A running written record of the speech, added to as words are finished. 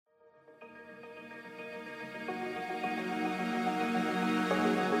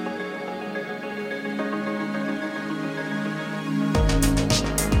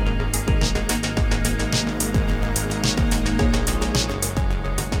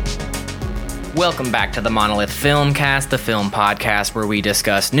Welcome back to the Monolith Filmcast, the film podcast where we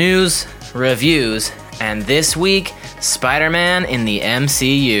discuss news, reviews, and this week, Spider-Man in the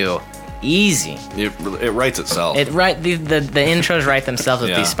MCU. Easy. It writes itself. The intros write themselves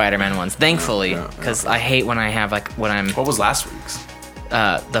with these Spider-Man ones, thankfully, because I hate when I have What was last week's?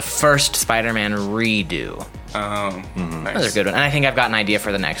 The first Spider-Man redo. Oh, nice. Those are good ones. And I think I've got an idea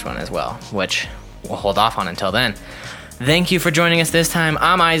for the next one as well, which we'll hold off on until then. Thank you for joining us this time.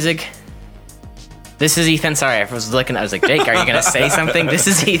 I'm Isaac. This is Ethan. Sorry, I was looking. I was like, Jake, are you going to say something? This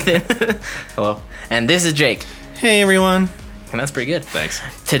is Ethan. Hello. And this is Jake. Hey, everyone. And that's pretty good. Thanks.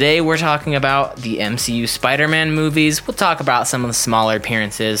 Today we're talking about the MCU Spider-Man movies. We'll talk about some of the smaller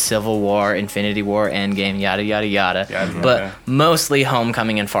appearances, Civil War, Infinity War, Endgame, yada, yada, yada. But mostly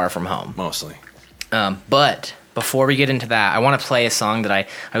Homecoming and Far From Home. Mostly. But before we get into that, I want to play a song that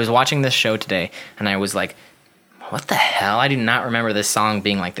I was watching this show today, and I was like, what the hell? I do not remember this song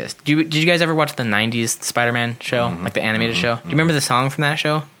being like this. Did you guys ever watch the 90s Spider-Man show? Like the animated show? Do you remember the song from that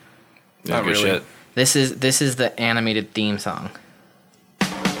show? Yeah, Not good really. shit. This is the animated theme song.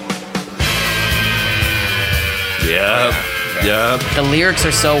 Yep. The lyrics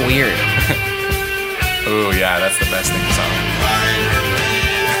are so weird. Oh, yeah, that's the best thing song.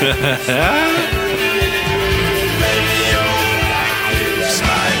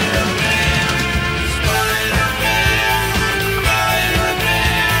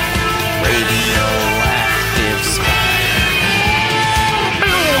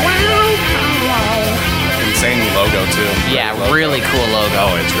 Insane logo, too. Yeah, Logo. really cool logo.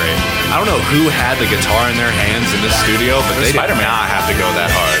 Oh, it's great. I don't know who had the guitar in their hands in this studio, but they did Spider-Man. not have to go that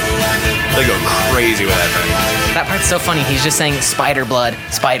hard. They go crazy with that thing. That part's so funny. He's just saying spider blood,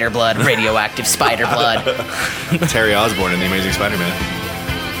 radioactive spider blood. Terry Osborn in The Amazing Spider-Man.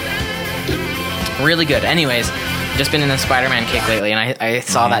 Really good. Anyways, just been in a Spider-Man kick lately, and I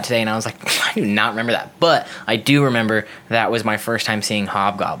saw that today, and I was like, I do not remember that. But I do remember that was my first time seeing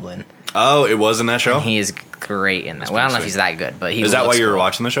Hobgoblin. Oh, it was in that show? He is great in that. Well, I don't know if he's that good, but he Is that why looks you were cool.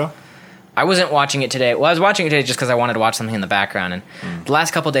 watching the show? I wasn't watching it today. Well, I was watching it today just because I wanted to watch something in the background. And the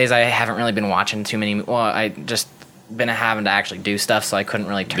last couple of days, I haven't really been watching too many. Well, I just been having to actually do stuff, so I couldn't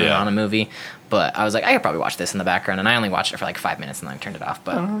really turn on a movie. But I was like, I could probably watch this in the background, and I only watched it for like 5 minutes, and then I turned it off.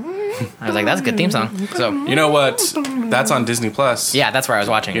 But I was like, that's a good theme song. So You know what? That's on Disney Plus. yeah, that's where I was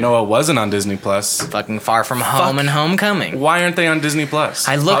watching. You know what wasn't on Disney Plus? fucking Far From Home and Homecoming. Why aren't they on Disney Plus?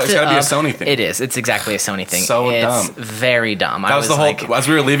 I looked It's it gotta up. be a Sony thing. It is. It's exactly a Sony thing. So it's dumb. very dumb. That was the whole. like, As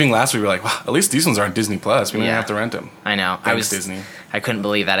we were leaving last week, we were like, wow, at least these ones are on Disney Plus. We didn't Yeah. have to rent them. I know. Thanks, Disney. I couldn't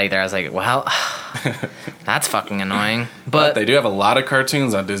believe that either. I was like, well, that's fucking annoying. But But they do have a lot of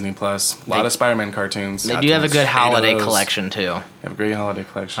cartoons on Disney Plus. A lot of Spider-Man cartoons. they do have a good Eight of holiday those. collection too. They have a great holiday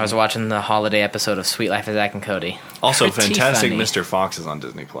collection. I was watching the holiday episode of Sweet Life of Zack and Cody. Also, Pretty Fantastic funny. Mr. Fox is on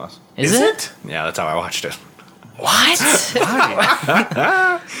Disney Plus. Is it? Yeah, that's how I watched it. What?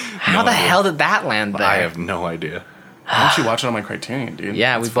 How the hell did that land there? I have no idea. Why don't you watch it on my Criterion, dude?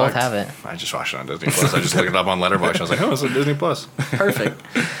 yeah, we It's both fucked. have it. I just watched it on Disney Plus. I just looked it up on Letterboxd. I was like, oh, it's on Disney Plus. Perfect.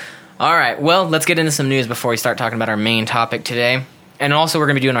 All right, well, let's get into some news before we start talking about our main topic today. And also, we're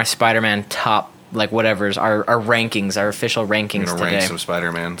going to be doing our Spider-Man top, like whatever's, our rankings, our official rankings I'm going to today. rank some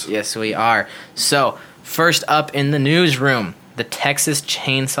Spider-Mans. Yes, we are. So, first up in the newsroom, the Texas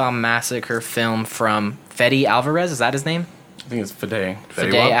Chainsaw Massacre film from Fede Alvarez. Is that his name? I think it's Fede.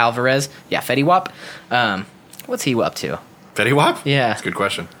 Fede Wap? Alvarez. Yeah, Fede Wap. What's he up to? Fetty Wap? Yeah. That's a good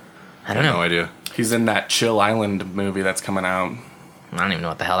question. I don't know. No idea. He's in that Chill Island movie that's coming out. I don't even know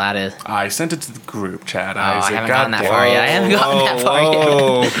what the hell that is. I sent it to the group chat. I Isaac. haven't God gotten that damn. far yet. I haven't gotten that far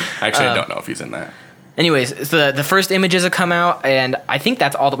yet. Actually, I don't know if he's in that. Anyways, so the first images have come out, and I think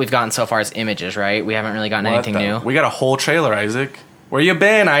that's all that we've gotten so far is images, right? We haven't really gotten anything new. We got a whole trailer, Isaac. Where you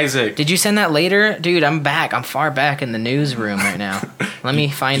been, Isaac? Did you send that later? Dude, I'm back. I'm far back in the newsroom right now. Let me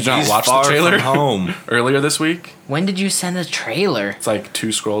find Did you not out. watch the Far trailer? from home. Earlier this week? When did you send the trailer? It's like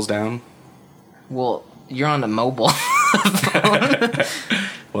 2 scrolls down. Well, you're on the mobile.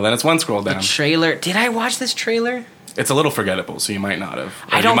 Well, then it's 1 scroll down. Trailer. Did I watch this trailer? It's a little forgettable, so you might not have.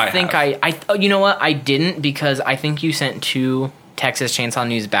 Or I you don't might think have. oh, you know what? I didn't because I think you sent 2 Texas Chainsaw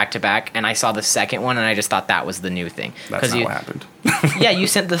News back to back, and I saw the second one, and I just thought that was the new thing. That's not you, what happened. yeah, you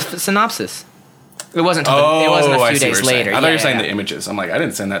sent the synopsis. It wasn't. It wasn't a I few see what days you're saying. later. I thought Yeah, you were saying yeah. the images. I'm like, I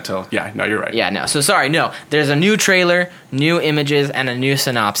didn't send that till. Yeah, no, you're right. Yeah, no. So sorry, no. There's a new trailer, new images, and a new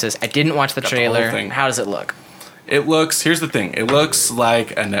synopsis. I didn't watch the Got the whole trailer. thing. How does it look? It looks. Here's the thing. It looks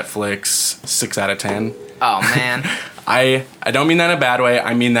like a Netflix 6 out of 10. Oh man. I don't mean that in a bad way.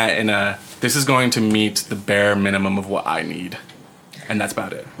 I mean that in a. This is going to meet the bare minimum of what I need, and that's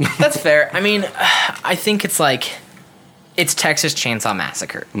about it. That's fair. I mean, I think it's like it's Texas Chainsaw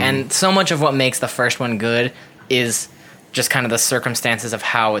Massacre. And so much of what makes the first one good is just kind of the circumstances of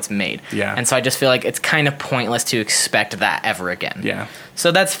how it's made. Yeah. And so I just feel like it's kind of pointless to expect that ever again. Yeah.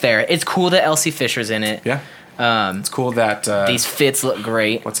 So that's fair. It's cool that Elsie Fisher's in it. Yeah. It's cool that These fits look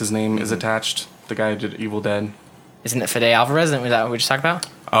great. what's his name is attached. The guy who did Evil Dead. Isn't it Fede Alvarez? Isn't that what we just talked about?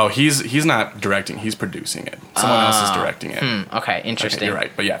 Oh, he's not directing. He's producing it. Someone else is directing it. Okay, interesting. Okay, you're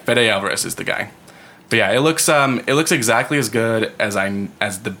right. But yeah, Fede Alvarez is the guy. But yeah, it looks exactly as good as I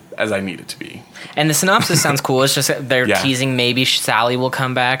need it to be. And the synopsis sounds cool. It's just that they're Yeah. teasing maybe Sally will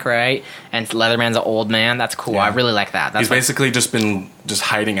come back, right? And Leatherman's an old man. That's cool. Yeah. I really like that. That's He's basically just been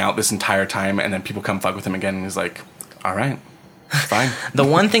hiding out this entire time, and then people come fuck with him again, and he's like, all right, fine. The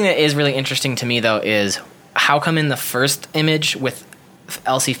one thing that is really interesting to me, though, is how come in the first image with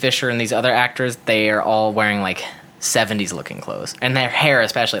Elsie Fisher and these other actors, they are all wearing like 70s looking clothes, and their hair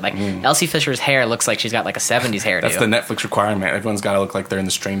especially. Like Elsie Fisher's hair looks like she's got like a 70s hairdo. That's the Netflix requirement. Everyone's got to look like they're in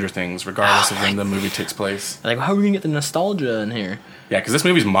the Stranger Things, regardless of when the movie takes place. Like, how are we gonna get the nostalgia in here? Yeah, because this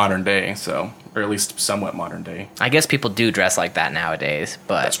movie's modern day, so, or at least somewhat modern day. I guess people do dress like that nowadays,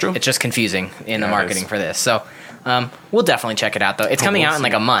 but That's true. it's just confusing in the Yeah, it marketing is. for this. So we'll definitely check it out, though. It's coming we'll out in see.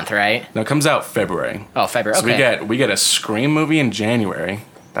 like a month, right? No, it comes out February. Oh, February. So Okay. we get a Scream movie in January.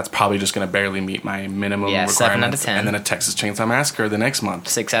 That's probably just going to barely meet my minimum Yeah, 7 out of requirements. 10. And then a Texas Chainsaw Massacre the next month.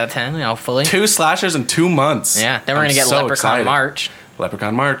 6 out of 10, hopefully. 2 slashers in 2 months. Yeah, then we're I'm gonna get so Leprechaun excited. March.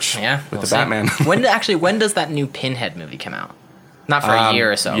 Leprechaun March. Yeah, with we'll the see. Batman. When does that new Pinhead movie come out? Not for a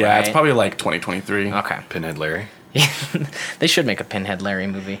year or so. Yeah, right? it's probably like 2023. Okay. Pinhead Larry. They should make a Pinhead Larry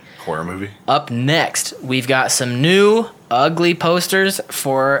movie. Horror movie. Up next, we've got some new ugly posters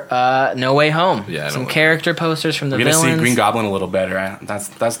for No Way Home. Yeah, some No Way character posters from the We're gonna villains. see Green Goblin a little better. That's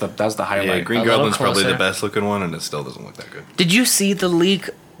the highlight. Yeah, Green A little Goblin's probably closer. the best looking one, and it still doesn't look that good. Did you see the leak?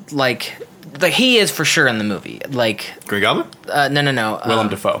 Like he is for sure in the movie. Like Green Goblin? no. Willem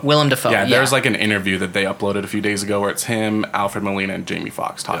Dafoe. Willem Dafoe. Yeah, there's like an interview that they uploaded a few days ago where it's him, Alfred Molina, and Jamie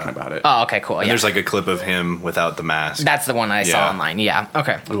Foxx talking about it. Oh, okay, cool. And Yeah. there's like a clip of him without the mask. That's the one I saw Yeah. online. Yeah.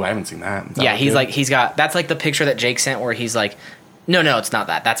 Okay. Ooh, I haven't seen that. Does that Yeah, look he's good? like he's got that's like the picture that Jake sent where he's like no, it's not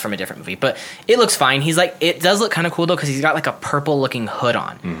that. That's from a different movie. But it looks fine. He's like, it does look kind of cool though because he's got like a purple looking hood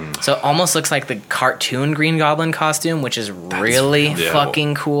on. So it almost looks like the cartoon Green Goblin costume, which is really yeah.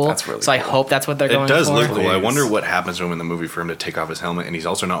 fucking cool. That's really so I cool. hope that's what they're going It for. does look cool. I Please. wonder what happens to him in the movie for him to take off his helmet, and he's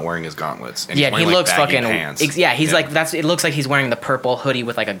also not wearing his gauntlets. And Yeah, he's he wearing, like, looks baggy fucking. pants. He's like that's. It looks like he's wearing the purple hoodie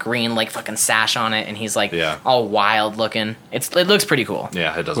with like a green like fucking sash on it, and he's like Yeah. all wild looking. It looks pretty cool.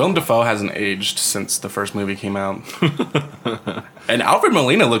 Yeah, it does. Willem look Dafoe hasn't aged since the first movie came out. And Alfred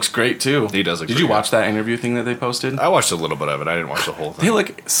Molina looks great too. He does look Did pretty you good. watch that interview thing that they posted? I watched a little bit of it. I didn't watch the whole thing. They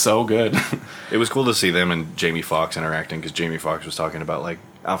look so good. It was cool to see them and Jamie Foxx interacting because Jamie Foxx was talking about like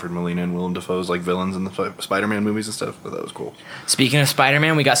Alfred Molina and Willem Dafoe's like villains in the Spider-Man movies and stuff. But that was cool. Speaking of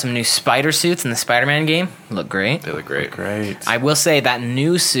Spider-Man, we got some new spider suits in the Spider-Man game. Look great. They look great. Great. I will say that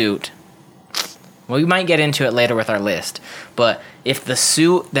new suit. Well, we might get into it later with our list, but if the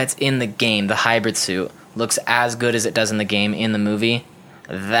suit that's in the game, the hybrid suit, looks as good as it does in the game in the movie,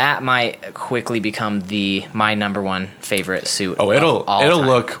 that might quickly become my number one favorite suit. Oh, of all it'll time.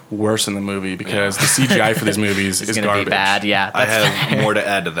 look worse in the movie because the CGI for these movies It's is gonna garbage. be bad. Yeah, I that's have more to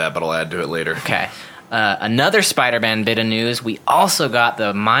add to that, but I'll add to it later. okay. Another Spider-Man bit of news. We also got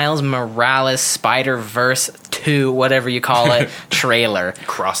the Miles Morales Spider-Verse 2, whatever you call it, trailer.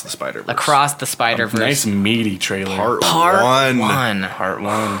 Across the Spider-Verse. Across the Spider-Verse. Nice meaty trailer. Part one. Part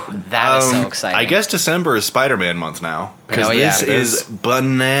one. That is so exciting. I guess December is Spider-Man month now because Oh, yeah. this It is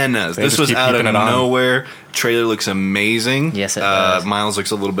bananas. They This just was keep out of keeping it on. nowhere. Trailer looks amazing. Yes, it does. Miles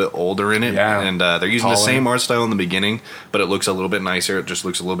looks a little bit older in it, Yeah. and they're using the Taller. same art style in the beginning, but it looks a little bit nicer. It just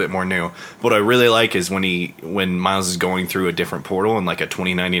looks a little bit more new. What I really like is when Miles is going through a different portal in like a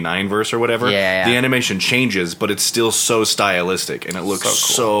 2099 verse or whatever. Yeah. The animation changes, but it's still so stylistic, and it looks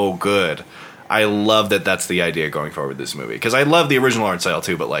so good. I love that that's the idea going forward with this movie. Because I love the original art style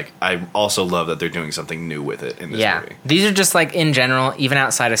too, but like I also love that they're doing something new with it in this movie. These are just like in general, even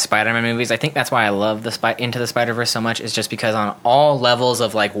outside of Spider-Man movies. I think that's why I love the Into the Spider-Verse so much. Is just because on all levels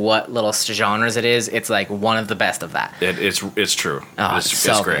of like what little genres it is, it's like one of the best of that. It's true. Oh, it's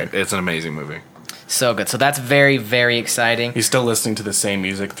so great. good. It's an amazing movie. So good. So that's very, very exciting. He's still listening to the same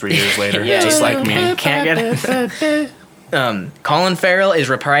music 3 years later, Yeah, just yeah. like me. Can't get it. Colin Farrell is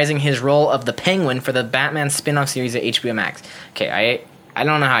reprising his role of the Penguin for the Batman spin-off series at HBO Max. Okay, I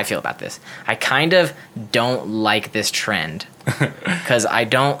don't know how I feel about this. I kind of don't like this trend because I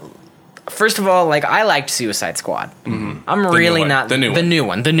don't. First of all, like I liked Suicide Squad. I'm really one. not The new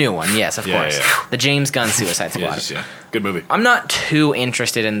one. The new one. Yes, of Yeah, course. yeah. The James Gunn Suicide Squad. Yeah, good movie. I'm not too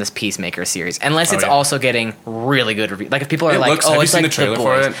interested in this Peacemaker series unless it's yeah. also getting really good reviews. Like if people are like, looks- "Oh, have you it's seen like the trailer The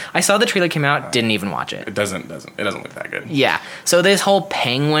for Boys." it? I saw the trailer came out, didn't even watch it. It doesn't look that good. Yeah. So this whole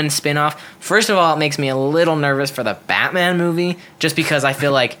Penguin spinoff, first of all, it makes me a little nervous for the Batman movie, just because I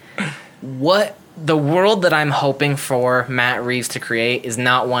feel like what the world that I'm hoping for Matt Reeves to create is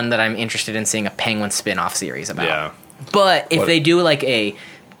not one that I'm interested in seeing a Penguin spinoff series about. Yeah. But if What- they do like a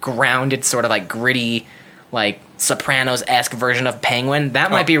grounded, sort of like gritty, like Sopranos-esque version of Penguin, that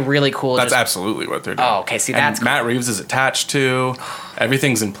might be really cool. That's just- absolutely what they're doing. Oh, okay, see, And that's cool. Matt Reeves is attached to.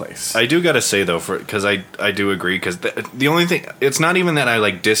 Everything's in place. I do gotta say though, because I do agree, because the only thing, it's not even that I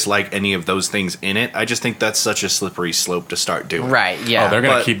like dislike any of those things in it. I just think that's such a slippery slope to start doing. Right, yeah. Oh, they're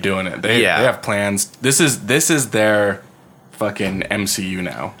gonna But- keep doing it. They Yeah. have plans. This is their fucking MCU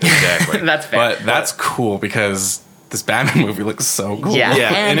now. Exactly. That's fair. But that's cool because this Batman movie looks so cool. Yeah. Yeah,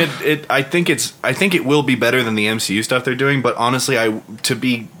 and I think it will be better than the MCU stuff they're doing. But honestly, to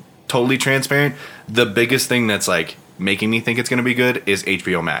be totally transparent, the biggest thing that's like making me think it's going to be good is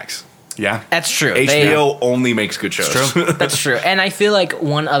HBO Max. Yeah. That's true. HBO only makes good shows. true. That's true. And I feel like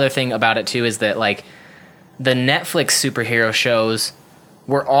one other thing about it too is that like the Netflix superhero shows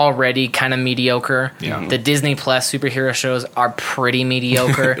were already kind of mediocre. Yeah. The Disney Plus superhero shows are pretty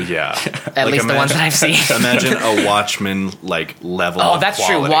mediocre. Yeah, At least the ones that I've seen. Imagine a Watchmen like level. Oh, of that's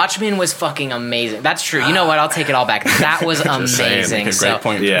quality. true. Watchmen was fucking amazing. That's true. You know what? I'll take it all back. That was saying. amazing. Great So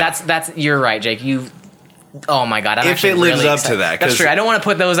point. Yeah. that's you're right, Jake. Oh my god! I'm If actually it lives really up to excited. that, That's 'cause- true. I don't want to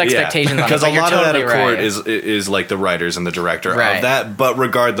put those expectations on it, because but a you're lot totally of that accord right. is like the writers and the director Right. of that. But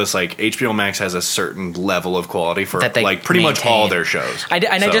regardless, like HBO Max has a certain level of quality for That they like pretty much maintain. all their shows. I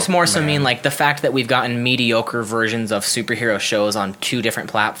just more so man. mean like the fact that we've gotten mediocre versions of superhero shows on 2 different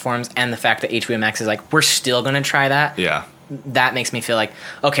platforms, and the fact that HBO Max is like, we're still going to try that. Yeah. That makes me feel like,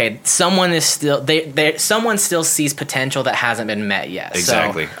 okay, someone still sees potential that hasn't been met yet.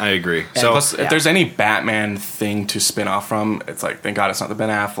 Exactly. I agree. So So plus, yeah. if there's any Batman thing to spin off from, it's like, thank God it's not the Ben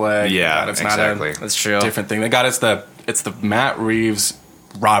Affleck. Thank Yeah, God it's exactly. not That's true. a different thing. Thank God it's the Matt Reeves,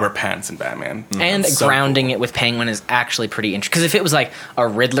 Robert Pattinson Batman. And That's so grounding cool. it with Penguin is actually pretty interesting. Because if it was like a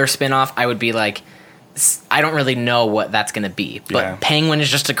Riddler spinoff, I would be like, I don't really know what that's going to be. But Yeah. Penguin is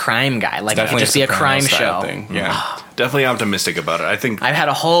just a crime guy. Like, it could Definitely just be a crime Sopranos-style show. thing. Yeah. definitely optimistic about it. I think. I've had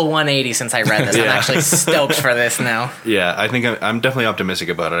a whole 180 since I read this. I'm Yeah. actually stoked for this now. Yeah, I think I'm definitely optimistic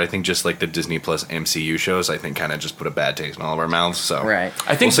about it. I think just like the Disney Plus MCU shows, I think kind of just put a bad taste in all of our mouths. So Right.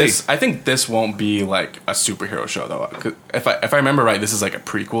 I think We'll see. I think this won't be like a superhero show though. 'Cause if I remember right, this is like a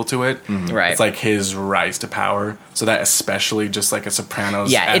prequel to it. Right. It's like his rise to power. So that especially just like a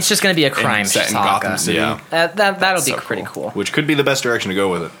Sopranos. Yeah, it's just going to be a crime set in saga. Gotham City. Yeah. That'll be so pretty cool. cool. which could be the best direction to go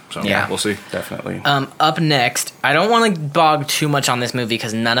with it. So Yeah. we'll see. Definitely. Up next, I don't want to bog too much on this movie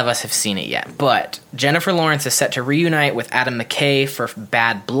because none of us have seen it yet, but Jennifer Lawrence is set to reunite with Adam McKay for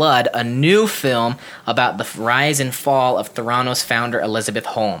Bad Blood, a new film about the rise and fall of Theranos founder Elizabeth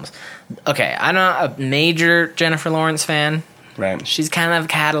Holmes. Okay, I'm not a major Jennifer Lawrence fan. right. She's kind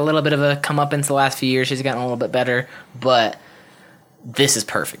of had a little bit of a comeuppance the last few years. She's gotten a little bit better, but this is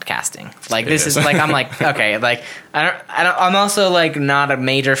perfect casting. Like this is like, I'm like, okay, like I'm also like not a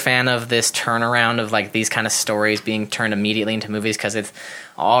major fan of this turnaround of like these kind of stories being turned immediately into movies because it's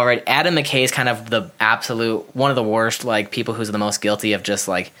already Adam McKay is kind of the absolute one of the worst like people who's the most guilty of just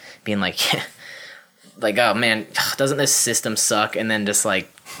like being like like, oh man, doesn't this system suck? And then just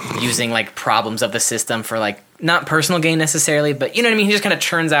like using like problems of the system for like not personal gain necessarily, but you know what I mean? He just kind of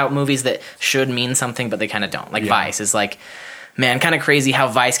churns out movies that should mean something, but they kind of don't. Like Vice is like, man, kind of crazy how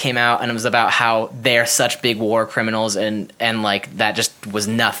Vice came out and it was about how they're such big war criminals and like that just was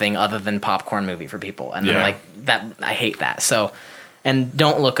nothing other than popcorn movie for people. And then Yeah. like that, I hate that. So, and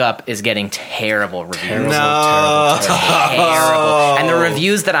Don't Look Up is getting terrible reviews. Terrible. Terrible. And the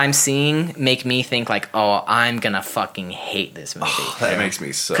reviews that I'm seeing make me think like, oh, I'm gonna fucking hate this movie. That makes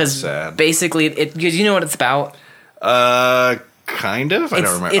me so Because sad. basically, because you know what it's about. Kind of. I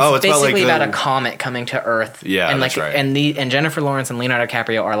don't remember. It's it's basically about, about a comet coming to Earth. Yeah, and that's like right. and Jennifer Lawrence and Leonardo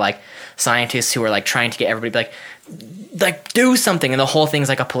DiCaprio are like scientists who are like trying to get everybody to be like do something, and the whole thing's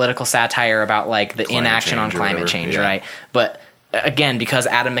like a political satire about like the Climate inaction on change or climate whatever, change, yeah. right? But again, because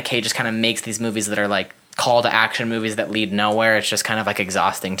Adam McKay just kind of makes these movies that are like call to action movies that lead nowhere, it's just kind of like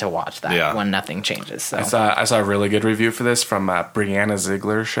exhausting to watch that Yeah. when nothing changes. So. I saw a really good review for this from Brianna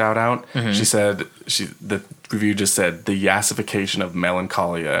Ziegler. Shout out. Mm-hmm. She said the review just said the yassification of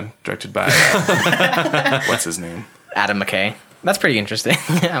melancholia, directed by what's his name? Adam McKay. That's pretty interesting.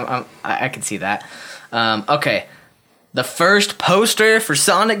 I can see that. Okay. The first poster for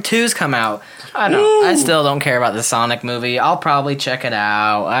Sonic 2's come out. I still don't care about the Sonic movie. I'll probably check it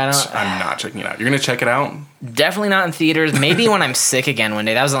out. I'm not checking it out. You're gonna check it out? Definitely not in theaters. Maybe when I'm sick again one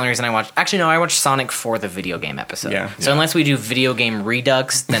day. That was the only reason I watched. Actually, no, I watched Sonic for the video game episode. Yeah. So unless we do video game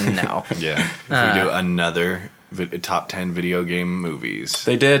redux, then no. Yeah. If we do another top 10 video game movies.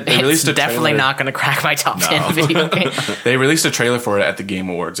 They did. They released a definitely trailer. not going to crack my top 10 video game. They released a trailer for it at the Game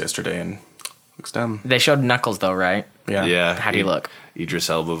Awards yesterday, and looks dumb. They showed Knuckles though, right? Yeah. Yeah. How do you look? Idris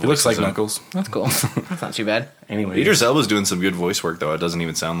Elba. He looks like voices him. Knuckles. That's cool. That's not too bad. Anyway, Idris Elba's doing some good voice work though. It doesn't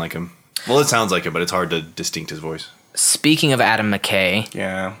even sound like him. Well, it sounds like him, but it's hard to distinct his voice. Speaking of Adam McKay,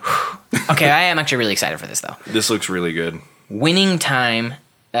 yeah. okay, I am actually really excited for this though. This looks really good. Winning Time,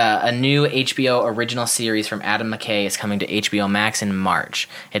 a new HBO original series from Adam McKay is coming to HBO Max in March.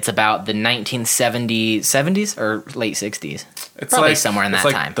 It's about the 70s or late 60s. It's Probably like somewhere in that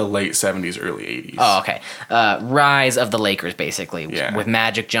like time. the late 70s, early 80s. Oh, okay. Rise of the Lakers, basically, Yeah. with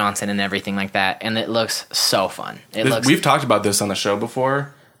Magic Johnson and everything like that, and it looks so fun. We've talked about this on the show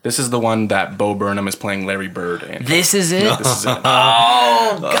before. This is the one that Bo Burnham is playing Larry Bird in. This is it. This is it.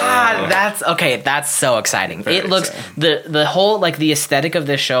 Oh God, that's okay. That's so exciting. Very It looks the whole like the aesthetic of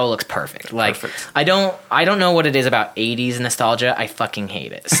this show looks perfect. Like Perfect. I don't know what it is about 80s nostalgia. I fucking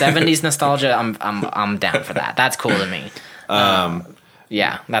hate it. 70s nostalgia. I'm down for that. That's cool to me.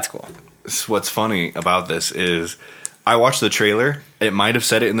 Yeah, that's cool. What's funny about this is I watched the trailer. It might have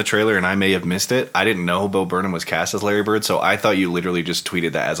said it in the trailer, and I may have missed it. I didn't know Bo Burnham was cast as Larry Bird, so I thought you literally just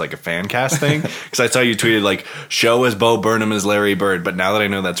tweeted that as like a fan cast thing. Because I saw you tweeted like, "Show as Bo Burnham as Larry Bird." But now that I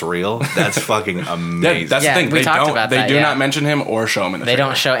know that's real, that's fucking amazing. Yeah, that's Yeah, the thing. we They talked don't. about They that, do yeah. not mention him or show him in the They trailer,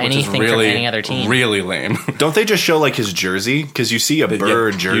 don't show which is anything from any other team. Really lame. Don't they just show like his jersey? Because you see a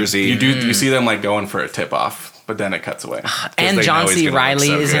Bird jersey. You see them like going for a tip off, but then it cuts away. And they John know he's C. gonna look Riley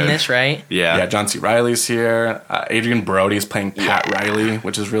so is in good. this, right? Yeah. John C. Riley's here. Adrian Brody is playing Pat Riley,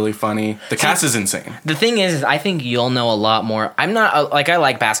 which is really funny. The cast is insane. The thing is I think you'll know a lot more. I'm not like I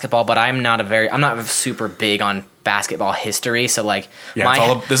like basketball, but I'm not super big on basketball history. So like,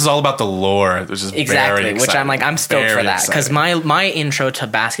 Yeah, this is all about the lore, which is exactly, very which I'm like, I'm stoked Very for that because exciting. my intro to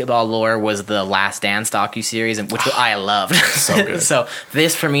basketball lore was the Last Dance docu-series, which I loved. So good. So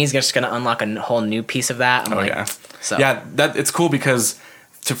this for me is just going to unlock a whole new piece of that. I'm like, yeah. So Yeah, that it's cool because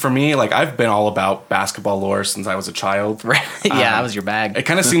for me, like I've been all about basketball lore since I was a child. yeah, that was your bag. It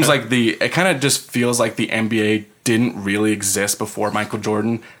kind of seems like it kind of just feels like the NBA didn't really exist before Michael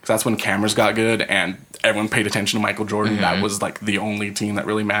Jordan, because that's when cameras got good and everyone paid attention to Michael Jordan. Mm-hmm. That was like the only team that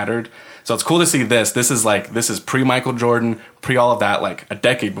really mattered. So it's cool to see this. This is pre Michael Jordan, pre all of that, like a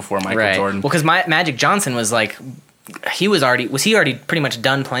decade before Michael Right. Jordan. Well, because Magic Johnson was like, he already pretty much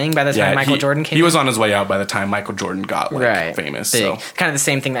done playing by the time Michael Jordan came. He was on his way out by the time Michael Jordan got like famous. Big. So Kind of the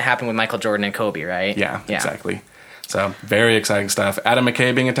same thing that happened with Michael Jordan and Kobe, right? yeah, exactly. So very exciting stuff. Adam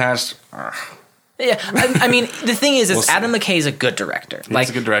McKay being attached. Yeah, I mean, the thing is We'll see. Adam McKay is a good director. He's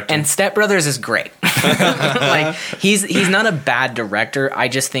a good director. And Step Brothers is great. Like he's not a bad director. I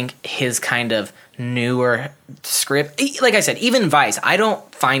just think his kind of newer script, like I said, even Vice. I don't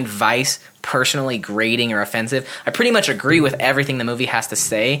find Vice personally grating or offensive. I pretty much agree with everything the movie has to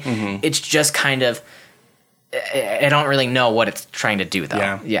say. Mm-hmm. It's just kind of, I don't really know what it's trying to do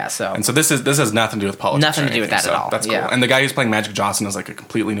though. Yeah. So And so this has nothing to do with politics. Nothing or to do with anything, that at so all. That's cool. Yeah. And the guy who's playing Magic Johnson is like a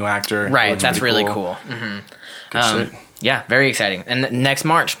completely new actor. right, Looks that's really cool. Mm-hmm. Good shit. Yeah, very exciting. And next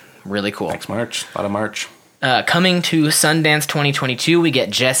March, really cool. Next March, a lot of March. Coming to Sundance 2022, we get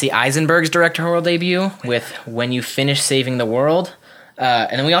Jesse Eisenberg's directorial debut with When You Finish Saving the World.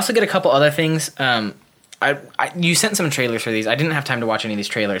 And then we also get a couple other things. You sent some trailers for these. I didn't have time to watch any of these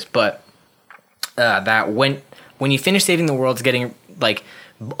trailers, but that When You Finish Saving the World is getting like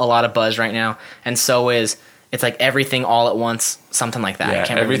a lot of buzz right now. And so is, it's like Everything All at Once, something like that. I Yeah, can't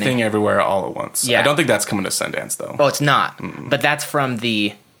remember the name. Everything Everywhere All at Once. Yeah. I don't think that's coming to Sundance though. Oh, it's not. But that's from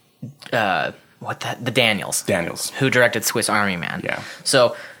the Daniels. Daniels. Who directed Swiss Army Man. Yeah.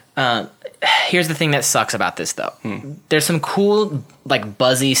 So here's the thing that sucks about this, though. There's some cool, like,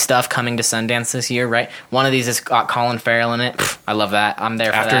 buzzy stuff coming to Sundance this year, right? One of these has got Colin Farrell in it. Pfft, I love that. I'm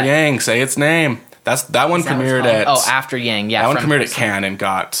there for After that. Yang, say its name. That one Is that what it's premiered called? at. Oh, After Yang. Yeah. that one from- premiered at Cannes and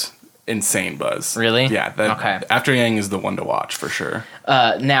got insane buzz. Really? Yeah. Okay. After Yang is the one to watch for sure.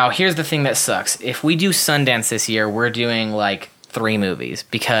 Now, here's the thing that sucks. If we do Sundance this year, we're doing, like, 3 movies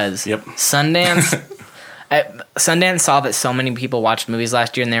because Yep. Sundance... Sundance saw that so many people watched movies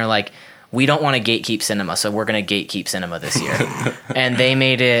last year and they were like, we don't want to gatekeep cinema, so we're going to gatekeep cinema this year. And they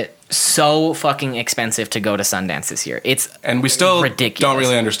made it so fucking expensive to go to Sundance this year. And we still ridiculous. Don't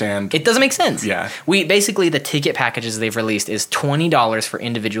really understand. It doesn't make sense. Yeah. We basically, the ticket packages they've released is $20 for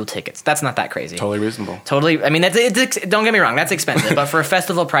individual tickets. That's not that crazy. Totally reasonable. Totally. I mean, don't get me wrong, that's expensive, but for a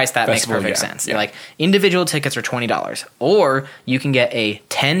festival price, that makes perfect sense. Yeah. Like, individual tickets are $20, or you can get a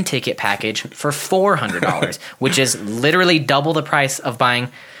 10 ticket package for $400, which is literally double the price of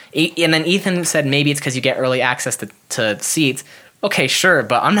buying. And then Ethan said maybe it's because you get early access to seats. Okay, sure,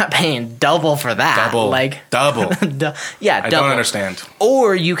 but I'm not paying double for that. Double. Yeah, I double. don't understand.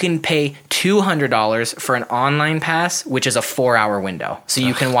 Or you can pay $200 for an online pass, which is a 4-hour window. So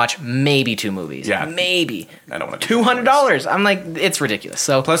you can watch maybe 2 movies. Yeah. Maybe. I don't want to. $200. I'm like, it's ridiculous.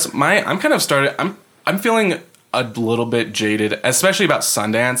 So Plus, I'm feeling a little bit jaded, especially about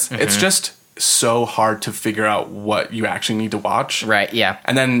Sundance. Mm-hmm. It's just so hard to figure out what you actually need to watch. right, yeah.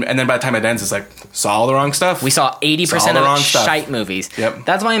 And then by the time it ends, it's like, saw all the wrong stuff. We saw 80% of shite movies. Yep.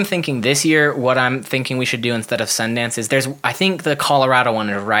 That's why I'm thinking this year, what I'm thinking we should do instead of Sundance is I think the Colorado one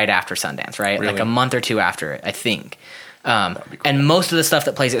is right after Sundance, right? Really? Like a month or 2 after it, I think. Be cool. And most of the stuff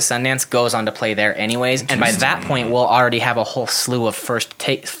that plays at Sundance goes on to play there anyways. And by that point, we'll already have a whole slew of first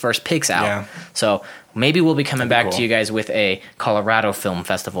picks out. Yeah. So maybe we'll be coming back cool. to you guys with a Colorado Film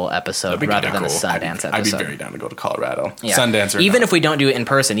Festival episode rather than a Sundance episode. I'd be very down to go to Colorado. Yeah. Sundance or even not. if we don't do it in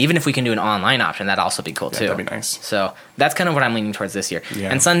person, even if we can do an online option, that'd also be cool too. that'd be nice. So that's kind of what I'm leaning towards this year.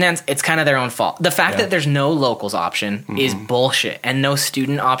 Yeah. And Sundance, it's kind of their own fault. The fact Yeah. that there's no locals option is bullshit, and no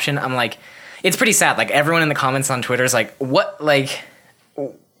student option. I'm like, it's pretty sad. Like, everyone in the comments on Twitter is like, what? Like,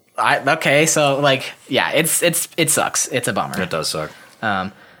 okay, so like, yeah, it sucks. It's a bummer. It does suck.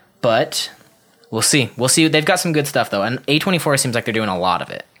 But we'll see. We'll see. They've got some good stuff though, and A24 seems like they're doing a lot of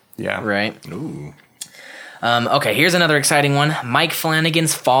it. Yeah. Right. Ooh. Okay, here's another exciting one. Mike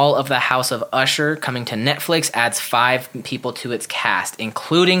Flanagan's Fall of the House of Usher, coming to Netflix, adds 5 people to its cast,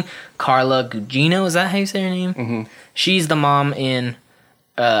 including Carla Gugino. Is that how you say her name? Mm-hmm. She's the mom in,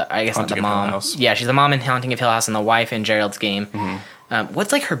 I guess Haunting not the of Hill mom. House. Yeah, she's the mom in Haunting of Hill House and the wife in Gerald's Game. Mm-hmm.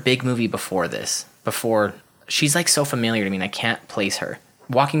 What's like her big movie before this? She's like so familiar to me and I can't place her.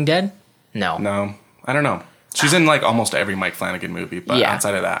 Walking Dead? No, I don't know. She's in like almost every Mike Flanagan movie, but Yeah.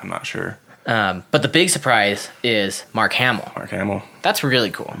 outside of that, I'm not sure. But the big surprise is Mark Hamill. Mark Hamill. That's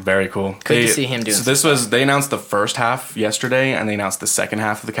really cool. Very cool. Good to see him doing They announced the first half yesterday, and they announced the second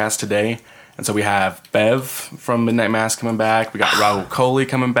half of the cast today. And so we have Bev from Midnight Mass coming back. We got Raul Coley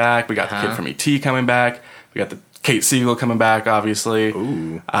coming back. We got the kid from E.T. coming back. We got the Kate Siegel coming back, obviously.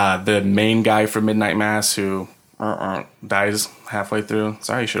 Ooh. The main guy from Midnight Mass who dies halfway through.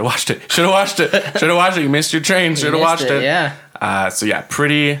 Sorry, you should have watched it. Should have watched it. You missed your train. Should have watched it. Yeah. So yeah,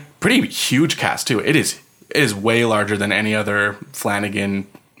 pretty huge cast too. It is way larger than any other Flanagan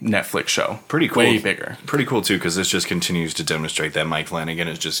Netflix show. Pretty cool. Way bigger. Pretty cool too, because this just continues to demonstrate that Mike Flanagan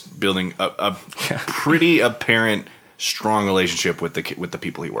is just building a pretty apparent strong relationship with the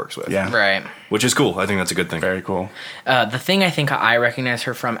people he works with. Yeah. Right. Which is cool. I think that's a good thing. Very cool. The thing I think I recognize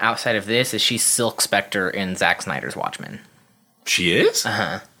her from outside of this is she's Silk Spectre in Zack Snyder's Watchmen. She is?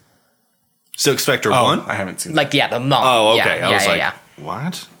 Silk Spectre 1? I haven't seen Like, yeah, the mom. Oh, okay. Yeah, I was like, yeah.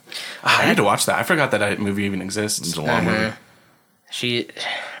 what? that. I need to watch that. I forgot that movie even exists. It's a long movie.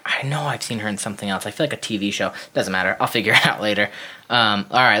 I know I've seen her in something else. I feel like a TV show. Doesn't matter. I'll figure it out later. All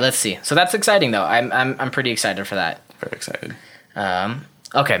right, let's see. So that's exciting, though. I'm pretty excited for that. Very excited.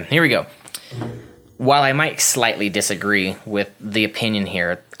 Okay, here we go. While I might slightly disagree with the opinion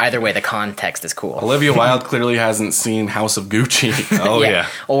here, either way, the context is cool. Olivia Wilde clearly hasn't seen House of Gucci. Oh, yeah.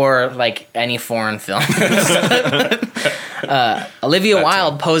 Or like any foreign film. Olivia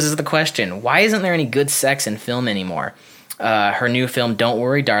Wilde poses the question, why isn't there any good sex in film anymore? Her new film, Don't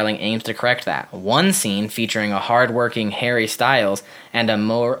Worry, Darling, aims to correct that. One scene featuring a hard-working Harry Styles and a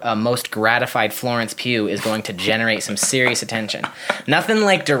most gratified Florence Pugh is going to generate some serious attention. Nothing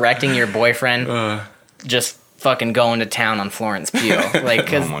like directing your boyfriend just fucking going to town on Florence Pugh. Like,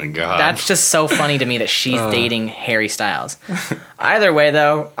 'cause Oh my God. that's just so funny to me that she's dating Harry Styles. Either way,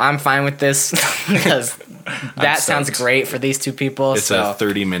 though, I'm fine with this because that sounds great for these two people. It's so. a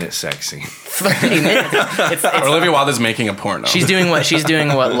 30-minute sex scene. 30 minutes. It's Olivia Wilde is making a porno. She's doing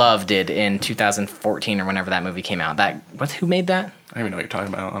what Love did in 2014 or whenever that movie came out. Who made that? I don't even know what you're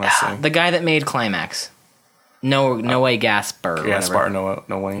talking about, honestly. The guy that made Climax. Noé Gaspar. Gaspar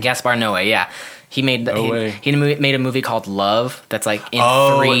Noé. Gaspar Noé, yeah. He made he made a movie called Love that's like in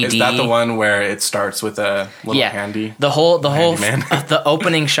 3D. Is that the one where it starts with a little handy? The whole Handyman. the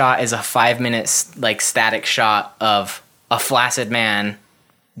opening shot is a 5-minute like static shot of a flaccid man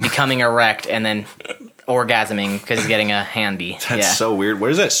becoming erect and then orgasming because he's getting a handy. That's so weird.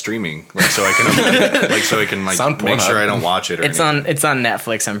 Where's that streaming? So I can make sure I don't watch it. It's on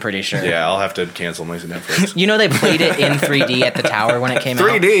Netflix. I'm pretty sure. Yeah, I'll have to cancel my Netflix. They played it in 3D at the Tower when it came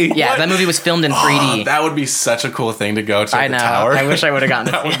 3D? out. Yeah, that movie was filmed in 3D. That would be such a cool thing to go to the Tower. I wish I would have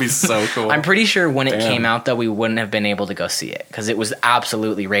gotten that would be so cool. I'm pretty sure when it came out, though, we wouldn't have been able to go see it because it was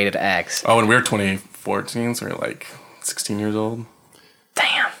absolutely rated X. Oh, and we were 2014, so we were 16 years old.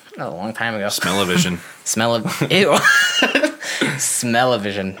 Damn. That was a long time ago. Smell-o-vision. Ew.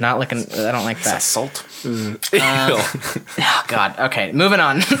 Smell-o-vision. Not looking. I don't like that. Is that salt? Oh, God. Okay, moving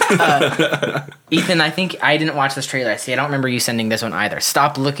on. Ethan, I think I didn't watch this trailer. I don't remember you sending this one either.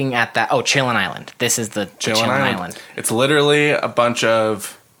 Stop looking at that. Oh, Chillin' Island. This is the Chillin' Island. It's literally a bunch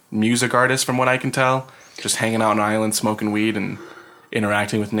of music artists, from what I can tell, just hanging out on an island, smoking weed, and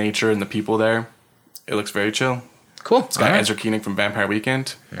interacting with nature and the people there. It looks very chill. Cool. It's got Ezra Koenig from Vampire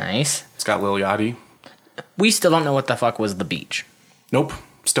Weekend. Nice. It's got Lil Yachty. We still don't know what the fuck was the beach. Nope.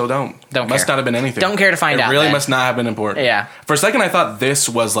 Still don't. Must not have been anything. Don't care to find out. It really must not have been important. Yeah. For a second, I thought this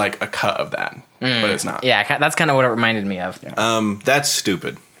was a cut of that, but it's not. Yeah, that's kind of what it reminded me of. Yeah. That's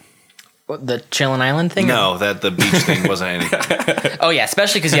stupid. The Chillin' Island thing? No, that the beach thing wasn't anything. Oh, yeah,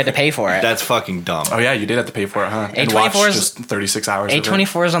 especially because you had to pay for it. That's fucking dumb. Oh, yeah, you did have to pay for it, huh? And watch just 36 hours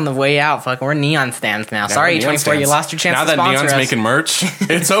A24 is on the way out. Fuck, we're Neon stands now. Yeah, sorry, A24, you lost your chance to sponsor us. Now that Neon's making merch,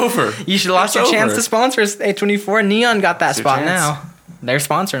 it's over. You should have lost your chance to sponsor us, A24. Neon got that spot now. They're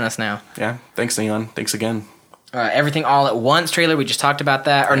sponsoring us now. Yeah, thanks, Neon. Thanks again. Everything All at Once trailer, we just talked about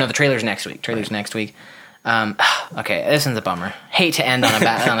that. Or no, the trailer's next week. Next week. Okay, this one's a bummer. Hate to end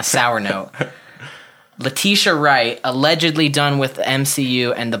on a sour note. Letitia Wright allegedly done with the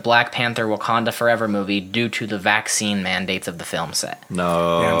MCU and the Black Panther Wakanda Forever movie due to the vaccine mandates of the film set.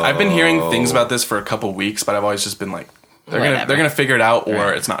 No. Yeah, I've been hearing things about this for a couple weeks, but I've always just been they're gonna figure it out,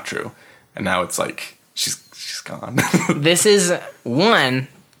 or it's not true. And now it's she's gone. This is one.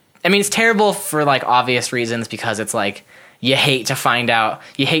 I mean, it's terrible for obvious reasons because it's you hate to find out.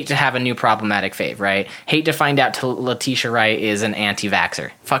 You hate to have a new problematic fave, right? Hate to find out Letitia Wright is an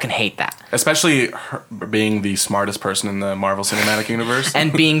anti-vaxxer. Fucking hate that. Especially her being the smartest person in the Marvel Cinematic Universe.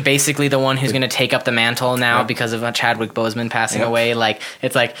 And being basically the one who's going to take up the mantle now because of Chadwick Boseman passing away.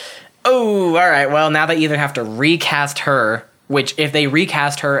 It's oh, all right, well, now they either have to recast her, which if they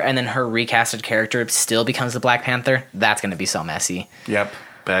recast her and then her recasted character still becomes the Black Panther, that's going to be so messy. Yep.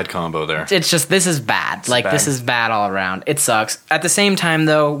 Bad combo there. It's just, this is bad. This is bad all around. It sucks. At the same time,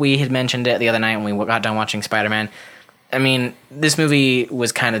 though, we had mentioned it the other night when we got done watching Spider-Man. I mean, this movie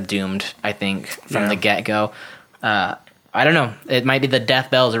was kind of doomed, I think, from the get-go. I don't know. It might be the death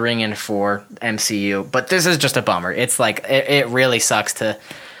bells are ringing for MCU, but this is just a bummer. It's it really sucks to...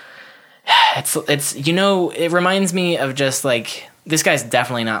 It's it reminds me of just this guy's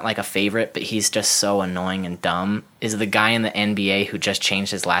definitely not a favorite, but he's just so annoying and dumb, is the guy in the NBA who just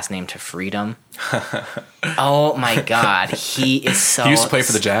changed his last name to Freedom. Oh my God. He is so... He used to play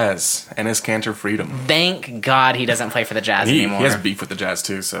for the Jazz, Enes Kanter Freedom. Thank God he doesn't play for the Jazz anymore. He has beef with the Jazz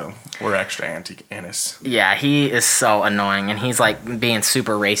too, so we're extra anti-Enes. Yeah, he is so annoying, and he's being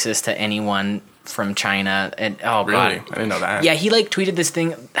super racist to anyone from China. And oh really? God. I didn't know that. Yeah, he tweeted this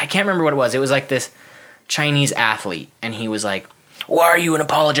thing. I can't remember what it was. It was this Chinese athlete, and he was why are you an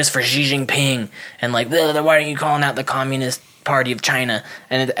apologist for Xi Jinping? And why are you calling out the Communist Party of China?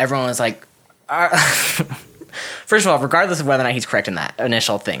 And everyone was first of all, regardless of whether or not he's correct in that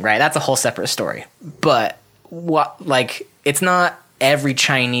initial thing, right? That's a whole separate story. But it's not every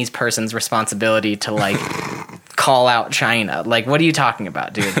Chinese person's responsibility to call out China. What are you talking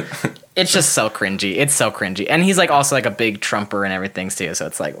about, dude? It's just so cringy. It's so cringy. And he's also a big Trumper and everything too. So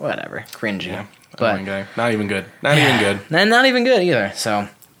it's whatever, cringy. Yeah. But guy. Not even good. Not even good. And not even good either. So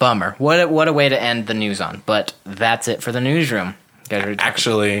bummer. What a way to end the news on. But that's it for the newsroom.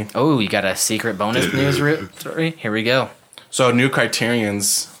 Actually, you got a secret bonus news story? Here we go. So new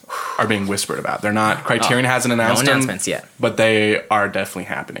Criterions are being whispered about. They're not. Criterion hasn't announced no announcements yet, but they are definitely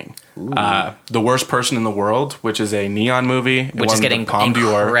happening. The Worst Person in the World, which is a Neon movie, which is getting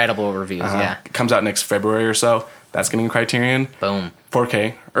incredible reviews. Yeah, it comes out next February or so. That's getting Criterion. Boom.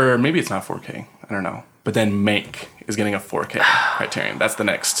 4K, or maybe it's not 4K. I don't know. But then Mank is getting a 4K Criterion. That's in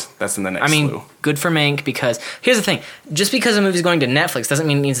the next slew. Good for Mank, because here's the thing. Just because a movie's going to Netflix doesn't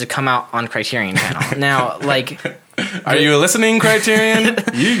mean it needs to come out on Criterion channel. Now, are you listening, Criterion?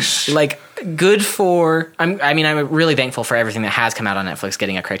 Yeesh. Good for... I'm really thankful for everything that has come out on Netflix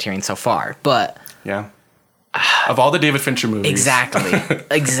getting a Criterion so far, but... Yeah. Of all the David Fincher movies...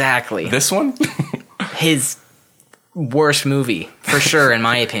 Exactly. This one? His worst movie for sure, in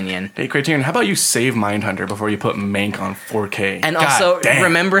my opinion. Hey, Criterion, how about you save Mindhunter before you put Mank on 4K? And God also, damn.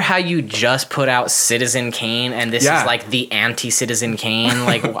 remember how you just put out Citizen Kane, and this is like the anti-Citizen Kane?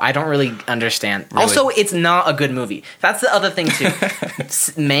 Like, I don't really understand. Really? Also, it's not a good movie. That's the other thing, too.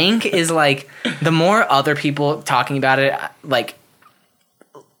 Mank is like, the more other people talking about it, like,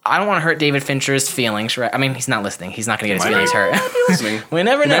 I don't want to hurt David Fincher's feelings, right? I mean, he's not listening. He's not going to get his feelings hurt. Listening. We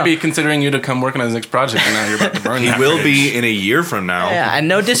never He know. might be considering you to come work on his next project, and now you're about to burn He that will bridge. be in a year from now. Yeah, and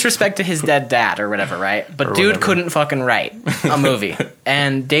no disrespect to his dead dad or whatever, right? But Or dude whatever. couldn't fucking write a movie.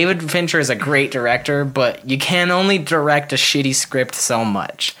 And David Fincher is a great director, but you can only direct a shitty script so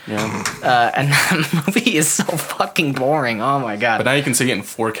much. Yeah. And that movie is so fucking boring. Oh my god. But now you can see it in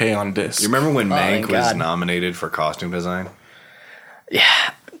 4K on disc. You remember when thank Mank was God. nominated for costume design? yeah.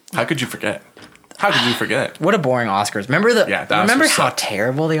 How could you forget? How could you forget? What a boring Oscars. Remember the Yeah, the remember Oscars how sucked.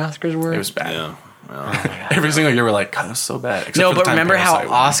 terrible the Oscars were? It was bad. Yeah. Every single year we're like, God, that's so bad. Except no, for the but time remember how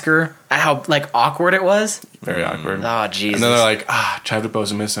Parasite won. how like awkward it was? Very awkward. Oh Jesus. And then they're like, Chadwick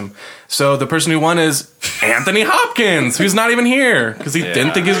Boseman miss him. So the person who won is Anthony Hopkins, who's not even here because he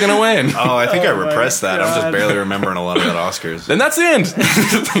didn't think he was going to win. Oh, I think I repressed that. I'm just barely remembering a lot of that Oscars. Then that's the end.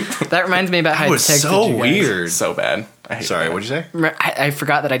 that reminds me about how It I was texted so you guys. weird. So bad. I hate Sorry, that. what'd you say? I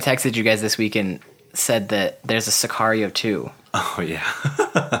forgot that I texted you guys this week and said that there's a Sicario 2. Oh, yeah.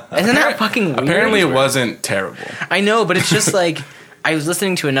 Isn't that fucking weird? Apparently it wasn't terrible. I know, but it's just like I was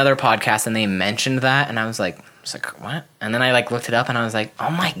listening to another podcast and they mentioned that, and I was like, what? And then I like looked it up and I was like,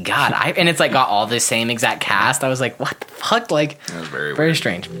 oh my god! And it's like got all the same exact cast. I was like, what the fuck? Like, That was very very weird.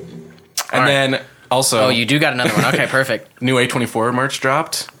 strange. And then also, Oh, you do got another one. Okay, perfect. new A24 merch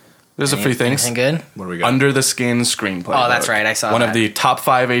dropped. There's a few things. Anything good? What do we got? Under the Skin screenplay. Oh, that's book. right, I saw one that. of the top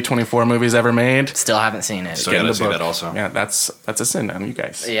 5 A24 movies ever made. Still haven't seen it. So Get in gotta the see book. that also. Yeah, that's a sin on you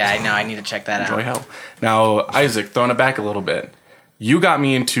guys. Yeah, I know. I need to check that Enjoy out. hell. Now, Isaac, throwing it back a little bit, you got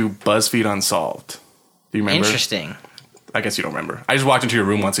me into BuzzFeed Unsolved. Do you remember? Interesting. I guess you don't remember. I just walked into your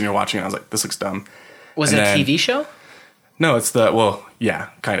room once and you're watching it. I was like, this looks dumb. Was And it a then- TV show? No, yeah,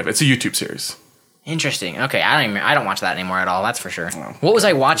 kind of. It's a YouTube series. Interesting. Okay, I don't watch that anymore at all. That's for sure. What was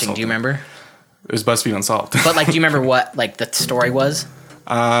I watching? Do you remember? It was BuzzFeed Unsolved. But like, do you remember what like the story was?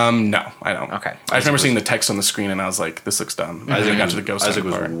 No, I don't. Okay. I just remember seeing the text on the screen and I was like, this looks dumb. I got to the ghost Isaac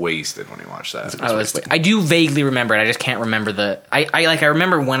hunting was part. wasted when he watched that. I do vaguely remember it. I just can't remember I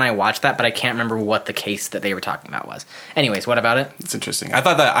remember when I watched that, but I can't remember what the case that they were talking about was. Anyways, what about it? It's interesting. I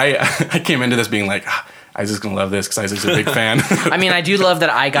thought that I came into this being like, Isaac's gonna love this because Isaac's a big fan. I mean, I do love that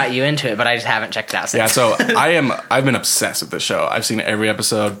I got you into it, but I just haven't checked it out Yeah, since. so I've been obsessed with this show. I've seen every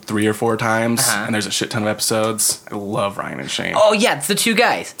episode 3 or 4 times, and there's a shit ton of episodes. I love Ryan and Shane. Oh yeah, it's the two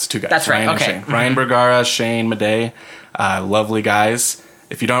guys. It's 2 guys. That's right. Ryan and Okay. Shane. Ryan Bergara, Shane Madej, lovely guys.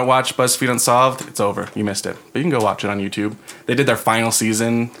 If you don't watch BuzzFeed Unsolved, it's over. You missed it. But you can go watch it on YouTube. They did their final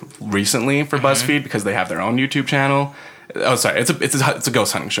season recently for BuzzFeed because they have their own YouTube channel. Oh, sorry. It's a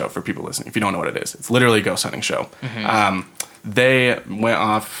ghost hunting show for people listening. If you don't know what it is, it's literally a ghost hunting show. They went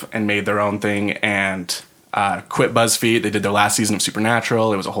off and made their own thing and quit BuzzFeed. They did their last season of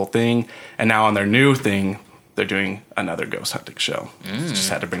Supernatural. It was a whole thing. And now on their new thing, they're doing another ghost hunting show. Just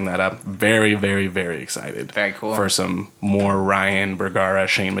had to bring that up. Very, very, very excited. Very cool. For some more Ryan Bergara,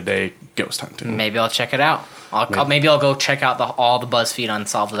 Shane Madej ghost hunting. Maybe I'll check it out. Maybe I'll go check out all the BuzzFeed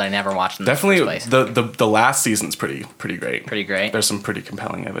Unsolved that I never watched in the Definitely, first place. the last season's pretty great. Pretty great. There's some pretty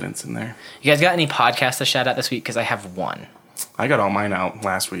compelling evidence in there. You guys got any podcasts to shout out this week? Because I have one. I got all mine out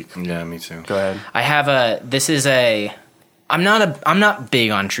last week. Yeah, me too. Go ahead. I have I'm not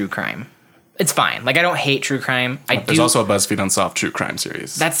big on true crime. It's fine. Like, I don't hate true crime. There's also a BuzzFeed Unsolved true crime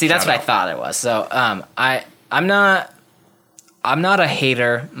series. That's what I thought it was. So I'm not a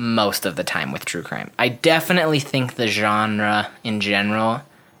hater most of the time with true crime. I definitely think the genre in general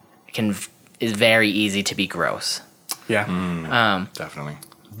is very easy to be gross. Yeah. Definitely.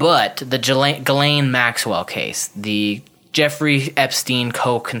 But the Ghislaine Maxwell case, the Jeffrey Epstein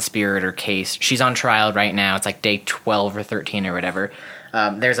co-conspirator case, she's on trial right now. It's like day 12 or 13 or whatever.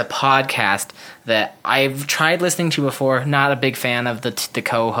 There's a podcast that I've tried listening to before. Not a big fan of the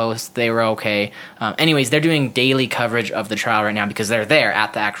co-hosts. They were okay. Anyways, they're doing daily coverage of the trial right now because they're there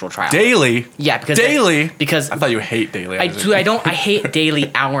at the actual trial. Daily? Yeah, because Daily? Because I thought you hate daily. I hate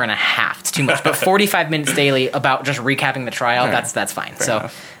daily hour and a half. It's too much. But 45 minutes daily about just recapping the trial, that's fine. So,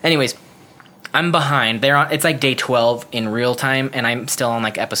 enough. anyways, I'm behind. It's like day 12 in real time, and I'm still on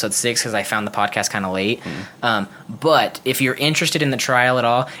like episode 6 because I found the podcast kind of late. But if you're interested in the trial at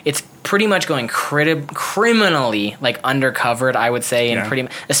all, it's pretty much going criminally like undercovered, I would say, and pretty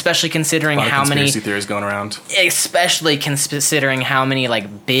especially considering how many conspiracy theories going around. Especially considering how many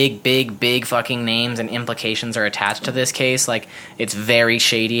like big fucking names and implications are attached to this case. Like, it's very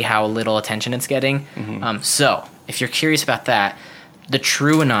shady how little attention it's getting. So if you're curious about that, the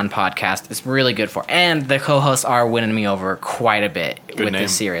True Anon podcast is really good for, and the co-hosts are winning me over quite a bit with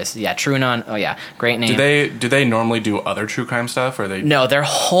this series. Yeah, True Anon. Oh yeah, great name. Do they normally do other true crime stuff, or they? No, their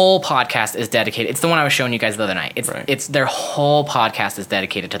whole podcast is dedicated. It's the one I was showing you guys the other night. It's their whole podcast is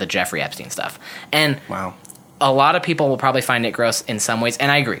dedicated to the Jeffrey Epstein stuff. And wow, a lot of people will probably find it gross in some ways,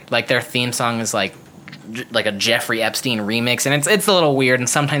 and I agree. Like, their theme song is like a Jeffrey Epstein remix, and it's a little weird. And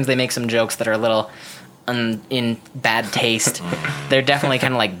sometimes they make some jokes that are a little in bad taste. They're definitely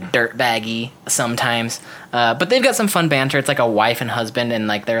kind of like dirtbaggy sometimes, but they've got some fun banter. It's like a wife and husband, and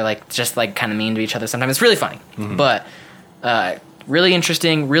like they're like just like kind of mean to each other sometimes. It's really funny, but really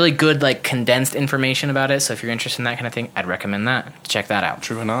interesting, really good like condensed information about it. So if you're interested in that kind of thing, I'd recommend that. Check that out.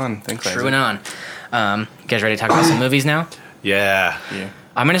 True Anon. Thanks, True Anon. You guys ready to talk about some movies now? Yeah.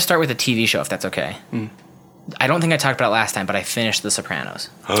 I'm going to start with a TV show, if that's okay. I don't think I talked about it last time, but I finished The Sopranos.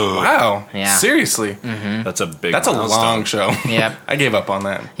 Oh wow! Yeah, seriously, that's a big. That's a long show. Yep. I gave up on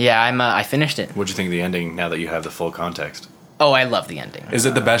that. Yeah, I finished it. What'd you think of the ending? Now that you have the full context. Oh, I love the ending. Is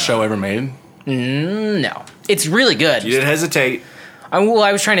it the best show ever made? No, it's really good. You didn't hesitate. I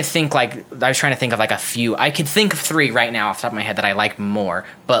was trying to think of like a few. I could think of 3 right now off the top of my head that I like more,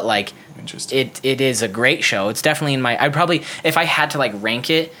 but like, it is a great show. It's definitely in my. I'd probably, if I had to like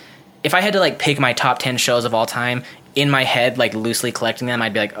rank it, if I had to like pick my top 10 shows of all time in my head, like loosely collecting them,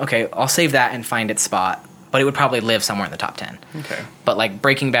 I'd be like, okay, I'll save that and find its spot. But it would probably live somewhere in the top 10. Okay. But like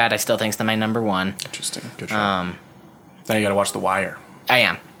Breaking Bad, I still think is my number 1. Interesting. Good show. Now you got to watch The Wire. I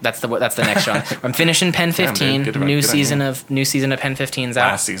am. That's the next show. I'm finishing Pen 15. Damn, new season of Pen 15's out.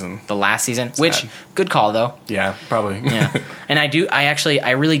 Last season. The last season. Which, good call though. Yeah, probably. Yeah. And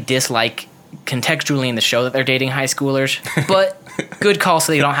I really dislike contextually in the show that they're dating high schoolers, but good call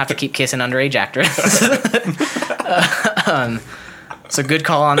so they don't have to keep kissing underage actors. So good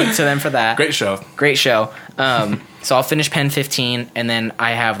call on to them for that. Great show. So I'll finish Pen 15, and then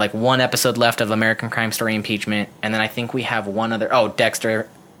I have like 1 episode left of American Crime Story Impeachment, and then I think we have one other. Oh, Dexter,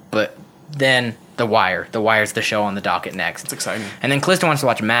 but then The Wire. The Wire's the show on the docket next. It's exciting. And then Calista wants to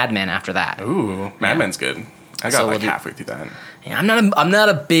watch Mad Men after that. Ooh, Mad Men's good. I got halfway through that. Yeah, I'm not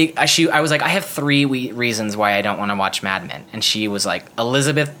a big. I was like, I have 3 reasons why I don't want to watch Mad Men, and she was like,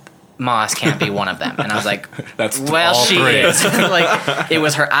 Elizabeth Moss can't be one of them, and I was like, that's well, all she 3. is. Like, it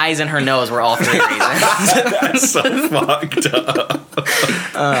was her eyes and her nose were all 3 reasons. That's so fucked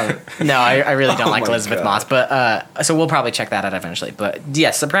up. No, I really don't like Elizabeth Moss, but so we'll probably check that out eventually. But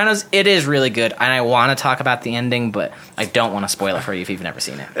yes, Sopranos, it is really good, and I want to talk about the ending, but I don't want to spoil it for you if you've never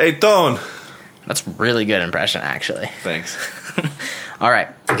seen it. Hey, Don. That's a really good impression, actually. Thanks. All right,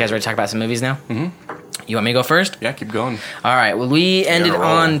 you guys ready to talk about some movies now? Mm-hmm. You want me to go first? Yeah, keep going. All right. Well, we ended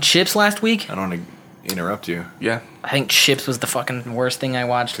on Chips last week. I don't want to interrupt you. Yeah. I think Chips was the fucking worst thing I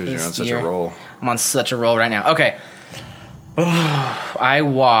watched this year. Because you're on such a roll. I'm on such a roll right now. Okay. I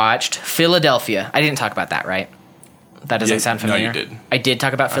watched Philadelphia. I didn't talk about that, right? That doesn't sound familiar. No, you did. I did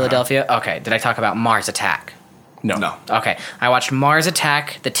talk about Philadelphia? Okay. Did I talk about Mars Attack? No. Okay. I watched Mars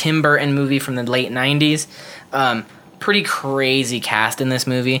Attack, the Tim Burton movie from the late 90s. Pretty crazy cast in this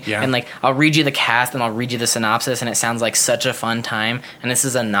movie. Yeah. And like, I'll read you the cast and I'll read you the synopsis, and it sounds like such a fun time. And this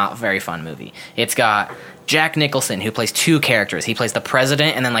is a not very fun movie. It's got Jack Nicholson, who plays 2 characters. He plays the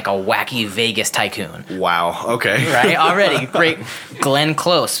president and then like a wacky Vegas tycoon. Wow. Okay. Right? Already. Great. Glenn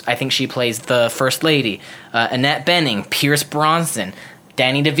Close. I think she plays the first lady. Annette Bening, Pierce Bronson,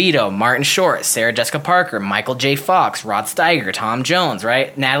 Danny DeVito, Martin Short, Sarah Jessica Parker, Michael J. Fox, Rod Steiger, Tom Jones,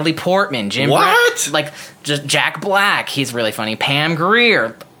 right? Natalie Portman, Jim Brown, like just Jack Black. He's really funny. Pam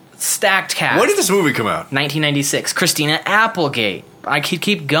Grier, stacked cast. When did this movie come out? 1996. Christina Applegate. I could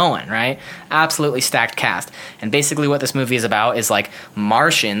keep going, right? Absolutely stacked cast. And basically what this movie is about is like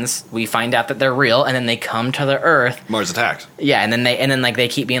Martians. We find out that they're real, and then they come to the Earth. Mars Attacks. Yeah, and then they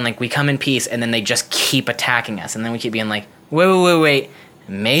keep being like, we come in peace, and then they just keep attacking us, and then we keep being like, wait.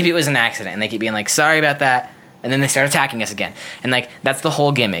 Maybe it was an accident, and they keep being like, sorry about that, and then they start attacking us again, and like that's the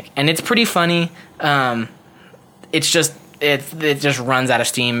whole gimmick, and it's pretty funny. It just runs out of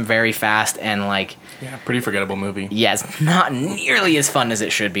steam very fast, and like, yeah, pretty forgettable movie. Yeah, it's not nearly as fun as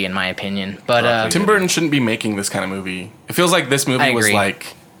it should be in my opinion. But Tim Burton shouldn't be making this kind of movie. It feels like this movie was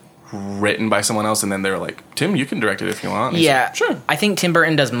like written by someone else, and then they're like, Tim, you can direct it if you want. Yeah, like, sure. I think Tim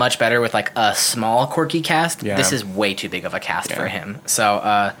Burton does much better with like a small quirky cast. Yeah. This is way too big of a cast for him,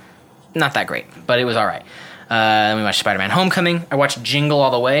 so not that great, but it was all right. Then we watched Spider-Man Homecoming. I watched Jingle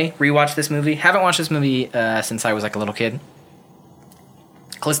All the Way. Rewatched this movie. Haven't watched this movie since I was like a little kid.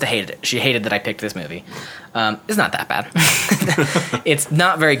 Callista hated it. She hated that I picked this movie. It's not that bad. It's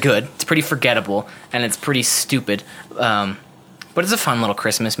not very good. It's pretty forgettable, and it's pretty stupid. But it's a fun little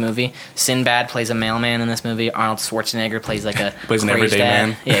Christmas movie. Sinbad plays a mailman in this movie. Arnold Schwarzenegger plays like a plays an everyday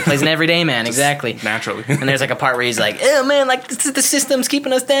man. Yeah, he plays an everyday man, exactly. Naturally. And there's like a part where he's like, "Oh man, like the system's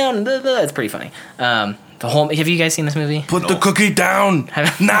keeping us down." It's pretty funny. Have you guys seen this movie? Put the cookie down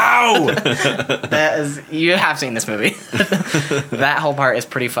now. You have seen this movie. That whole part is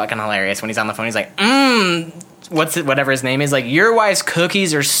pretty fucking hilarious. When he's on the phone, he's like, whatever his name is, like, your wife's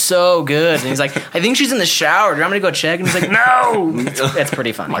cookies are so good. And he's like, I think she's in the shower. Do you want me to go check? And he's like, no. It's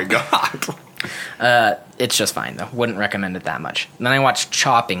pretty funny. Oh my God. It's just fine, though. Wouldn't recommend it that much. And then I watched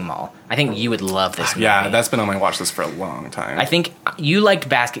Chopping Mall. I think you would love this movie. Yeah, that's been on my watch list for a long time. I think you liked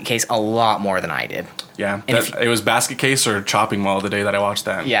Basket Case a lot more than I did. Yeah, it was Basket Case or Chopping Mall the day that I watched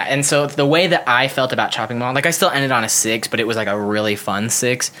that. Yeah, and so the way that I felt about Chopping Mall, like I still ended on a 6, but it was like a really fun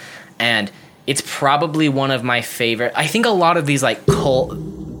 6. And it's probably one of my favorite. I think a lot of these like cult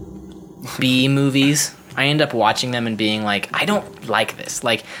B movies, I end up watching them and being like, I don't like this.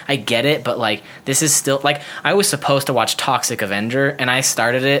 Like, I get it, but like, this is still like, I was supposed to watch Toxic Avenger, and I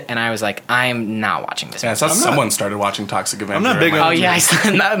started it, and I was like, I'm not watching this. Yeah, I saw someone started watching Toxic Avenger. I'm not big on. Oh yeah,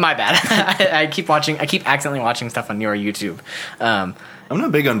 my bad. I keep accidentally watching stuff on your YouTube. I'm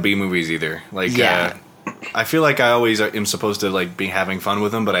not big on B movies either. Like, yeah. I feel like I always am supposed to like be having fun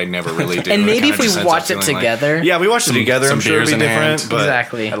with them, but I never really do. And maybe if we watched it together, yeah, we watched it together. I'm sure it'd be different. But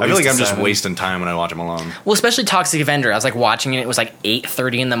exactly. I feel like I'm just wasting time when I watch them alone. Well, especially Toxic Avenger. I was like watching it. It was like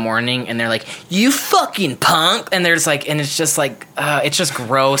 8:30 in the morning, and they're like, "You fucking punk!" And there's like, and it's just like, it's just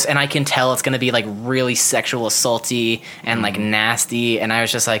gross. And I can tell it's gonna be like really sexual assaulty and like nasty. And I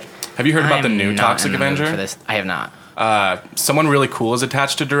was just like, have you heard about the new Toxic Avenger? For this, I have not. Someone really cool is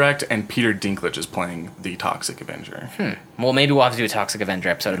attached to direct, and Peter Dinklage is playing the Toxic Avenger. Well, maybe we'll have to do a Toxic Avenger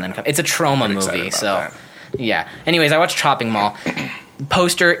episode and then come. It's a trauma movie, so that. Yeah. Anyways, I watched Chopping Mall.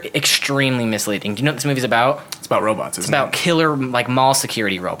 Poster extremely misleading. Do you know what this movie's about? It's about robots. It's about killer like mall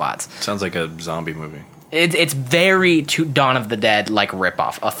security robots. Sounds like a zombie movie. It's very Dawn of the Dead like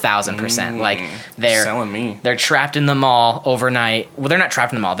ripoff, 1,000%. Like they're trapped in the mall overnight. Well, they're not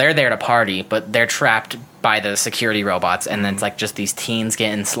trapped in the mall. They're there to party, but they're trapped by the security robots, and then it's like just these teens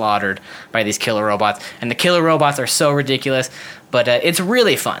getting slaughtered by these killer robots. And the killer robots are so ridiculous, but it's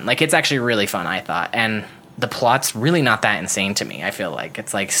really fun. Like it's actually really fun, I thought. And the plot's really not that insane to me. I feel like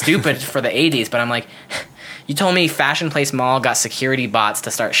it's like stupid for the 80s, but I'm like, you told me Fashion Place Mall got security bots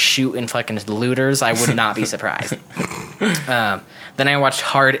to start shooting fucking looters. I would not be surprised. Then I watched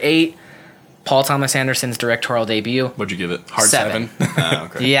Hard 8, Paul Thomas Anderson's directorial debut. What'd you give it? Hard 7.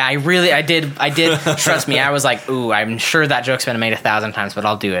 Okay. Yeah, I did. Trust me, I was like, ooh, I'm sure that joke's been made 1,000 times, but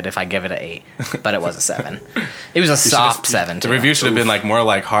I'll do it if I give it an 8. But it was a 7. It was a soft 7. The review should have been like more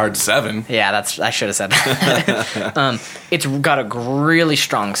like Hard 7. Yeah, I should have said that. It's got a really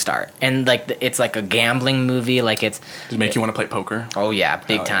strong start, and like it's like a gambling movie. Like Did it make you want to play poker? Oh yeah,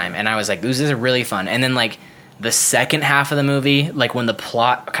 big time. And I was like, this is really fun. And then like the second half of the movie, like when the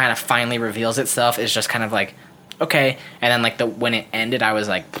plot kind of finally reveals itself, is just kind of like, okay. And then like when it ended, I was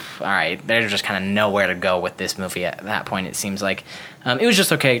like, all right, there's just kind of nowhere to go with this movie at that point. It seems like it was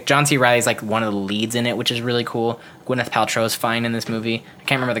just okay. John C. Reilly's like one of the leads in it, which is really cool. Gwyneth Paltrow's fine in this movie. I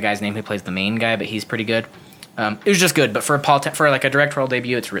can't remember the guy's name who plays the main guy, but he's pretty good. It was just good, but for like a directorial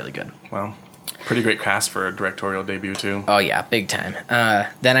debut, it's really good. Wow. Pretty great cast for a directorial debut too. Oh yeah, big time.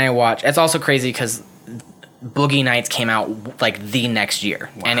 Then I watched. It's also crazy because Boogie Nights came out like the next year,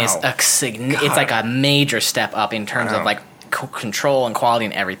 and it's like a major step up in terms of like control and quality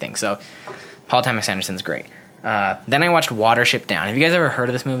and everything. So Paul Thomas Anderson's great. Then I watched Watership Down. Have you guys ever heard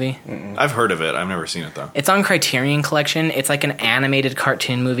of this movie? I've heard of it. I've never seen it though. It's on Criterion Collection. It's like an animated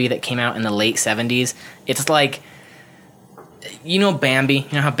cartoon movie that came out in the late 70s. It's like, you know Bambi?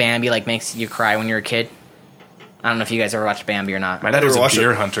 You know how Bambi like makes you cry when you're a kid? I don't know if you guys ever watched Bambi or not. My dad was a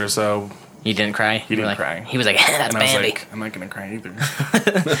deer hunter, so... You didn't cry? He didn't cry. He was like, that's and Bambi. I was like, I'm not going to cry either.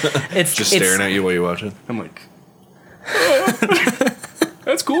 It's just staring at you while you watch it. I'm like...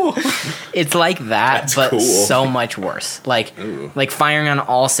 That's cool. It's like that, but so much worse. Like firing on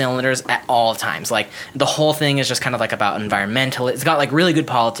all cylinders at all times. Like the whole thing is just kind of like about environmental. It's got like really good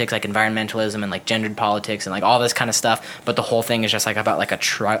politics, like environmentalism and like gendered politics and like all this kind of stuff. But the whole thing is just like about like a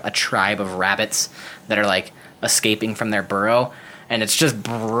tribe of rabbits that are like escaping from their burrow, and it's just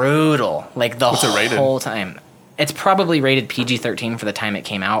brutal. Like the whole time. It's probably rated PG-13 for the time it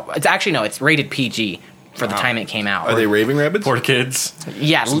came out. It's actually no, it's rated PG. for the time it came out. Are they raving rabbits? Poor kids.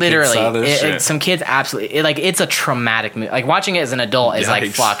 Yeah, Some literally. kids saw this shit. Some kids absolutely it's a traumatic movie. Like watching it as an adult is like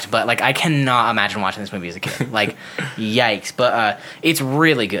Yikes. fucked, but like I cannot imagine watching this movie as a kid. Like yikes. But it's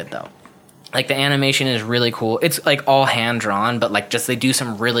really good though. Like the animation is really cool. It's like all hand drawn, but like just they do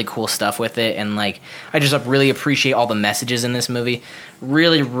some really cool stuff with it, and like I just really appreciate all the messages in this movie.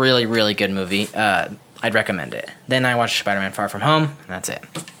 Really, really, really good movie. I'd recommend it. Then I watched Spider-Man: Far From Home, and that's it.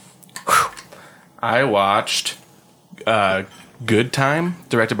 I watched Good Time,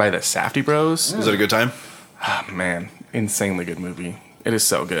 directed by the Safdie Bros. Was it a good time? Oh, man, insanely good movie. It is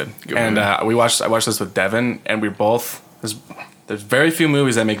so good. Good And movie. I watched this with Devin, and we both. There's very few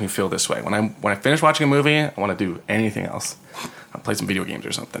movies that make me feel this way. When I finish watching a movie, I want to do anything else. I'll play some video games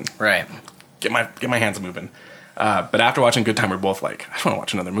or something. Right. Get my hands moving. But after watching Good Time, we're both like, I want to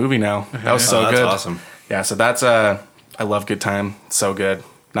watch another movie now. That was so that's good. awesome. Yeah, so that's I love Good Time. So good.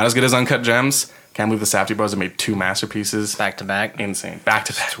 Not as good as Uncut Gems. Can't believe the Safdie Bros have made 2 masterpieces. Back to back. Insane. Back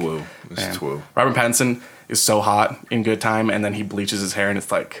to back. It's woo. This Man. is woo. Robert Pattinson is so hot in Good Time, and then he bleaches his hair, and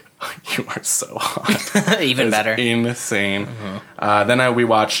it's like, you are so hot. Even It's better. insane. Then we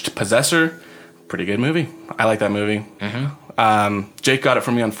watched Possessor. Pretty good movie. I like that movie. Jake got it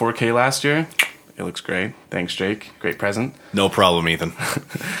for me on 4K last year. It looks great. Thanks, Jake. Great present. No problem, Ethan.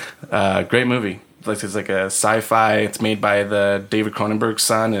 Great movie. It's like a sci-fi. It's made by the David Cronenberg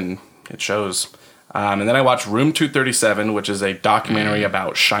son, and it shows. And then I watched Room 237, which is a documentary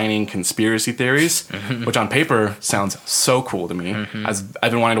about Shining conspiracy theories, which on paper sounds so cool to me. I've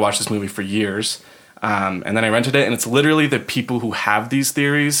been wanting to watch this movie for years. And then I rented it, and it's literally the people who have these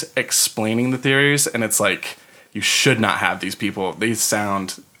theories explaining the theories, and it's like, you should not have these people. They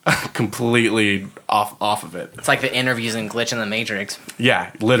sound completely off of it. It's like the interviews in Glitch in the Matrix.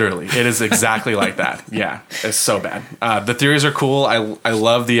 Yeah, literally. It is exactly like that. Yeah, it's so bad. The theories are cool. I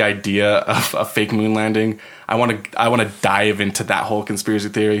love the idea of a fake moon landing. I want to dive into that whole conspiracy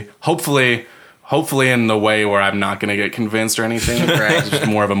theory. Hopefully in the way where I'm not going to get convinced or anything. Right. It's just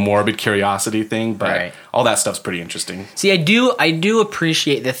more of a morbid curiosity thing, but Right. all that stuff's pretty interesting. See, I do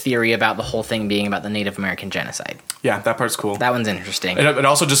appreciate the theory about the whole thing being about the Native American genocide. Yeah, that part's cool. That one's interesting. It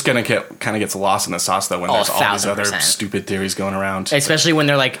also just kind of gets lost in the sauce though when Oh, there's all these other 1000%. stupid theories going around. Especially when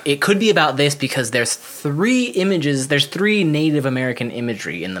they're like, it could be about this because there's 3 images, there's 3 Native American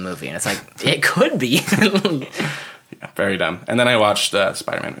imagery in the movie. And it's like, it could be. Yeah, very dumb. And then I watched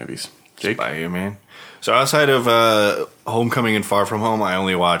Spider-Man movies. Jake? Spider-Man. So outside of Homecoming and Far From Home, I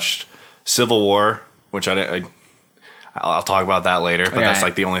only watched Civil War, which I'll talk about that later. But that's Right.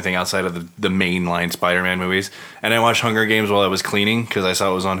 like the only thing outside of the mainline Spider-Man movies. And I watched Hunger Games while I was cleaning because I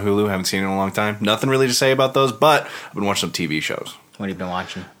saw it was on Hulu. Haven't seen it in a long time. Nothing really to say about those, but I've been watching some TV shows. What have you been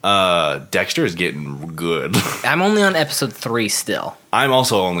watching? Dexter is getting good. I'm only on episode 3 still. I'm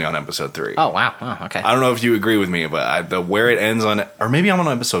also only on episode 3. Oh, wow. Oh, okay. I don't know if you agree with me, but where it ends on, or maybe I'm on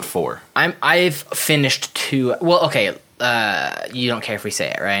episode 4. I've finished 2. Well, okay. You don't care if we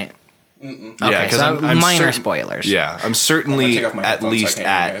say it, right? Okay, Yeah, 'cause so I'm minor certain- spoilers. Yeah, I'm certainly take off my at headphones so I least can't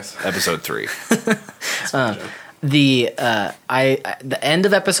at hear you guys. episode 3. The the end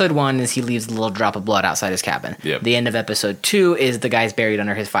of episode 1 is he leaves a little drop of blood outside his cabin. Yep. The end of episode 2 is the guy's buried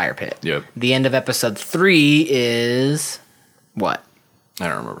under his fire pit. Yep. The end of episode 3 is what? I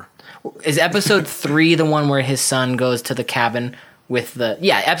don't remember. Is episode 3 the one where his son goes to the cabin with the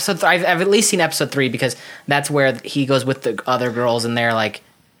episode 3? I've at least seen episode 3 because that's where he goes with the other girls and they're like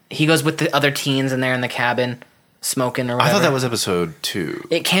he goes with the other teens and they're in the cabin smoking or whatever. I thought that was episode 2.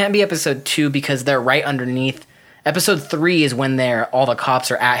 It can't be episode 2 because they're right underneath. Episode 3 is when all the cops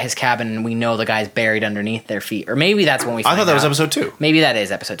are at his cabin and we know the guy's buried underneath their feet. Or maybe that's when we I find thought that was out. episode 2. Maybe that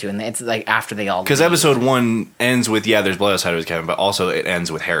is episode 2 and it's like after they all Because leave. episode 1 ends with, there's blood outside of his cabin, but also it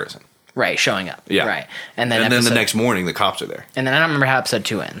ends with Harrison. Right, showing up. Yeah. Right. And then the next morning, the cops are there. And then I don't remember how episode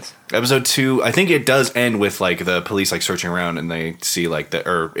 2 ends. Episode 2, I think it does end with, like, the police, like, searching around and they see, like,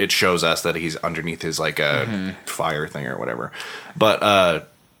 or it shows us that he's underneath his, like, fire thing or whatever. But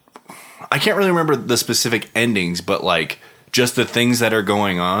I can't really remember the specific endings, but, like, just the things that are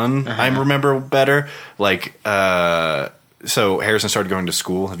going on, I remember better. Like, so Harrison started going to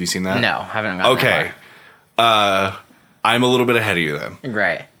school. Have you seen that? No, haven't gotten Okay. I'm a little bit ahead of you then. that far.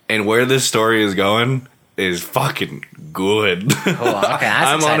 Right. And where this story is going is fucking good. Cool. Okay, that's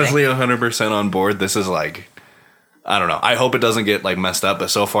I'm exciting. honestly 100% on board. This is like, I don't know. I hope it doesn't get like messed up, but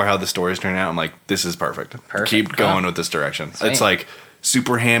so far how the story's turning out, I'm like, this is perfect. Perfect. Keep going Cool. with this direction. Same. It's like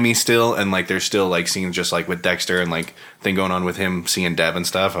super hammy still, and like there's still like scenes just like with Dexter and like thing going on with him seeing Deb and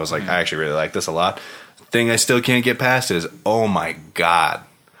stuff. I was like, I actually really like this a lot. Thing I still can't get past is, oh my god,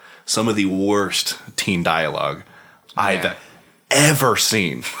 some of the worst teen dialogue I've ever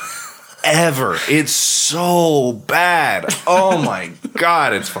seen. ever. It's so bad. Oh my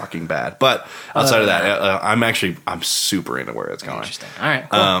god, it's fucking bad. But outside of that, I'm super into where it's going. Interesting. All right,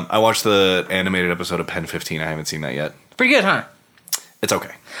 cool. I watched the animated episode of Pen 15. I haven't seen that yet. Pretty good, huh? It's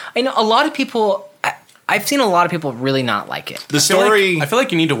okay. I know a lot of people. I've seen a lot of people really not like it. The story. I feel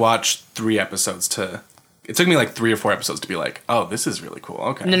like you need to watch 3 episodes to. It took me like 3 or 4 episodes to be like, oh, this is really cool.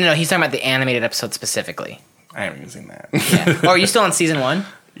 Okay. No. He's talking about the animated episode specifically. I haven't even seen that. Yeah. Oh, are you still on season 1?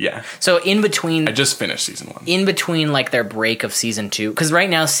 Yeah. So in between, I just finished season 1. in between like their break of season 2, because right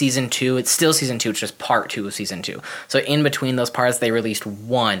now season 2, it's still season 2, it's just part 2 of season 2. So in between those parts, they released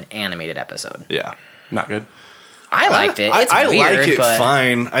 1 animated episode. Yeah. Not good. I liked it. It's I weird, like it but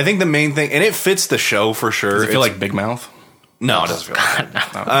fine. I think the main thing, and it fits the show for sure. Does it feel like Big Mouth? No, it doesn't feel like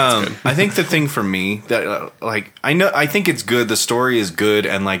that. No, that's good. I think the thing for me that I think it's good. The story is good,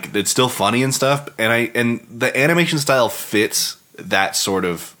 and like it's still funny and stuff. And the animation style fits that sort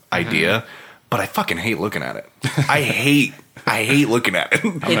of idea. But I fucking hate looking at it. I hate looking at it.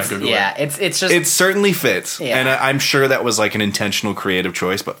 it's just It certainly fits, Yeah. and I'm sure that was like an intentional creative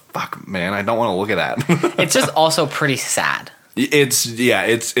choice. But fuck, man, I don't want to look at that. it's just also pretty sad.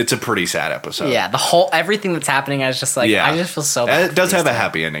 It's a pretty sad episode. Yeah, everything that's happening, I was just like, I just feel so bad. It does for have these a two.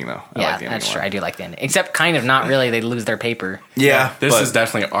 happy ending though. Yeah, that's true. I do like the ending, except kind of not really. They lose their paper. Yeah, This but, is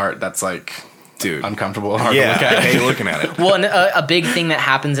definitely art that's like, dude, uncomfortable, hard yeah, to look at. I hate looking at it. Well, and a big thing that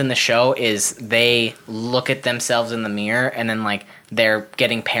happens in the show is they look at themselves in the mirror and then like they're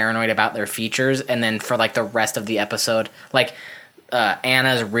getting paranoid about their features, and then for like the rest of the episode, like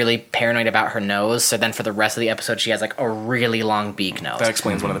Anna's really paranoid about her nose, so then for the rest of the episode she has like a really long beak nose. That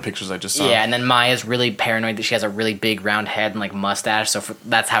explains one of the pictures I just saw. Yeah, and then Maya's really paranoid that she has a really big round head and like mustache, so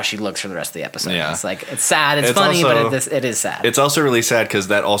that's how she looks for the rest of the episode. Yeah. It's like it's sad, it's funny, also, but it is sad. It's also really sad because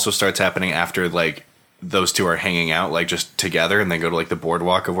that also starts happening after like those two are hanging out like just together, and they go to like the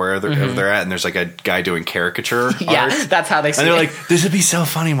boardwalk of wherever they're at, and there's like a guy doing caricature yeah, art. that's how they see And they're it. like, "This would be so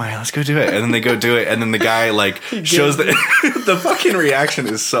funny, Maya. Let's go do it." And then they go do it, and then the guy like shows the the fucking reaction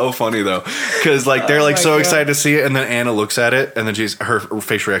is so funny though, because like they're like so excited to see it, and then Anna looks at it, and then her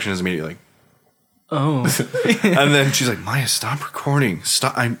facial reaction is immediately like, Oh, and then she's like, "Maya, stop recording.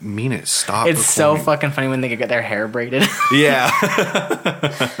 Stop. I mean it. Stop." it's so recording." fucking funny when they get their hair braided. Yeah,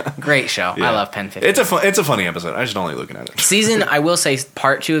 Great show. Yeah. I love Pen 15. it's a funny episode. I just don't like looking at it. I will say,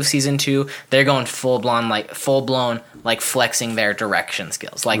 part 2 of season 2, they're going full blown, like flexing their direction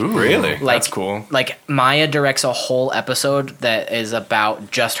skills. Like, Really? like, That's cool. Like Maya directs a whole episode that is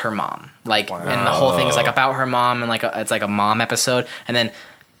about just her mom. Like, and the whole thing is like about her mom, and like it's like a mom episode, and then.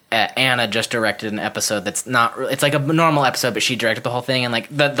 Anna just directed an episode that's not. It's like a normal episode, but she directed the whole thing, and like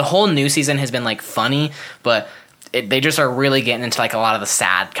the whole new season has been like funny, but they just are really getting into like a lot of the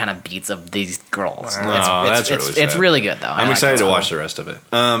sad kind of beats of these girls. Wow. That's really it's sad. really good though. I'm excited to watch the rest of it.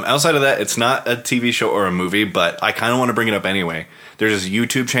 Outside of that, it's not a TV show or a movie, but I kind of want to bring it up anyway. There's this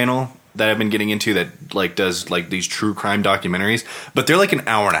YouTube channel that I've been getting into that like does like these true crime documentaries, but they're like an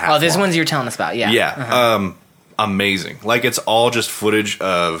hour and a half. Oh, this long. one's you're telling us about, yeah. Yeah. Amazing. Like it's all just footage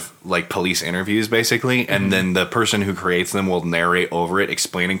of like police interviews basically, and then the person who creates them will narrate over it,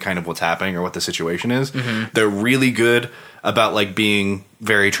 explaining kind of what's happening or what the situation is. They're really good about like being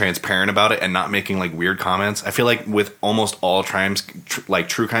very transparent about it and not making like weird comments. I feel like with almost all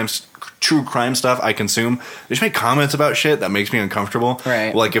true crime stuff I consume, they just make comments about shit that makes me uncomfortable.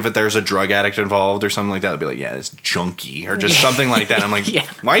 Right. Like if there's a drug addict involved or something like that, I'd be like, yeah, it's junky or just something like that. I'm like, Yeah.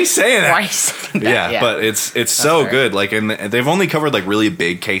 why are you saying that? Why are you saying that? Yeah, but it's so fair. good. Like, and they've only covered like really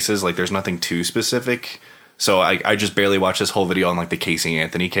big cases. Like, there's nothing too specific. So I just barely watched this whole video on like the Casey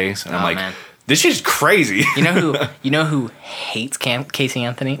Anthony case, and I'm Oh, like, man. this shit's crazy. You know who hates Casey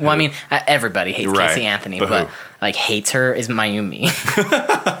Anthony? Well, I mean, everybody hates Right. Casey Anthony, But but who? like hates her is Mayumi.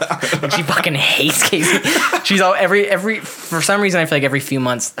 She fucking hates Casey. She's all every for some reason I feel like every few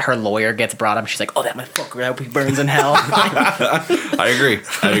months her lawyer gets brought up. She's like, "Oh, that motherfucker, I hope he burns in hell." I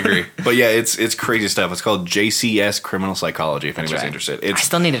agree. But yeah, it's crazy stuff. It's called JCS Criminal Psychology. If anybody's right. interested, I it's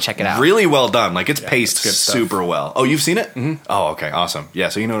still need to check it out. really well done. Like it's paced it's good stuff. super well. Oh, you've seen it? Mm-hmm. Oh, okay, awesome. Yeah,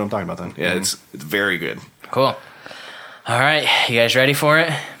 so you know what I'm talking about then. Yeah, it's very good. Cool. All right, you guys ready for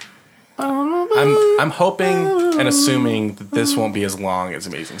it? I'm hoping and assuming that this won't be as long as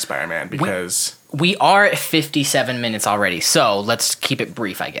Amazing Spider-Man because We are at 57 minutes already, so let's keep it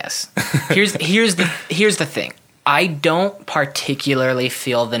brief, I guess. Here's the thing. I don't particularly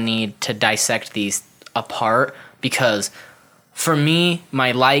feel the need to dissect these apart because for me,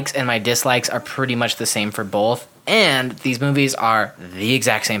 my likes and my dislikes are pretty much the same for both, and these movies are the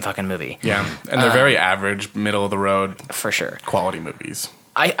exact same fucking movie. yeah, and they're very average, middle of the road For sure. quality movies.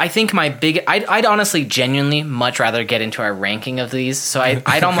 I think I'd honestly genuinely much rather get into our ranking of these. So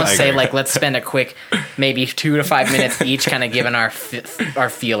I'd almost say like let's spend a quick maybe 2 to 5 minutes each kind of giving our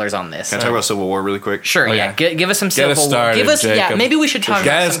feelers on this. Can I talk about Civil War really quick? Sure, yeah. Give us some Civil War. Started, Give us Jacob. maybe we should talk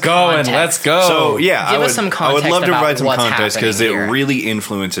Get about us some going. context. Let's go. So yeah, Give us some I context would love to about provide some what's context because it happening here. really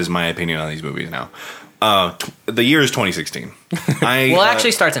influences my opinion on these movies now. The year is 2016. Well, it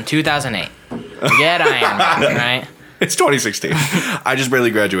actually starts in 2008. Get Iron Man, right? It's 2016. I just barely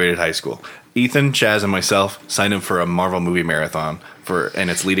graduated high school. Ethan, Chaz, and myself signed up for a Marvel movie marathon and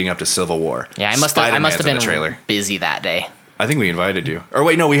it's leading up to Civil War. Yeah, I must have been trailer. busy that day. I think we invited you. Or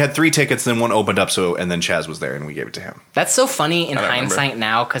wait, no, we had 3 tickets, then one opened up, and then Chaz was there, and we gave it to him. That's so funny in I don't hindsight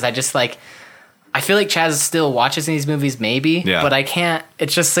now because I just like. I feel like Chaz still watches these movies, maybe, but I can't. It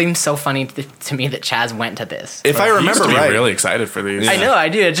just seems so funny to me that Chaz went to this. If I He remember used to be right, really excited for these. I know, I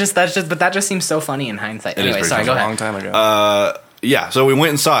do. But that just seems so funny in hindsight. It is Anyway, pretty sorry, funny. go a long ahead. time ago. yeah, so we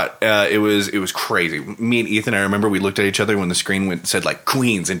went and saw it. It was crazy. Me and Ethan, I remember we looked at each other when the screen said like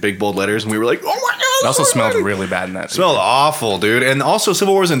Queens in big bold letters, and we were like, "Oh my god!" It also smelled really bad in that. Smelled awful, dude. And also,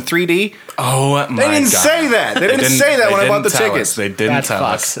 Civil War was in 3D. Oh my god! They didn't say that. They didn't say that when I bought the tickets. They didn't That's tell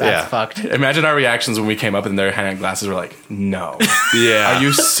fucked. us. That's Yeah. fucked. Imagine our reactions when we came up and their hand glasses were like, "No, Yeah. are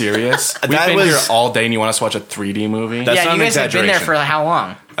you serious? We've That been was- here all day and you want us to watch a 3D movie?" That's Yeah, not you an guys have been there for exaggeration. how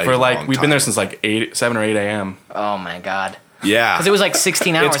long? For like long we've been there time. since like 7 or 8 a.m. Oh my god. Yeah, Because it was like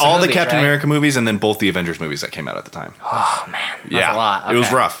 16 hours. It's of all the movies, Captain right? America movies and then both the Avengers movies that came out at the time. Oh man, that's Yeah, a lot. it was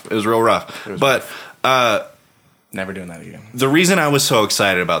Okay. rough. It was real rough. But Never doing that again. the reason I was so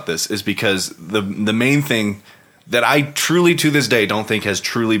excited about this is because the main thing that I truly to this day don't think has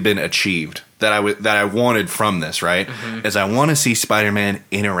truly been achieved that I wanted from this, right? Is I want to see Spider-Man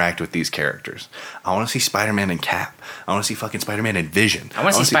interact with these characters. I want to see Spider-Man and Cap. I want to see fucking Spider-Man and Vision. I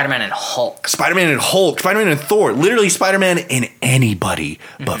want to see Spider-Man and Hulk. Spider-Man and Hulk, Spider-Man and Thor, literally Spider-Man and anybody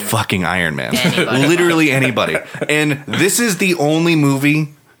but fucking Iron Man. Anybody. Literally anybody. And this is the only movie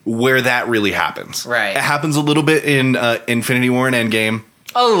where that really happens. Right. It happens a little bit in Infinity War and Endgame.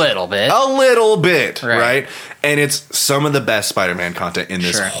 A little bit. A little bit, Right. right? And it's some of the best Spider-Man content in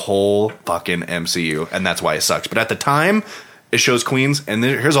this Sure. whole fucking MCU, and that's why it sucks. But at the time, it shows Queens, and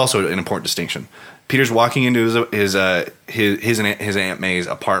here's also an important distinction. Peter's walking into his Aunt May's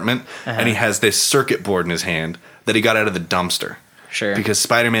apartment, and he has this circuit board in his hand that he got out of the dumpster. Sure. Because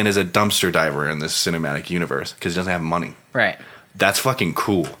Spider-Man is a dumpster diver in this cinematic universe because he doesn't have money. Right. That's fucking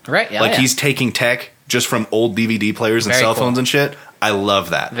cool. Right, yeah, like yeah. he's taking tech just from old DVD players and Very cell cool. phones and shit. I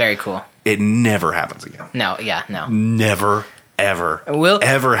love that. Very cool. It never happens again. No, yeah, no. Never, ever,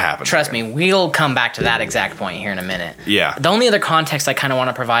 ever happens. Trust again. me, we'll come back to that exact point here in a minute. Yeah. The only other context I kind of want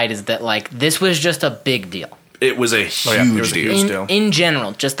to provide is that, like, this was just a big deal. It was a huge yeah, it was a deal. huge deal. In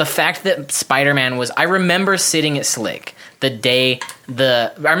general, just the fact that Spider-Man was... I remember sitting at Slick the day I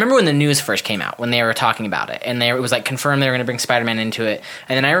remember when the news first came out, when they were talking about it, and it was like confirmed they were going to bring Spider-Man into it.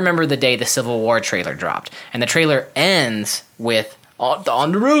 And then I remember the day the Civil War trailer dropped. And the trailer ends with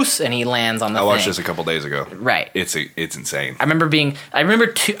on the roof, and he lands on the I watched thing. this a couple days ago. Right. It's insane. I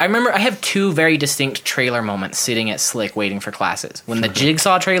have two very distinct trailer moments sitting at Slick waiting for classes. When the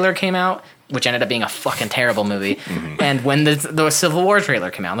Jigsaw trailer came out, which ended up being a fucking terrible movie, and when the Civil War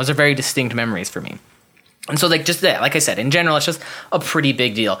trailer came out. Those are very distinct memories for me. And so, like, just that, like I said, in general, it's just a pretty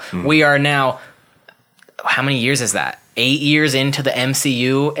big deal. We are now, how many years is that? 8 years into the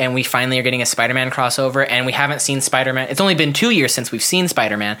MCU, and we finally are getting a Spider-Man crossover, and we haven't seen Spider-Man. It's only been 2 years since we've seen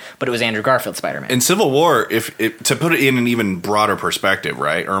Spider-Man, but it was Andrew Garfield Spider-Man. In Civil War, to put it in an even broader perspective,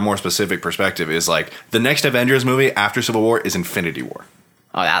 right, or a more specific perspective, is like the next Avengers movie after Civil War is Infinity War.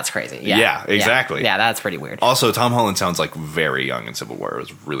 Oh, that's crazy. Yeah. Yeah, exactly. Yeah, that's pretty weird. Also, Tom Holland sounds like very young in Civil War. It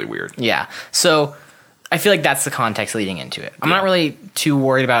was really weird. Yeah. So I feel like that's the context leading into it. I'm not really too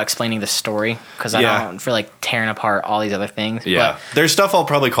worried about explaining the story because I Yeah. don't feel like tearing apart all these other things. Yeah, there's stuff I'll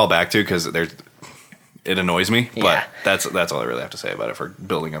probably call back to because it annoys me. Yeah. But that's all I really have to say about it for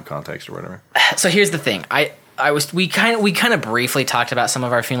building up context or whatever. So here's the thing. We kind of briefly talked about some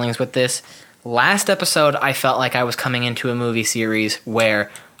of our feelings with this. Last episode, I felt like I was coming into a movie series where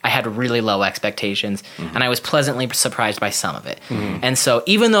I had really low expectations, and I was pleasantly surprised by some of it. And so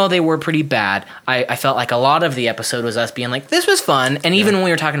even though they were pretty bad, I felt like a lot of the episode was us being like, this was fun. And even when we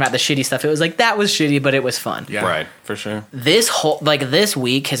were talking about the shitty stuff, it was like, that was shitty, but it was fun. Yeah, Right. for sure. This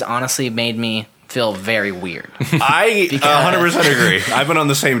week has honestly made me feel very weird. I 100% agree. I've been on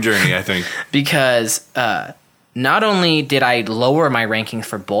the same journey, I think. Because not only did I lower my rankings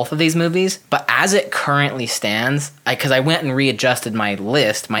for both of these movies, but as it currently stands, because I went and readjusted my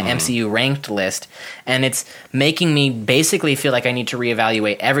list, my MCU ranked list, and it's making me basically feel like I need to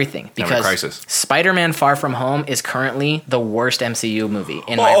reevaluate everything because Spider-Man Far From Home is currently the worst MCU movie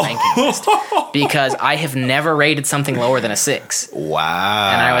in my ranking list because I have never rated something lower than a 6.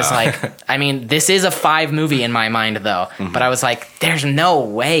 Wow. And I was like, I mean, this is a 5 movie in my mind though, but I was like, there's no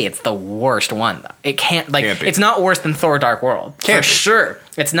way it's the worst one. It can't, like, it's not worse than Thor Dark World. For sure.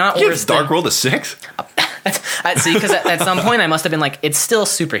 It's not worse than Dark World a 6? See, because at some point I must have been like, it's still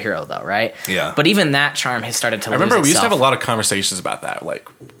superhero though, right? Yeah. But even that charm has started to lose remember we used to itself. have a lot of conversations about that. Like,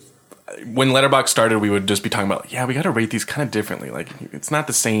 when Letterboxd started, we would just be talking about, we got to rate these kind of differently. Like, it's not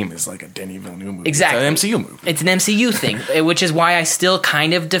the same as like a Denis Villeneuve movie. Exactly. It's an MCU movie. It's an MCU thing, which is why I still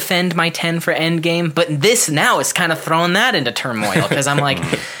kind of defend my 10 for Endgame. But this now is kind of throwing that into turmoil because I'm like,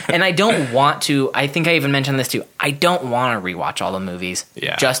 and I don't want to. I think I even mentioned this too. I don't want to rewatch all the movies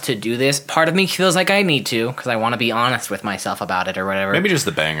just to do this. Part of me feels like I need to because I want to be honest with myself about it or whatever. Maybe just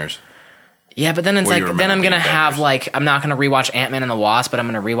the bangers. Yeah, but then it's like, then I'm gonna have like, I'm not gonna rewatch Ant-Man and the Wasp, but I'm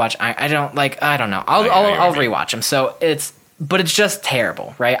gonna rewatch. I don't know. I'll rewatch them. So it's just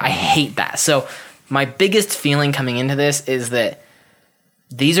terrible, right? I hate that. So my biggest feeling coming into this is that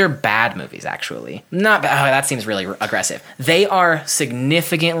these are bad movies. Actually, not bad. That seems really aggressive. They are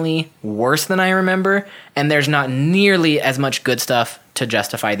significantly worse than I remember, and there's not nearly as much good stuff to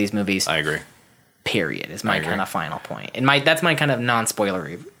justify these movies. I agree. Period is my kind of final point. And that's my kind of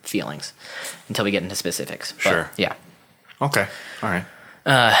non-spoilery feelings until we get into specifics. But, sure. Yeah. Okay. All right.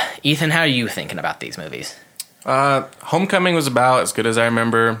 Ethan, how are you thinking about these movies? Homecoming was about as good as I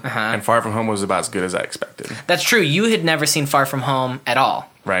remember, and Far From Home was about as good as I expected. That's true. You had never seen Far From Home at all.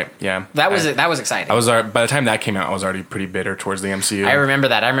 Right, yeah. That was exciting. I was by the time that came out, I was already pretty bitter towards the MCU. I remember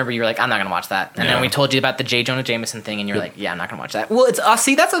that. I remember you were like, I'm not going to watch that. And then we told you about the J. Jonah Jameson thing, and you were like, yeah, I'm not going to watch that. Well, it's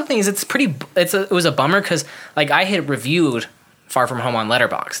see, that's the thing is it was a bummer because like I had reviewed Far From Home on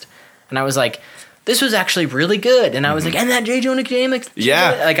Letterboxd, and I was like, this was actually really good. And I was like, and that J. Jonah Jameson?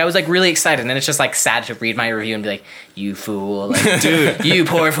 Yeah. Like, I was, like, really excited. And it's just, like, sad to read my review and be like, you fool. Like, dude. You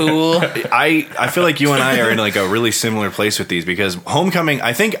poor fool. I feel like you and I are in, like, a really similar place with these because Homecoming,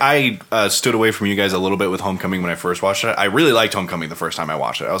 I think I stood away from you guys a little bit with Homecoming when I first watched it. I really liked Homecoming the first time I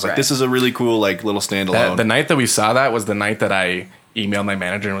watched it. I was like, this is a really cool, like, little standalone. The night that we saw that was the night that I emailed my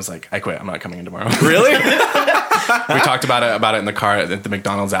manager and was like, I quit. I'm not coming in tomorrow. Really? We talked about it in the car at the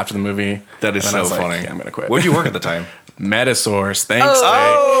McDonald's after the movie. That is so funny. Like, I'm gonna quit. Where'd you work at the time? Metasource. Thanks,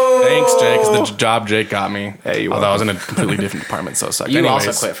 Jake. Thanks, Jake. Because the job Jake got me. Hey, although I was in a completely different department, so it sucked. You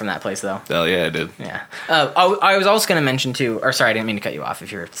also quit from that place, though. Hell yeah, I did. Yeah. I was also going to mention too. Or sorry, I didn't mean to cut you off.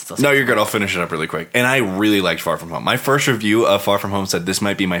 If you're still. No, you're good. I'll finish it up really quick. And I really liked Far From Home. My first review of Far From Home said this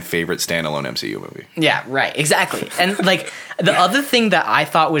might be my favorite standalone MCU movie. Yeah. Right. Exactly. And like the other thing that I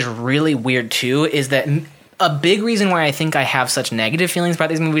thought was really weird too is that. A big reason why I think I have such negative feelings about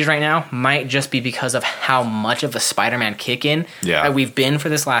these movies right now might just be because of how much of a Spider-Man kick-in that we've been for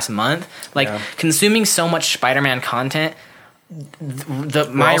this last month. Like, consuming so much Spider-Man content,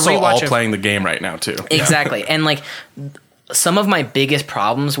 We're also all playing the game right now, too. Exactly. And, like, some of my biggest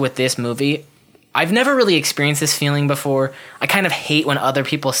problems with this movie, I've never really experienced this feeling before. I kind of hate when other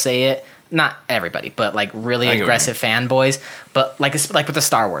people say it. Not everybody, but like really aggressive fanboys. But like with the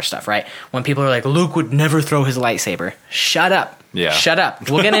Star Wars stuff, right? When people are like, Luke would never throw his lightsaber. Shut up. Yeah. Shut up.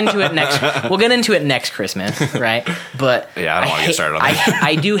 We'll get into it next. We'll get into it next Christmas, right? But yeah, I don't want to get started on that.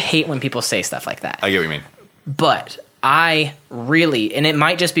 I do hate when people say stuff like that. I get what you mean. But I really, and it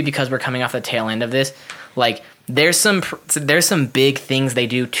might just be because we're coming off the tail end of this, like. There's some big things they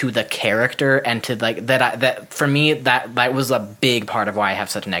do to the character and to like that for me that was a big part of why I have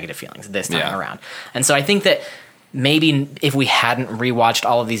such negative feelings this time around. And so I think that maybe if we hadn't rewatched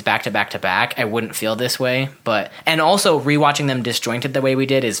all of these back to back to back, I wouldn't feel this way. But and also rewatching them disjointed the way we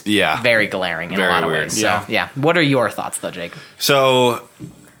did is very glaring in a lot of ways. So what are your thoughts though, Jake? So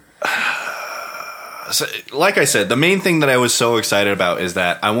like I said, the main thing that I was so excited about is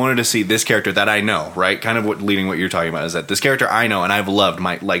that I wanted to see this character that I know, right? Kind of leading what you're talking about is that this character I know and I've loved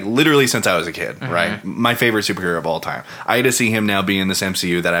literally since I was a kid, right? My favorite superhero of all time. I had to see him now be in this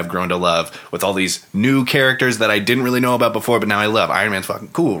MCU that I've grown to love with all these new characters that I didn't really know about before, but now I love. Iron Man's fucking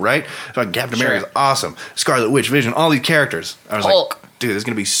cool, right? Captain America's awesome. Scarlet Witch, Vision, all these characters. I was like, dude, this is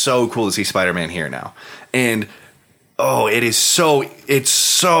going to be so cool to see Spider-Man here now. And it's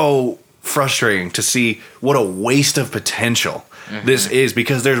so frustrating to see what a waste of potential this is,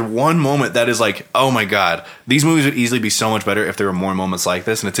 because there's one moment that is like, oh my god, these movies would easily be so much better if there were more moments like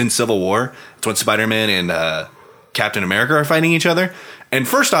this. And it's in Civil War. It's when Spider-Man and Captain America are fighting each other. And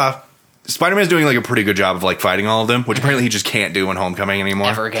first off, Spider-Man's doing like a pretty good job of like fighting all of them, which apparently he just can't do in Homecoming anymore.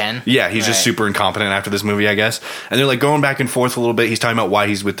 Ever again. Yeah, he's just super incompetent after this movie, I guess. And they're like going back and forth a little bit. He's talking about why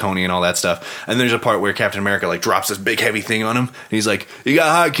he's with Tony and all that stuff. And there's a part where Captain America like drops this big heavy thing on him. And he's like, "You got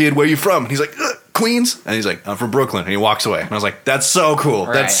hot, kid. Where you from?" And he's like, "Queens." And he's like, "I'm from Brooklyn." And he walks away. And I was like, that's so cool.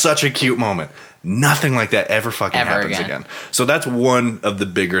 Right. That's such a cute moment. Nothing like that ever happens again. So that's one of the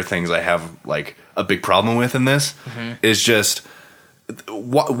bigger things I have like a big problem with in this is just...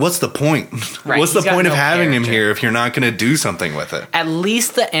 What's the point? Right. What's the point of having him here if you're not going to do something with it? At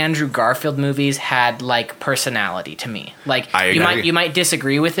least the Andrew Garfield movies had like personality to me. Like you might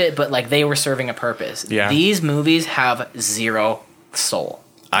disagree with it, but like they were serving a purpose. Yeah. These movies have zero soul.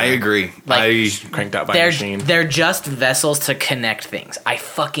 I agree. Like, I cranked out by a machine. They're just vessels to connect things. I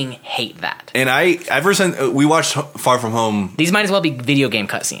fucking hate that. And ever since we watched Far From Home, these might as well be video game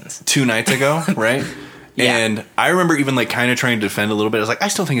cutscenes. 2 nights ago, right? Yeah. And I remember even like kind of trying to defend a little bit. I was like, I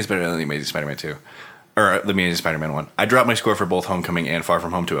still think it's better than the Amazing Spider-Man 2. Or the Amazing Spider-Man 1. I dropped my score for both Homecoming and Far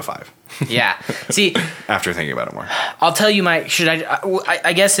From Home to a 5. Yeah. See, after thinking about it more. I'll tell you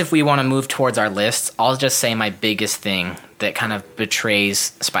I guess if we want to move towards our lists, I'll just say my biggest thing that kind of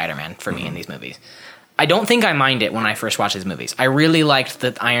betrays Spider-Man for me in these movies. I don't think I mind it when I first watched these movies. I really liked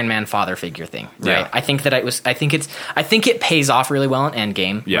the Iron Man father figure thing, right? Yeah. I think it pays off really well in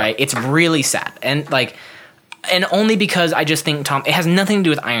Endgame, right? It's really sad. And only because I just think it has nothing to do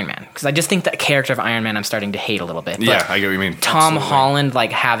with Iron Man, because I just think that character of Iron Man I'm starting to hate a little bit. But yeah, I get what you mean. Tom Holland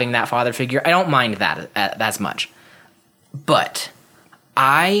like having that father figure, I don't mind that as much. But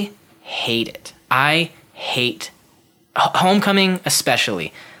I hate it. I hate Homecoming,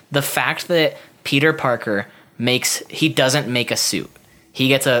 especially the fact that Peter Parker doesn't make a suit. He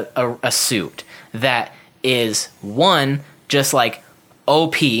gets a suit that is just like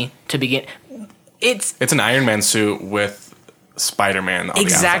OP to begin. It's an Iron Man suit with Spider-Man on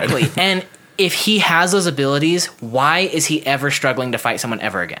exactly. the outside. And if he has those abilities, why is he ever struggling to fight someone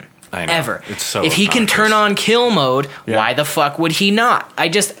ever again? I know. Ever. It's so if he can turn on kill mode, why the fuck would he not? I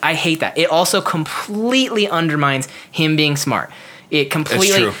hate that. It also completely undermines him being smart. It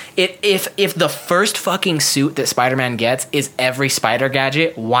completely. If the first fucking suit that Spider-Man gets is every spider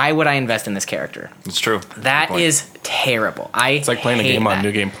gadget, why would I invest in this character? It's true. That is terrible. It's like playing a game on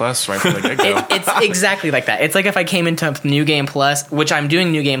New Game Plus right from the get-go. It's exactly like that. It's like if I came into New Game Plus, which I'm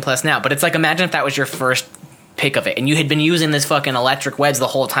doing New Game Plus now, but it's like imagine if that was your first pick of it and you had been using this fucking electric webs the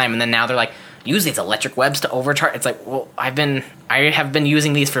whole time, and then now they're like, use these electric webs to overcharge. It's like, well, I have been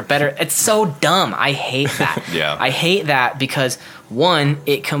using these for better. It's so dumb. I hate that. Yeah. I hate that because one,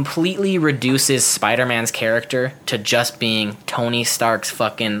 it completely reduces Spider-Man's character to just being Tony Stark's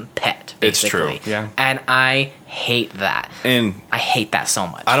fucking pet, basically. It's true. Yeah. And I hate that. And I hate that so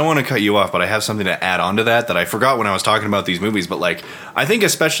much. I don't want to cut you off, but I have something to add on to that I forgot when I was talking about these movies. But like, I think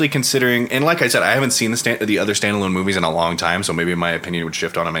especially considering, and like I said, I haven't seen the other standalone movies in a long time, so maybe my opinion would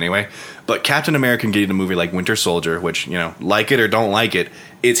shift on them anyway. But Captain America getting a movie like Winter Soldier, which, like it or don't like it,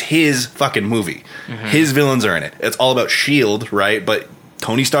 it's his fucking movie. Mm-hmm. His villains are in it. It's all about S.H.I.E.L.D., right? But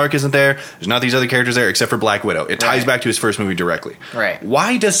Tony Stark isn't there. There's not these other characters there except for Black Widow. It ties back to his first movie directly. Right.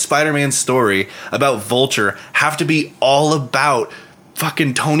 Why does Spider-Man's story about Vulture have to be all about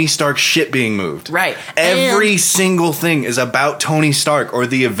fucking Tony Stark shit being moved? Right. Every single thing is about Tony Stark or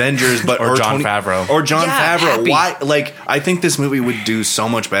the Avengers, but or Jon Favreau. Or Jon Favreau. Happy. Why? Like, I think this movie would do so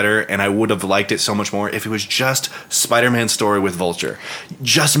much better, and I would have liked it so much more if it was just Spider-Man's story with Vulture.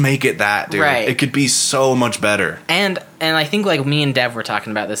 Just make it that, dude. Right. It could be so much better. And I think like me and Dev were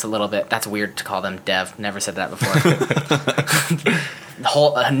talking about this a little bit. That's weird to call them Dev. Never said that before.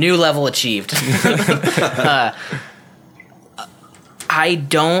 A new level achieved. I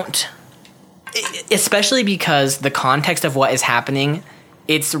don't, especially because the context of what is happening,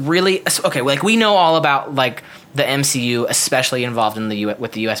 it's really okay. Like we know all about like the MCU, especially involved in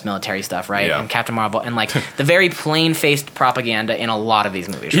with the U.S. military stuff, right? Yeah. And Captain Marvel, and like the very plain-faced propaganda in a lot of these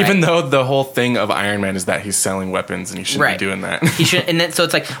movies. Even right? though the whole thing of Iron Man is that he's selling weapons and he shouldn't be doing that. He should, and then, so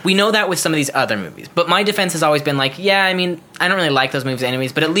it's like we know that with some of these other movies. But my defense has always been like, yeah, I mean, I don't really like those movies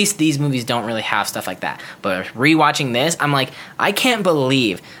anyways. But at least these movies don't really have stuff like that. But rewatching this, I'm like, I can't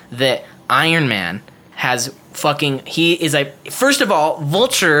believe that Iron Man has fucking. He is a first of all,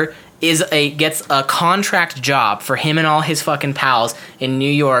 Vulture gets a contract job for him and all his fucking pals in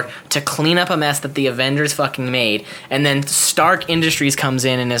New York to clean up a mess that the Avengers fucking made, and then Stark Industries comes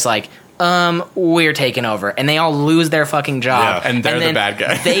in and is like, we're taking over, and they all lose their fucking job. Yeah, and they're the bad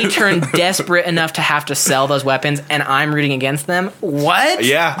guy. They turn desperate enough to have to sell those weapons, and I'm rooting against them. What?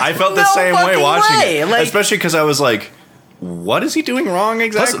 Yeah, I felt the same way watching it. Like, especially because I was like, what is he doing wrong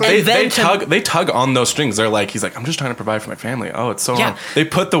exactly? Plus, they tug on those strings. They're like, he's like, I'm just trying to provide for my family. Oh, it's so wrong. They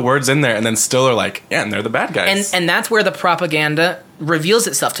put the words in there and then still are like, yeah, and they're the bad guys. And that's where the propaganda reveals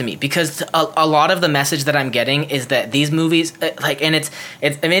itself to me, because a lot of the message that I'm getting is that these movies,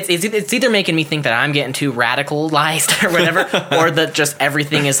 it's either making me think that I'm getting too radicalized or whatever, or that just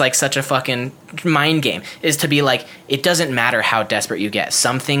everything is like such a fucking mind game, is to be like, it doesn't matter how desperate you get.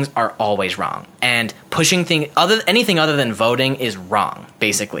 Some things are always wrong, and pushing anything other than voting is wrong,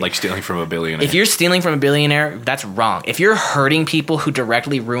 basically. Like stealing from a billionaire. If you're stealing from a billionaire, that's wrong. If you're hurting people who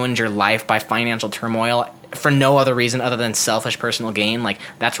directly ruined your life by financial turmoil for no other reason other than selfish personal gain, like,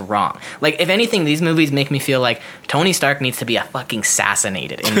 that's wrong. Like, if anything, these movies make me feel like Tony Stark needs to be fucking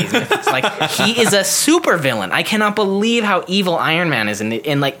assassinated in these movies. Like, he is a super villain. I cannot believe how evil Iron Man is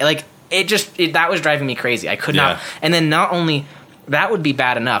that was driving me crazy. I could not. And then not only that would be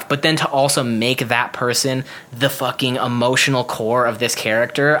bad enough, but then to also make that person the fucking emotional core of this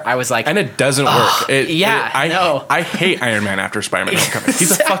character, I was like, and it doesn't work. I know. I hate Iron Man after Spider-Man Homecoming.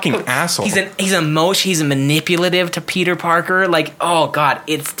 He's a fucking asshole. He's manipulative to Peter Parker. Like, oh god,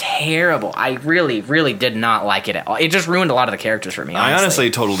 it's terrible. I really, really did not like it at all. It just ruined a lot of the characters for me. Honestly. I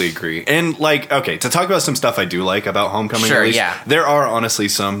honestly totally agree. And like, okay, to talk about some stuff I do like about Homecoming, sure, at least, there are honestly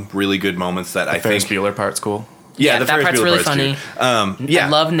some really good moments that I think Ferris Bueller part's cool. Yeah, that part's really funny. I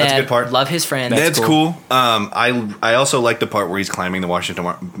love Ned. That's a good part. Love his friend. Ned's cool. I also like the part where he's climbing the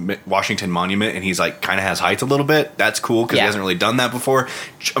Washington Monument and he's like kind of has heights a little bit. That's cool because he hasn't really done that before.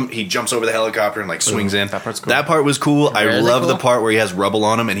 He jumps over the helicopter and like swings in. That part's cool. That part was cool. I love the part where he has rubble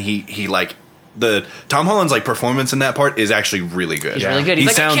on him and he like. The Tom Holland's like performance in that part is actually really good. He's really good.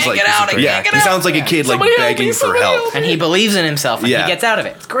 He's sounds I can't get out. He sounds like a kid like begging for help, and he believes in himself. And he gets out of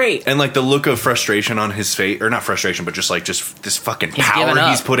it. It's great. And like the look of frustration on his face, or not frustration, but just this fucking power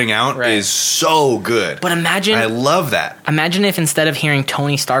he's putting out is so good. But imagine, I love that. Imagine if instead of hearing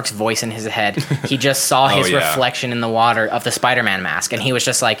Tony Stark's voice in his head, he just saw his reflection in the water of the Spider-Man mask, and he was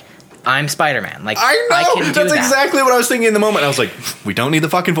just like, I'm Spider-Man. Like, I know. I can do That's that. Exactly what I was thinking in the moment. I was like, we don't need the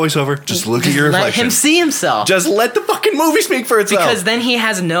fucking voiceover. Just look at your reflection. Let him see himself. Just let the fucking movie speak for itself. Because then he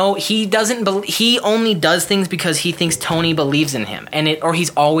only does things because he thinks Tony believes in him. Or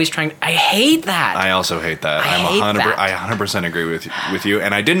he's always trying to, I hate that. I also hate that. I 100% agree with you.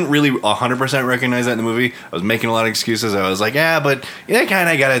 And I didn't really 100% recognize that in the movie. I was making a lot of excuses. I was like, but you kind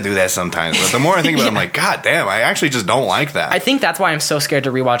of got to do that sometimes. But the more I think about it, I'm like, God damn, I actually just don't like that. I think that's why I'm so scared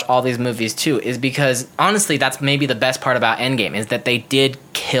to rewatch all these movies too, is because honestly that's maybe the best part about Endgame, is that they did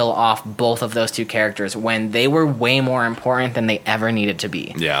kill off both of those two characters when they were way more important than they ever needed to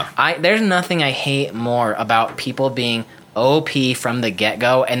be. There's nothing I hate more about people being OP from the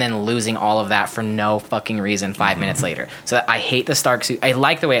get-go and then losing all of that for no fucking reason 5 minutes later. So I hate the Stark suit. I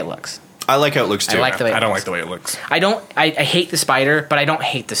like the way it looks. I like how it looks too. I don't like the way it looks. I hate the spider, but I don't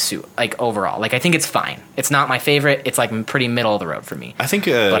hate the suit, like, overall. Like, I think it's fine. It's not my favorite. It's like pretty middle of the road for me. I think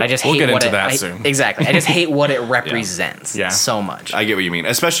but I just we'll hate get what into that soon. Exactly. I just hate what it represents so much. I get what you mean.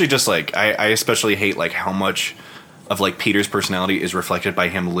 Especially just like I especially hate like how much of like Peter's personality is reflected by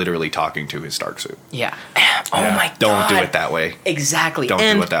him literally talking to his Stark suit. Yeah. Oh my god. Don't do it that way. Exactly. Don't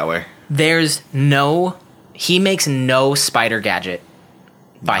do it that way. He makes no spider gadget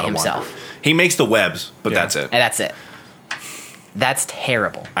by himself. He makes the webs, but that's it. And that's it. That's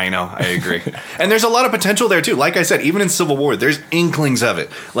terrible. I know. I agree. And there's a lot of potential there, too. Like I said, even in Civil War, there's inklings of it.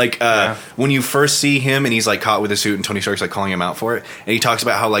 Like, when you first see him and he's, like, caught with a suit and Tony Stark's, like, calling him out for it. And he talks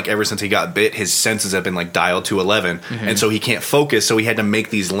about how, like, ever since he got bit, his senses have been, like, dialed to 11. Mm-hmm. And so he can't focus. So he had to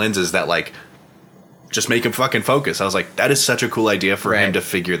make these lenses that, like, just make him fucking focus. I was like, that is such a cool idea for him to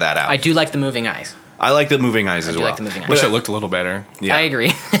figure that out. I do like the moving eyes. I like the moving eyes as well. Like the moving eyes. Wish it looked a little better. Yeah. I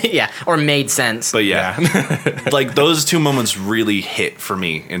agree. Or made sense. But like those two moments really hit for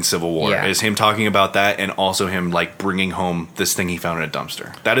me in Civil War. Is him talking about that and also him like bringing home this thing he found in a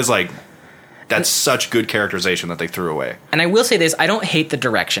dumpster. That is like That's such good characterization that they threw away. And I will say this: I don't hate the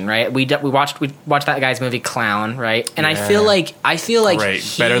direction. Right? We watched that guy's movie Clown. Right? And I feel like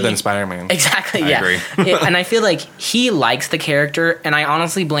great, better than Spider-Man. Exactly. I agree. And I feel like he likes the character, and I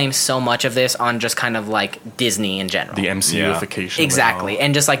honestly blame so much of this on just kind of like Disney in general. The MCUification. Exactly.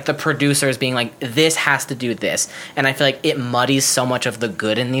 And just like the producers being like, this has to do this. And I feel like it muddies so much of the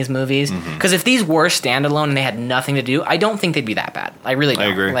good in these movies. Because if these were standalone and they had nothing to do, I don't think they'd be that bad. I really don't.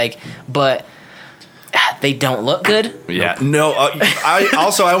 I agree. But they don't look good. Yeah. No,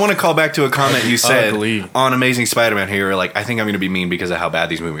 I want to call back to a comment you said on Amazing Spider-Man here. You were like, I think I'm going to be mean because of how bad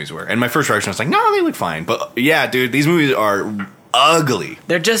these movies were. And my first reaction was like, no, they look fine. But yeah, dude, these movies are ugly.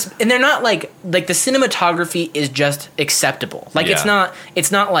 They're just, and they're not like the cinematography is just acceptable. Like it's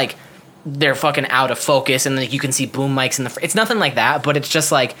not like they're fucking out of focus and like you can see boom mics in the it's nothing like that, but it's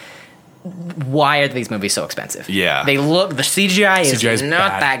just like, why are these movies so expensive? Yeah. They look, the CGI is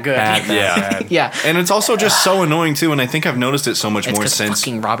not that good. Bad. Yeah. And it's also just so annoying too, and I think I've noticed it so much It's more 'cause since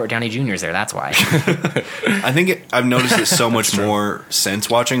fucking Robert Downey Jr. is there, that's why. I think I've noticed it so much more since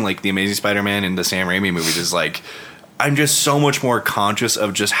watching like the Amazing Spider-Man and the Sam Raimi movies. Is like I'm just so much more conscious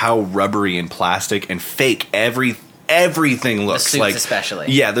of just how rubbery and plastic and fake everything looks. suits like especially.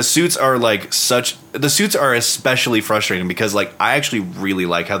 Yeah, the suits are like the suits are especially frustrating because like I actually really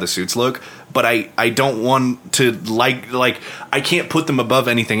like how the suits look, but I don't want to like I can't put them above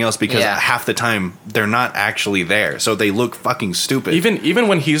anything else because half the time they're not actually there, so they look fucking stupid. Even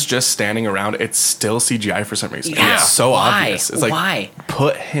when he's just standing around, it's still CGI for some reason. Yeah. It's so Why? obvious. It's like, Why?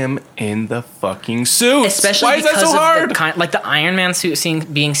 Put him in the fucking suit. Especially why is that because so hard? of like the Iron Man suit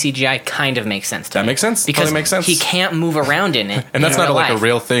being CGI kind of makes sense to me. That makes sense. Because Totally makes sense. he can't move around in it. And that's in not like a life.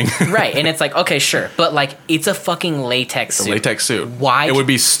 real thing. Right, and it's like, okay, sure, but like it's a fucking latex suit. Latex suit. Why? It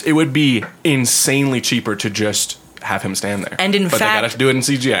would be insanely cheaper to just have him stand there. And in but fact, they gotta do it in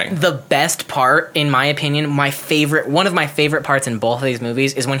CGI. the best part, in my opinion, one of my favorite parts in both of these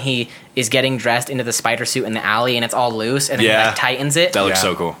movies is when he is getting dressed into the spider suit in the alley and it's all loose and then he like tightens it. That looks Yeah.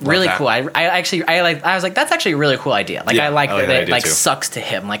 so cool. Really that. cool. I was like, that's actually a really cool idea. Like Yeah, I like I like that that it idea like too. sucks to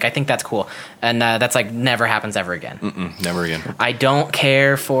him. Like I think that's cool, and that's like never happens ever again. Never again. I don't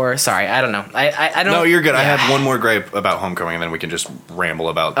care for. Sorry, I don't know. I don't. No, you're good. I yeah. have one more gripe about Homecoming, and then we can just ramble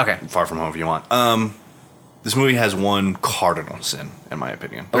about Okay. Far From Home if you want. This movie has one cardinal sin, in my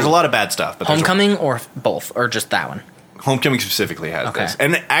opinion. There's a lot of bad stuff, but there's Homecoming or both or just that one. Homecoming specifically has Okay. this,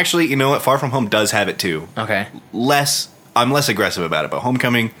 and actually, you know what? Far From Home does have it too. Okay. I'm less aggressive about it, but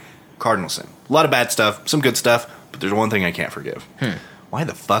Homecoming, cardinal sin. A lot of bad stuff, some good stuff, but there's one thing I can't forgive. Why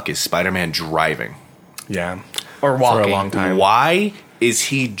the fuck is Spider-Man driving? Yeah. Or walking. For a long time. Why is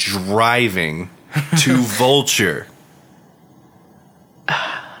he driving to Vulture?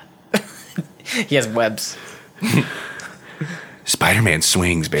 He has webs. Spider-Man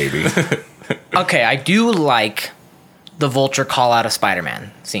swings, baby. Okay, I do like the Vulture call out of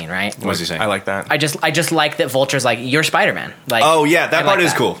Spider-Man scene, right? What was he saying? I like that. I just like that Vulture's like, you're Spider-Man. Like, Oh yeah, that I part like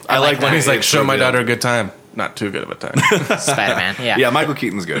is that. cool. I like when that. He's like, it's show my revealed. daughter a good time. Not too good of a time. Spider-Man. Yeah. Yeah, Michael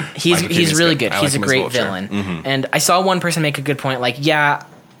Keaton's good. He's Michael Keaton's really good. good. I He's like a him as great Vulture. villain. And I saw one person make a good point. Like, yeah,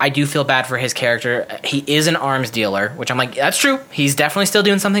 I do feel bad for his character. He is an arms dealer, which I'm like, that's true. He's definitely still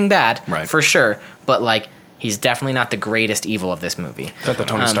doing something bad, Right. for sure. But like, he's definitely not the greatest evil of this movie. Is that the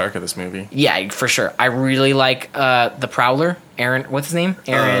Tony Stark of this movie? Yeah, for sure. I really like the Prowler. Aaron, what's his name?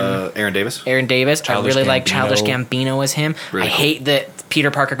 Aaron Davis. Aaron Davis. Childish I really like Gambino. Childish Gambino as him. Really I cool. hate that Peter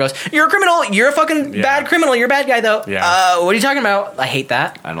Parker goes, "You're a criminal. You're a fucking Yeah. bad criminal. You're a bad guy, though." Yeah. What are you talking about? I hate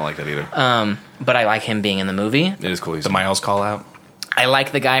that. I don't like that either. But I like him being in the movie. It is cool. The Miles call out. I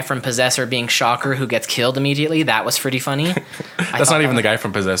like the guy from Possessor being Shocker who gets killed immediately. That was pretty funny. That's not even the guy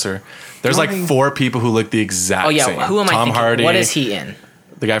from Possessor. There's like 4 people who look the exact Oh yeah, same. who am I Tom thinking? Hardy. What is he in?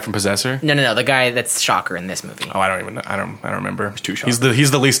 The guy from Possessor? No, the guy that's Shocker in this movie. Oh, I don't even know. I don't remember. too He's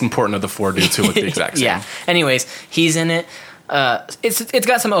the least important of the 4 dudes who look the exact same. Yeah. Anyways, he's in it. It's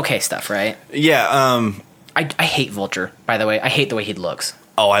got some okay stuff, right? Yeah. I hate Vulture, by the way. I hate the way he looks.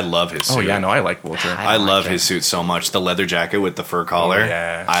 Oh, I love his suit. Oh yeah, no, I like Vulture. I don't love like his suit so much. The leather jacket with the fur collar. Oh,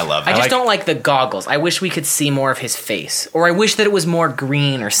 yeah. I love I it. just don't like the goggles. I wish we could see more of his face, or I wish that it was more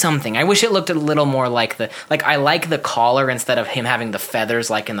green or something. I wish it looked a little more like I like the collar instead of him having the feathers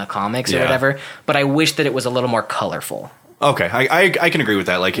like in the comics or Yeah. whatever. But I wish that it was a little more colorful. Okay, I can agree with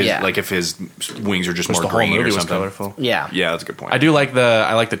that. Like Yeah. like if his wings are just Which more the whole green movie or was something. colorful. Yeah, Yeah, that's a good point. I do like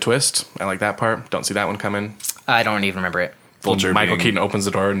the twist. I like that part. Don't see that one coming. I don't even remember it. Vulture. Michael being- Keaton opens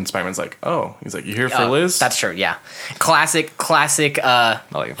the door and Spider-Man's like, "Oh," he's like, "You here for Oh, Liz?" That's true. Yeah, classic like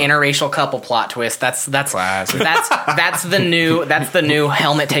it. interracial couple plot twist. That's Classic. that's the new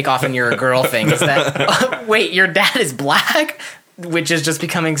helmet take off and you're a girl thing. Is that wait, your dad is black? Which is just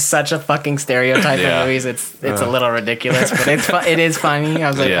becoming such a fucking stereotype Yeah. in movies. It's a little ridiculous, but it is funny. I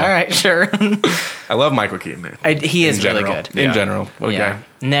was like, Yeah. all right, sure. I love Michael Keaton. He is really general. good. In Yeah. general, what a Yeah, guy.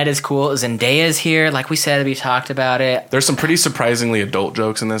 Ned is cool. Zendaya's here. Like we said, we talked about it. There's some pretty surprisingly adult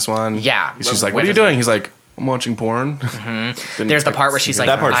jokes in this one. Yeah. she's like, What "What are you is it? doing?" He's like, "I'm watching porn." There's the part where she's like,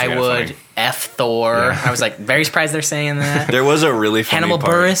 That part's I kinda would funny. F Thor. I was like, very surprised they're saying that. There was a really funny Hannibal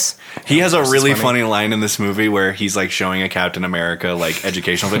part. Buress. He has a Buress is really funny. funny line in this movie where he's like showing a Captain America like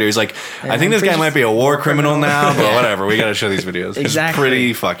educational video. He's like, I think this guy pretty- might be a war criminal now, but whatever. We got to show these videos. Exactly. It's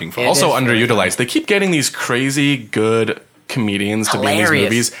pretty fucking fun. It Also is really underutilized. They keep getting these crazy good comedians to be in these Hilarious.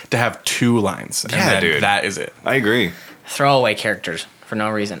 movies to have 2 lines. And Yeah, then dude. that is it. I agree. Throwaway characters for no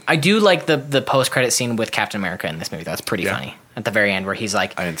reason. I do like the post credit scene with Captain America in this movie. That's pretty Yeah. funny. at the very end where he's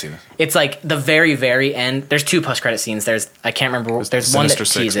like, I didn't see this. it's like the very, very end. There's 2 post-credit scenes. I can't remember. There's one that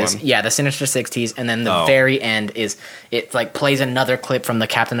teases. Yeah, the Sinister Six tease. And then the very end is, it like plays another clip from the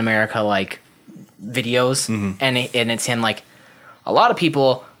Captain America like videos. And it's him like, a lot of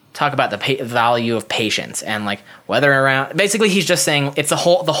people talk about the value of patience and like whether around. Basically, he's just saying the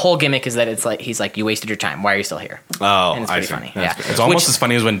whole gimmick is that it's like he's like, you wasted your time. Why are you still here? Oh, and it's pretty funny. That's Yeah, It's almost as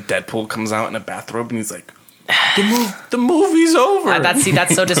funny as when Deadpool comes out in a bathrobe and he's like, the movie's over.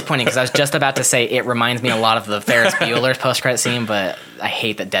 That's so disappointing because I was just about to say it reminds me a lot of the Ferris Bueller's post-credit scene, but I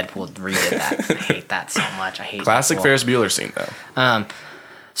hate that Deadpool redid that. I hate that so much. I hate Classic Deadpool. Ferris Bueller scene though.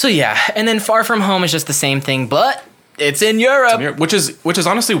 So yeah, and then Far From Home is just the same thing, but it's in Europe. Which is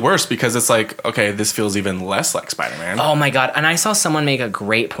honestly worse because it's like, okay, this feels even less like Spider-Man. Oh my god! And I saw someone make a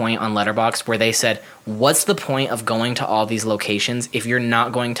great point on Letterboxd where they said, "What's the point of going to all these locations if you're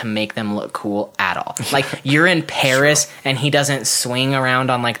not going to make them look cool at all? Like you're in Paris and he doesn't swing around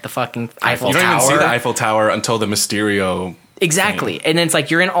on like the fucking Eiffel Tower. You don't even see the Eiffel Tower until the Mysterio. Exactly. And it's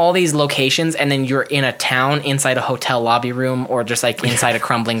like you're in all these locations and then you're in a town inside a hotel lobby room or just like inside a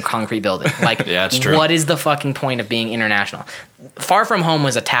crumbling concrete building. Like, yeah, it's true. What is the fucking point of being international? Far From Home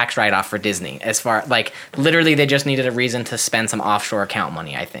was a tax write-off for Disney. As far like literally they just needed a reason to spend some offshore account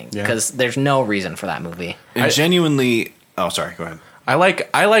money, I think, because there's no reason for that movie. And genuinely, oh, sorry, go ahead. I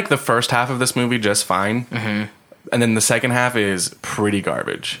like the first half of this movie just fine. And then the second half is pretty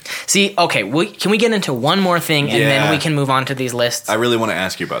garbage. See, okay, can we get into one more thing and then we can move on to these lists? I really want to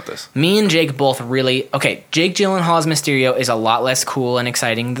ask you about this. Me and Jake both really... Okay, Jake Gyllenhaal's Mysterio is a lot less cool and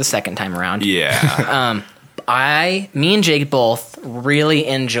exciting the second time around. Yeah. Me and Jake both really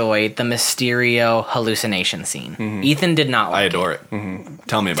enjoyed the Mysterio hallucination scene. Ethan did not like it. I adore it.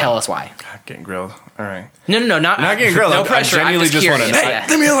 Tell me about it. Tell us why. God, getting grilled. All right. No, not getting grilled. No I pressure. genuinely I'm just just wanna curious. know. Yeah.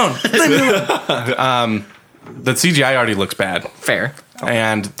 Leave me alone. Leave me alone. The CGI already looks bad. Fair.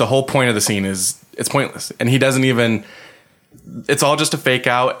 And the whole point of the scene is it's pointless. And he doesn't even... It's all just a fake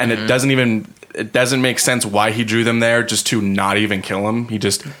out, and it doesn't make sense why he drew them there just to not even kill him. He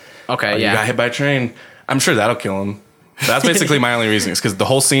just... Okay, You got hit by a train. I'm sure that'll kill him. That's basically my only reason, is because the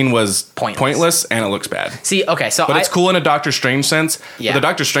whole scene was pointless and it looks bad. See, okay, so But it's cool in a Doctor Strange sense. Yeah. But the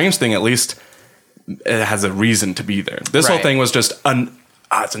Doctor Strange thing, at least, it has a reason to be there. This whole Right. thing was just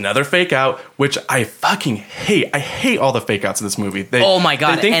it's another fake out, which I fucking hate. I hate all the fake outs in this movie. Oh my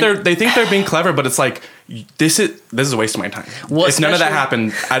God, They think they're being clever, but it's like this is a waste of my time. Well, if none of that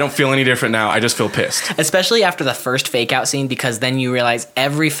especially- happened, I don't feel any different now. I just feel pissed. Especially after the first fake out scene, because then you realize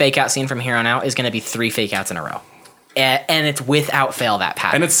every fake out scene from here on out is going to be 3 fake outs in a row. And it's without fail that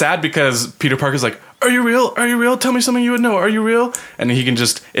pattern. And it's sad because Peter Parker's like, "Are you real? Are you real? Tell me something you would know. Are you real?" And he can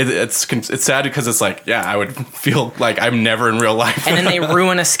just it's sad because it's like, yeah, I would feel like I'm never in real life. And then they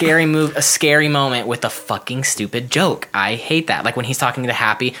ruin a scary moment with a fucking stupid joke. I hate that. Like when he's talking to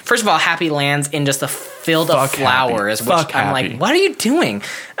Happy. First of all, Happy lands in just a field of flowers, Happy. which I'm like, what are you doing?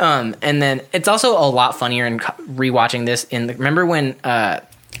 And then it's also a lot funnier in rewatching this. Remember when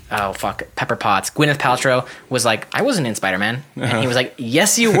Pepper Potts, Gwyneth Paltrow was like, I wasn't in Spider-Man. And he was like,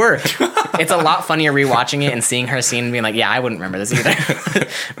 yes, you were. It's a lot funnier rewatching it and seeing her scene and being like, yeah, I wouldn't remember this either.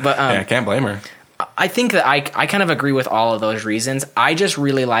 But I can't blame her. I think that I kind of agree with all of those reasons. I just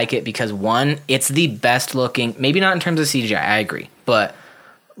really like it because, one, it's the best looking, maybe not in terms of CGI, I agree, but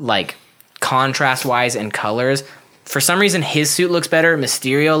like contrast wise and colors. For some reason, his suit looks better.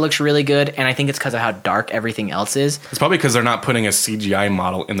 Mysterio looks really good, and I think it's because of how dark everything else is. It's probably because they're not putting a CGI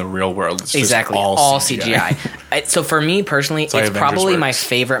model in the real world. It's Exactly, just all CGI. So for me personally, it's Avengers probably my works.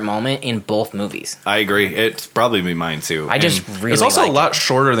 favorite moment in both movies. I agree. It's probably be mine too. I just really It's also like a lot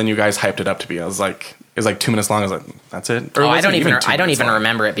shorter than you guys hyped it up to be. It was like 2 minutes long. I was like, that's it. Or Oh, it I don't wasn't even 2 minutes long.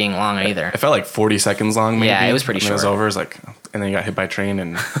 remember it being long either. It felt like 40 seconds long. Maybe. Yeah, it was pretty and It was short. over. It was like, and then you got hit by a train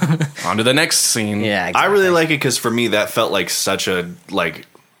and on to the next scene. Yeah, I exactly. really like it because for me that felt like such a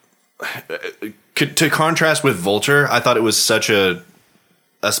to contrast with Vulture. I thought it was such a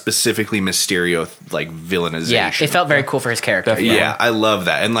specifically Mysterio villainization. Yeah, it felt very cool for his character. Definitely. Yeah, I love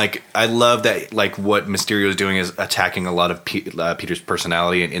that, and I love that what Mysterio is doing is attacking a lot of Peter's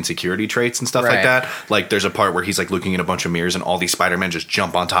personality and insecurity traits and stuff Right. like that. Like, there's a part where he's looking in a bunch of mirrors, and all these Spider-Men just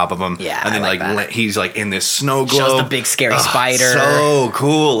jump on top of him. Yeah, and then I like that. he's in this snow globe. Shows the big scary spider. So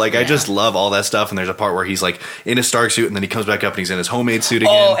cool! I just love all that stuff. And there's a part where he's in his Stark suit, and then he comes back up and he's in his homemade suit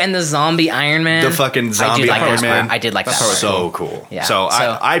again. Oh, and the zombie Iron Man. The fucking zombie I did like Iron that Man. part. I did like that. That part was part. So cool. Yeah. So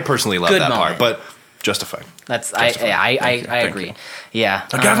So, I personally love good that moment. part, but justified. That's I agree. Yeah.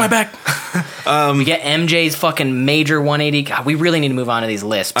 Get off my back. We get MJ's fucking major 180. God, we really need to move on to these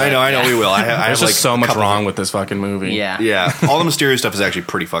lists. I know, we will. I There's have just like so much wrong with this fucking movie. Yeah. Yeah, all the Mysterio stuff is actually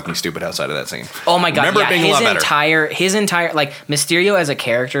pretty fucking stupid outside of that scene. Oh my god! Remember Yeah, it being a lot better. his entire like Mysterio as a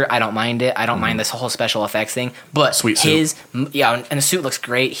character, I don't mind it. I don't mind this whole special effects thing. But Sweet his and the suit looks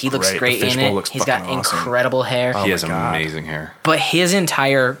great. He looks great The in fishbowl it. looks He's got fucking awesome. incredible hair. He has God. amazing hair. But his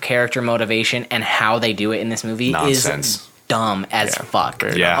entire character motivation and how they do it in this movie Nonsense. is dumb as fuck.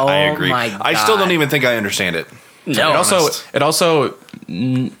 Yeah, I agree. My God. I still don't even think I understand it. No. It also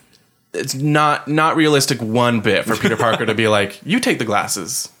it's not realistic one bit for Peter Parker to be like, you take the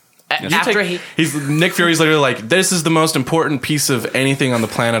glasses. After He's Nick Fury's literally like, this is the most important piece of anything on the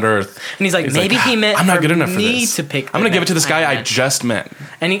planet Earth. and he's like, maybe he meant I'm not for good enough for me this. to pick. I'm gonna give it to this guy I meant. just met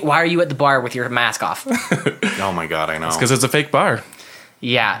And why are you at the bar with your mask off? Oh my god, I know. because it's a fake bar.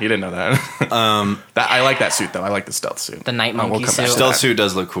 Yeah, He didn't know that. I like that suit though. I like the stealth suit. the night We'll monkey come back suit. to Stealth suit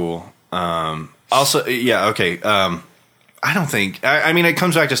does look cool. Also, yeah, okay. I don't think. I mean, it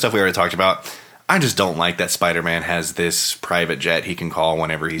comes back to stuff we already talked about. I just don't like that Spider-Man has this private jet he can call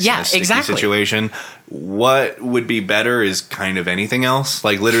whenever he's in a sticky situation. What would be better is kind of anything else.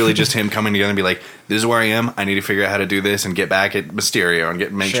 Like, literally just him coming together and be like, this is where I am. I need to figure out how to do this and get back at Mysterio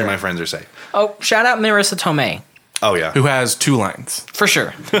and make sure my friends are safe. Oh, shout out Marissa Tomei. Oh, yeah. Who has 2 lines. For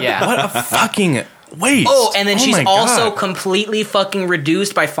sure. Yeah. What a fucking waste. Oh, and then she's my also God. completely fucking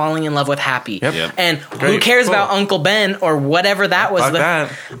reduced by falling in love with Happy. Yep. And who Great. cares Cool. about Uncle Ben or whatever that was? Fuck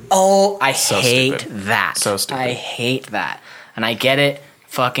that. Oh, I So hate stupid. that. So stupid. I hate that. And I get it.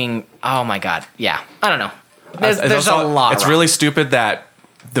 Fucking, oh my God. Yeah. I don't know. There's also, a lot. It's wrong. really stupid that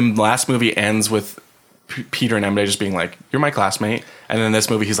the last movie ends with Peter and MJ just being like, "You're my classmate," and then this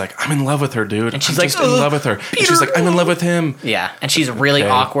movie he's like, "I'm in love with her, dude." And she's I'm like, just in love with her. And she's like, "I'm in love with him." Yeah, and she's really Okay,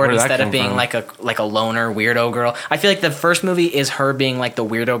 awkward where did that instead of come being from? like a loner weirdo girl. I feel like the first movie is her being like the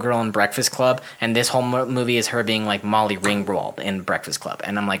weirdo girl in Breakfast Club, and this whole movie is her being like Molly Ringwald in Breakfast Club.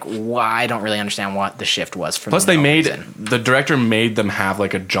 And I'm like, why? I don't really understand what the shift was for. Plus, the director made them have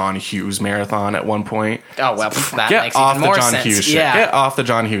like a John Hughes marathon at one point. Oh well, that Get makes off even the more John sense. Hughes shit. Yeah, Get off the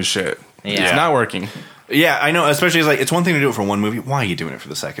John Hughes shit. Yeah. It's not working. Yeah, I know. Especially, it's like, it's one thing to do it for one movie. Why are you doing it for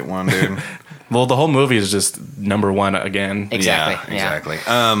the second one, dude? Well, the whole movie is just number 1 again. Exactly. Yeah, exactly.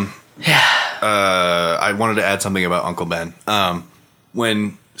 I wanted to add something about Uncle Ben.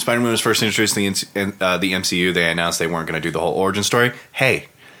 When Spider-Man was first introduced in the MCU, they announced they weren't going to do the whole origin story. Hey,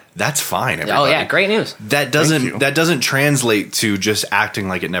 that's fine. Everybody. Oh yeah, great news. That doesn't translate to just acting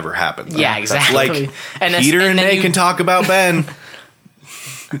like it never happened. Yeah, exactly. Like And Peter and and then May you- can talk about Ben.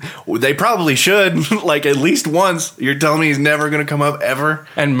 They probably should, like, at least once. You're telling me he's never going to come up ever?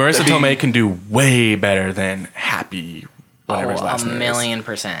 And Marissa Tomei can do way better than Happy. Whatever his last a name is.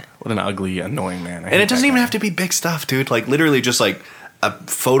 million%. What an ugly, annoying man. And it doesn't even have to be big stuff, dude. Like, literally just, like, a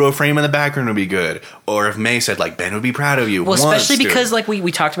photo frame in the background would be good. Or if May said, like, Ben would be proud of you. Well, once, especially dude. because like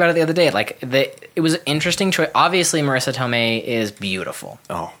we talked about it the other day. Like it was an interesting choice. Obviously, Marissa Tomei is beautiful.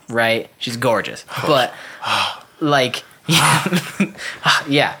 Oh. Right, she's gorgeous. But like,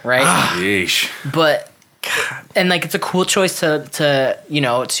 yeah, right. Yeesh. But and like it's a cool choice to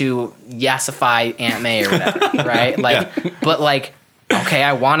to yassify Aunt May or whatever, right? Like, but like, okay,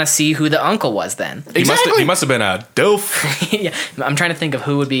 I want to see who the uncle was then. He must have been a doof. Yeah, I'm trying to think of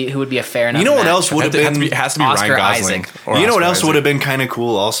who would be a fair enough. You know what match. else would have been? It has to be Oscar Ryan Gosling. Isaac. or You know what Oscar else Isaac. would have been kind of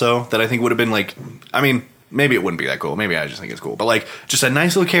cool also that I think would have been like, I mean, maybe it wouldn't be that cool. Maybe I just think it's cool. But like just a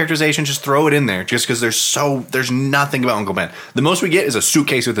nice little characterization, just throw it in there just because there's nothing about Uncle Ben. The most we get is a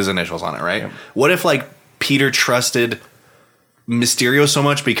suitcase with his initials on it, right? Yeah. What if like Peter trusted Mysterio so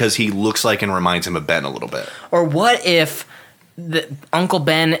much because he looks like and reminds him of Ben a little bit? Or what if Uncle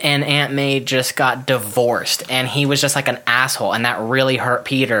Ben and Aunt May just got divorced and he was just like an asshole and that really hurt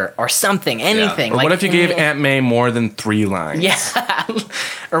Peter or something, anything. Or like, what if you gave Aunt May more than 3 lines? Yeah.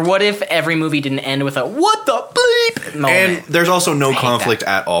 Or what if every movie didn't end with a what the bleep moment? And there's also no hate conflict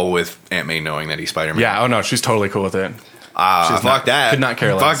at all with Aunt May knowing that he's Spider-Man. Yeah, oh no, she's totally cool with it. Fuck that. could not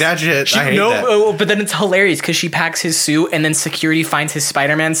care less. Fuck that shit. I hate that. Oh, but then it's hilarious because she packs his suit and then security finds his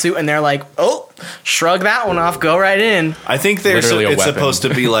Spider-Man suit and they're like, oh, shrug that one off, go right in. I think Literally a it's weapon. supposed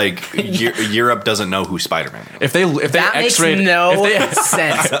to be like Europe doesn't know who Spider-Man is. If they That makes X-rayed, no if they,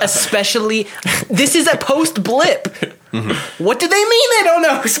 sense. Especially, this is a post blip. What do they mean they don't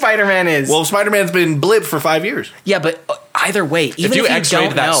know who Spider-Man is? Well, Spider-Man's been blipped for 5 years. yeah, but either way, even if you don't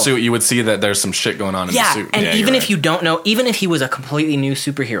X-rayed that know, suit, you would see that there's some shit going on in the yeah, suit. and Yeah, even you're if you don't know, even if he was a completely new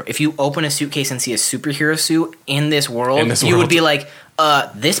superhero, if you open a suitcase and see a superhero suit in this world, you would be like,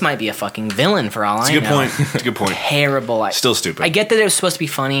 this might be a fucking villain for all I know. It's a good point. It's a good point. Terrible. Still stupid. I get that it was supposed to be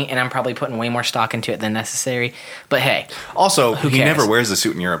funny, and I'm probably putting way more stock into it than necessary. But hey, Also, Who he cares? never wears the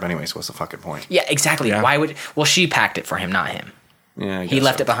suit in Europe anyways. What's the fucking point? yeah, exactly. Yeah. Why would? Well, she packed it for him, not him. Yeah, I He guess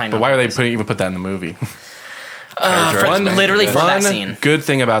left so. it behind. But on why are they purpose. even put that in the movie? Literally for that scene. Good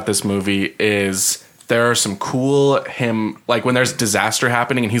thing about this movie is there are some cool like when there's disaster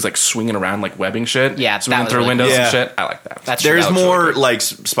happening and he's like swinging around like webbing shit. Yeah, that swinging was through really windows cool. and Yeah. shit. I like that. That's There's true. more really good. like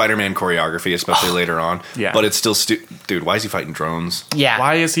Spider-Man choreography, especially later on. Yeah. But it's still dude. Why is he fighting drones? Yeah.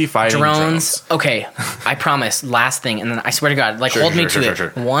 Why is he fighting drones? Okay, I promise. Last thing, and then I swear to God, like Sure, hold me sure, to sure, it.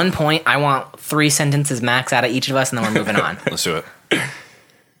 sure, sure. 1 point. I want 3 sentences max out of each of us, and then we're moving on. Let's do it.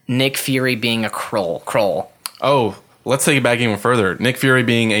 Nick Fury being a Kroll. Oh, let's take it back even further. Nick Fury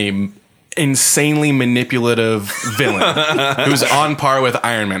being a insanely manipulative villain who's on par with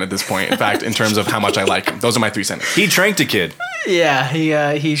Iron Man at this point. In fact, in terms of how much I like him. Those are my 3 sentences. He tranked a kid. Yeah,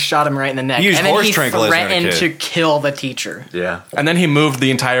 he shot him right in the neck. He used and then horse he tranquilizer on a threatened kid. to kill the teacher. Yeah. And then he moved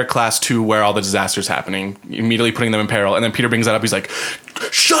the entire class to where all the disasters happening, immediately putting them in peril. And then Peter brings that up. He's like,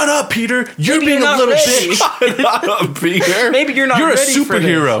 "Shut up, Peter! You're Maybe being you're a not little ready." bitch. Peter. Maybe you're not You're a ready for this.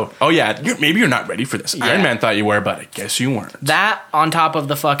 superhero. Oh yeah, maybe you're not ready for this. Yeah. Iron Man thought you were, but I guess you weren't." That on top of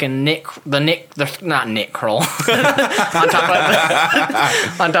the fucking not Nick Kroll, on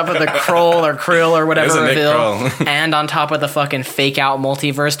top of the Kroll or Krill or whatever It is a Nick reveal, Kroll. and on top of the fucking fake out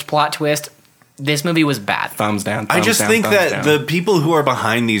multiverse plot twist, this movie was bad. Thumbs down. I thumbs just down, think thumbs that down. the people who are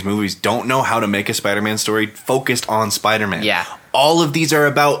behind these movies don't know how to make a Spider-Man story focused on Spider-Man. Yeah. All of these are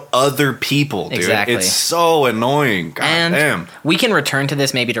about other people, dude. Exactly. It's so annoying. God And damn. we can return to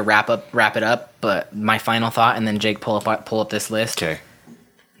this maybe to wrap it up. But my final thought, and then Jake pull up this list. Okay.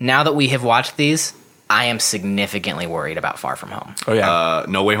 Now that we have watched these, I am significantly worried about Far From Home. Oh yeah.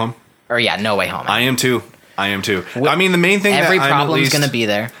 No Way Home? Or yeah, No Way Home. I am too. I mean, the main thing Every that problem's going to be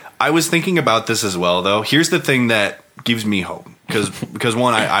there. I was thinking about this as well, though. Here's the thing that gives me hope. Because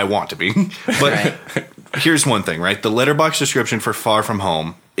one, I want to be. But Right. here's one thing, right? The letterbox description for Far From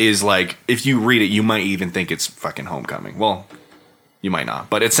Home is like, if you read it, you might even think it's fucking Homecoming. Well, you might not.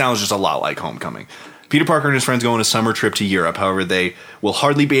 But it sounds just a lot like Homecoming. Peter Parker and his friends go on a summer trip to Europe. However, they will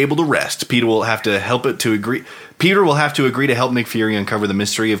hardly be able to rest. Peter will have to agree to help Nick Fury uncover the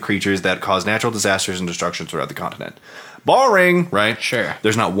mystery of creatures that cause natural disasters and destruction throughout the continent. Boring, right? Sure.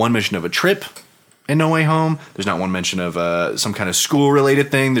 There's not one mention of a trip in No Way Home. There's not one mention of some kind of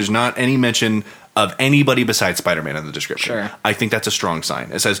school-related thing. There's not any mention of anybody besides Spider-Man in the description. Sure. I think that's a strong sign.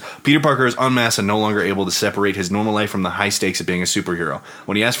 It says, Peter Parker is unmasked and no longer able to separate his normal life from the high stakes of being a superhero.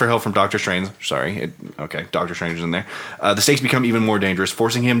 When he asks for help from Doctor Strange, Doctor Strange is in there, the stakes become even more dangerous,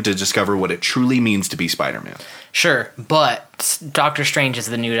 forcing him to discover what it truly means to be Spider-Man. Sure, but Doctor Strange is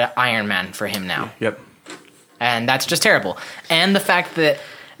the new Iron Man for him now. Yep. And that's just terrible. And the fact that,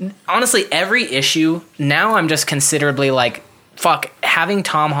 honestly, every issue, now I'm just considerably like, fuck, having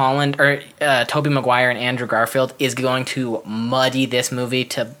Tom Holland or Tobey Maguire and Andrew Garfield is going to muddy this movie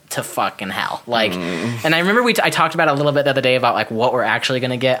to fucking hell. Like, and I remember I talked about it a little bit the other day about like what we're actually going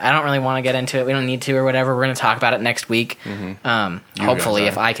to get. I don't really want to get into it. We don't need to or whatever. We're going to talk about it next week. Hopefully,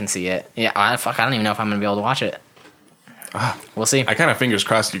 if I can see it. Yeah, I don't even know if I'm going to be able to watch it. We'll see. I kind of fingers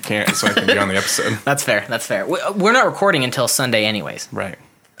crossed you can't, so I can be on the episode. That's fair. We're not recording until Sunday anyways. Right.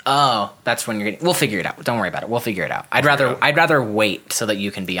 Oh, that's when you're getting. We'll figure it out. Don't worry about it. We'll figure it out. I'd rather wait so that you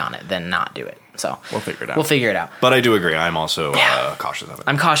can be on it than not do it. So We'll figure it out. We'll figure it out. But I do agree. I'm also cautious of it.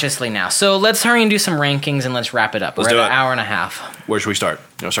 I'm cautiously now. So let's hurry and do some rankings and let's wrap it up. Let's We're do at an it. hour and a half. Where should we start?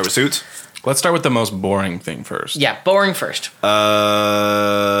 You want to start with suits? Let's start with the most boring thing first. Yeah, boring first.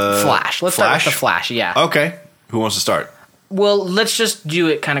 Flash. Let's start with the Flash. Yeah. Okay. Who wants to start? Well, let's just do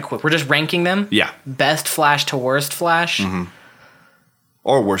it kind of quick. We're just ranking them. Yeah. Best Flash to worst Flash.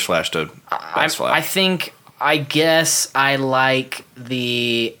 Or worst Flash to best Flash. I guess I like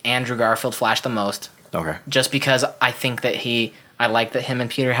the Andrew Garfield Flash the most. Okay. Just because I think that I like that him and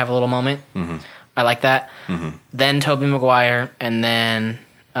Peter have a little moment. I like that. Then Tobey Maguire, and then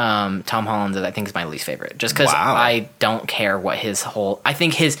Tom Holland, I think, is my least favorite. Just because Wow. I don't care what I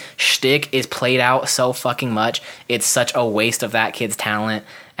think his shtick is played out so fucking much. It's such a waste of that kid's talent,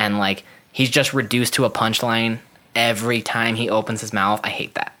 and like he's just reduced to a punchline every time he opens his mouth. I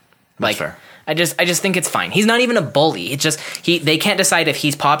hate that. Like, fair. I just think it's fine. He's not even a bully. It's just they can't decide if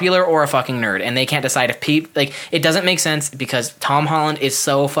he's popular or a fucking nerd, and they can't decide if it doesn't make sense because Tom Holland is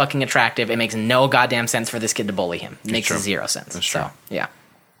so fucking attractive. It makes no goddamn sense for this kid to bully him. It makes true. zero sense. That's true. So yeah,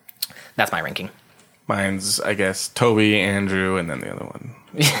 that's my ranking. Mine's, I guess, Toby, Andrew, and then the other one.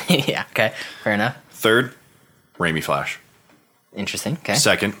 Yeah. Okay. Fair enough. Third, Raimi Flash. Interesting. Okay.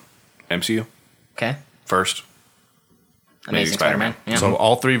 Second, MCU. Okay. First, Amazing Spider-Man. Yeah. So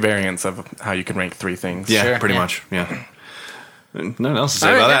all 3 variants of how you can rank 3 things. Yeah, Sure, pretty yeah. much. Yeah. Nothing else to say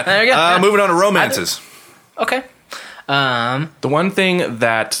All right, about that. there you go. Yeah. Moving on to romances. Okay. The one thing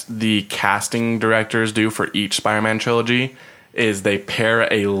that the casting directors do for each Spider-Man trilogy is they pair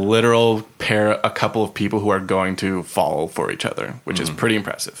a couple of people who are going to fall for each other, which is pretty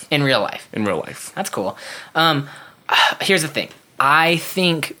impressive In real life. in real life. That's cool. Here's the thing. I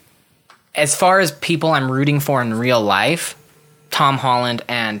think as far as people I'm rooting for in real life, Tom Holland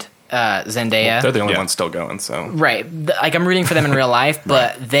and Zendaya. They're the only Yeah. ones still going, so. Right. Like I'm rooting for them in real life,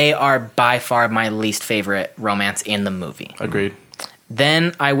 but they are by far my least favorite romance in the movie. Agreed.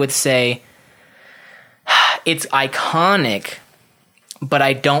 Then I would say it's iconic, but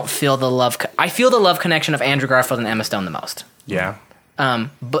I don't feel the love. I feel the love connection of Andrew Garfield and Emma Stone the most. Yeah.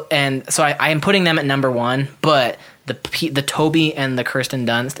 So I am putting them at number 1, but the Toby and the Kirsten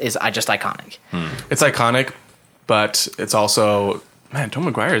Dunst is just iconic. It's iconic, but it's also... Man, Tom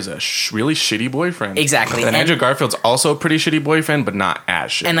Maguire is a really shitty boyfriend. Exactly. And Andrew Garfield's also a pretty shitty boyfriend, but not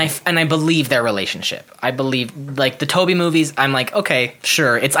as shitty. And I believe their relationship. I believe, like, the Toby movies, I'm like, okay,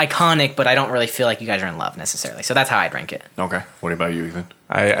 sure, it's iconic, but I don't really feel like you guys are in love necessarily. So that's how I'd rank it. Okay. What about you, Ethan?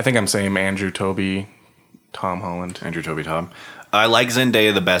 I think I'm saying Andrew, Toby, Tom Holland. Andrew, Toby, Tom. I like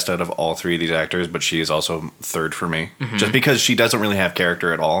Zendaya the best out of all 3 of these actors, but she is also third for me. Just because she doesn't really have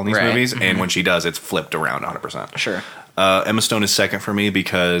character at all in these Right. movies, and when she does, it's flipped around 100%. Sure. Emma Stone is second for me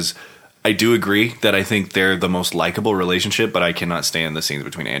because I do agree that I think they're the most likable relationship, but I cannot stand the scenes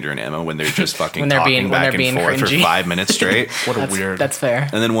between Andrew and Emma when they're just fucking When they're talking being- when back they're and being forth cringy. for 5 minutes straight. What a weird... That's fair.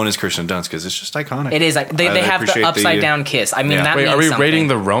 And then one is Kirsten Dunst because it's just iconic. It is. Like, they have the appreciate upside down kiss. I mean, Yeah. that Wait, means are we something. rating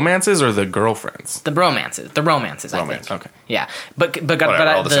the romances or the girlfriends? The romances, I Romance. think. Okay. Yeah, but Whatever,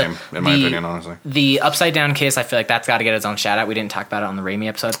 all the same, in my opinion, honestly. The upside down kiss, I feel like that's got to get its own shout out. We didn't talk about it on the Raimi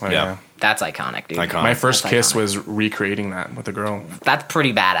episode. Oh, Yeah. That's iconic, dude. Iconic. My first That's kiss iconic. was recreating that with a girl. That's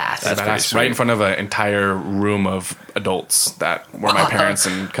pretty badass. That's Badass, pretty sweet. right in front of an entire room of adults that were my parents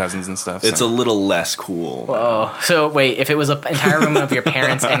and cousins and stuff. It's a so. little less cool. Oh, so wait, if it was an entire room of your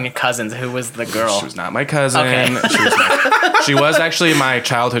parents and your cousins, who was the girl? She was not my cousin. Okay. She was actually my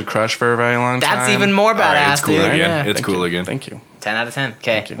childhood crush for a very long time. That's even more All right, badass, it's cool dude. again. Yeah. It's Thank cool you. again. Thank you. 10 out of 10.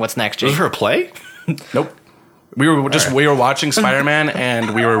 Okay, what's next, Was Jake? it for a play? Nope. We were watching Spider-Man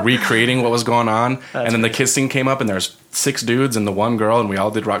and we were recreating what was going on, and then the kiss scene came up and there's 6 dudes and the one girl, and we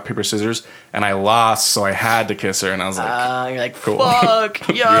all did rock paper scissors, and I lost, so I had to kiss her, and I was like, You're like, Cool. fuck,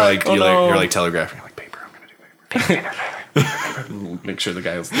 yeah. You're like telegraphing. You're like paper. I'm gonna do paper. make sure the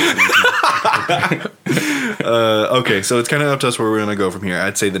guy was listening to me. Okay, so it's kind of up to us where we're gonna go from here.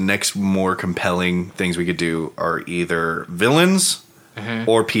 I'd say the next more compelling things we could do are either villains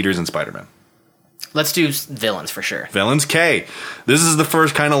or Peters and Spider-Man. Let's do villains for sure. Villains, K. This is the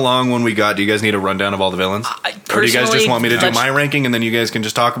first kind of long one we got. Do you guys need a rundown of all the villains? Or do you guys just want me to do my ranking and then you guys can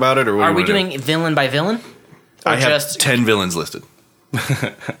just talk about it? Or what Are do we you wanna doing villain by villain? Or I have just 10 villains listed.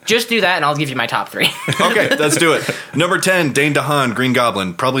 just do that, and I'll give you my top 3. Okay, let's do it. Number 10, Dane DeHaan, Green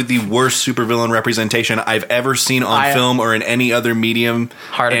Goblin. Probably the worst supervillain representation I've ever seen on film or in any other medium.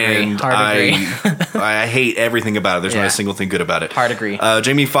 Hard agree. And Hard agree. I hate everything about it. There's not Yeah. a single thing good about it. Hard agree.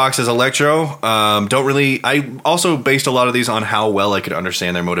 Jamie Foxx as Electro. Don't really. I also based a lot of these on how well I could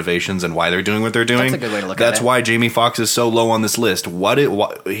understand their motivations and why they're doing what they're doing. That's a good way to look at That's it. why Jamie Foxx is so low on this list.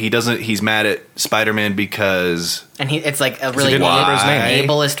 He doesn't. He's mad at Spider-Man because. And it's like a really didn't remember his name.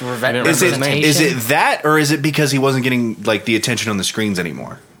 ableist didn't Is it, representation. is it that, or is it because he wasn't getting like the attention on the screens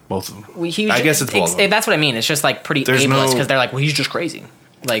anymore? Both of them. I guess it's both of them. that's what I mean. It's just like pretty There's ableist no- because they're like, well, he's just crazy.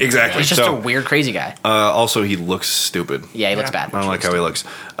 Like Exactly. he's just So- a weird crazy guy. Also, he looks stupid. Yeah, he looks bad. I don't like how he looks.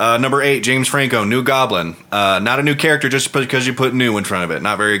 Number 8, James Franco, New Goblin. Not a new character just because you put new in front of it.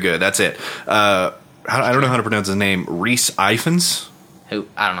 Not very good. That's it. I don't know how to pronounce his name. Reese Ifans? Who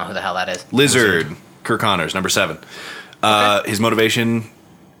I don't know who the hell that is. Lizard. Kirk Connors, number 7. His motivation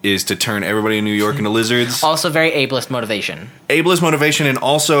is to turn everybody in New York into lizards. Also, very ableist motivation. Ableist motivation, and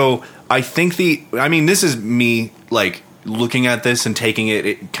also, I think this is me, like, looking at this and taking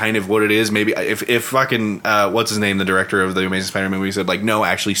it kind of what it is. Maybe if fucking what's his name, the director of the Amazing Spider-Man movie, said like, no,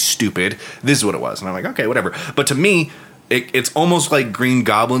 actually stupid, this is what it was, and I'm like, okay, whatever. But to me, it's almost like Green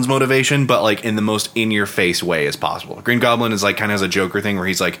Goblin's motivation, but like in the most in-your-face way as possible. Green Goblin is like kind of has a Joker thing where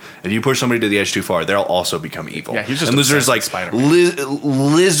he's like, if you push somebody to the edge too far, they'll also become evil. Yeah, he's just and Lizard's like obsessed with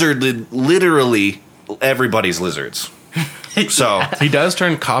Spider-Man. lizard, literally everybody's lizards. So He does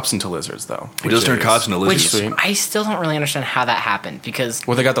turn cops into lizards, though. he does turn cops into Which lizards. I still don't really understand how that happened because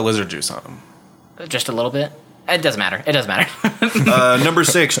Well, they got the lizard juice on them. just a little bit. It doesn't matter. It doesn't matter. Number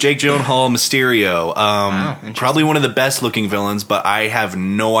 6, Jake Gyllenhaal, Mysterio. Probably one of the best looking villains, but I have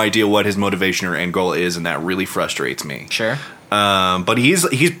no idea what his motivation or end goal is, and that really frustrates me. Sure. But he's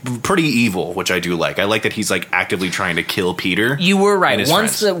pretty evil, which I do like. I like that he's like actively trying to kill Peter. You were right.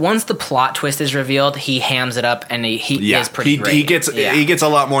 Once the plot twist is revealed, he hams it up, and he is pretty great. He gets a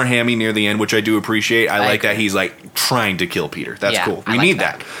lot more hammy near the end, which I do appreciate. I like that he's like trying to kill Peter. That's cool. We need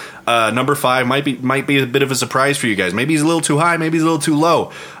that. Number 5 might be a bit of a surprise for you guys. Maybe he's a little too high, maybe he's a little too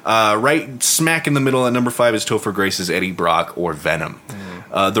low. Right smack in the middle at number 5 is Topher Grace's Eddie Brock, or Venom.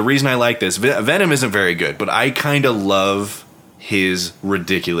 The reason I like this, Venom isn't very good, but I kind of love his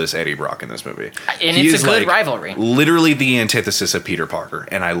ridiculous Eddie Brock in this movie. And it's a good rivalry. Literally the antithesis of Peter Parker,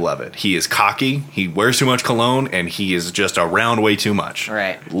 and I love it. He is cocky, he wears too much cologne, and he is just around way too much.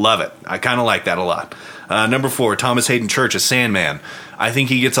 Right. Love it. I kind of like that a lot. Number 4, Thomas Hayden Church as Sandman. I think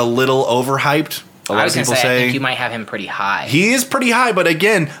he gets a little overhyped. A lot of people say, I think you might have him pretty high. He is pretty high, but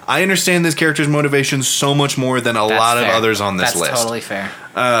again, I understand this character's motivation so much more than a lot of others on this list. That's totally fair.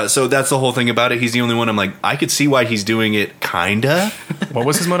 So that's the whole thing about it. He's the only one I'm like, I could see why he's doing it, kinda. What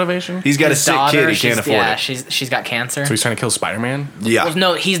was his motivation? He's got a sick kid, he can't afford it. She's got cancer. So he's trying to kill Spider-Man? Yeah. Well,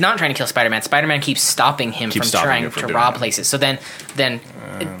 no, he's not trying to kill Spider-Man. Spider-Man keeps stopping him from trying to rob places. So then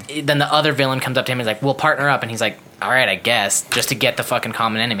the other villain comes up to him and is like, we'll partner up. And he's like, all right, I guess, just to get the fucking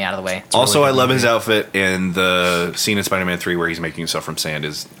common enemy out of the way. Also, I love his outfit in the scene in Spider-Man 3 where he's making himself from sand.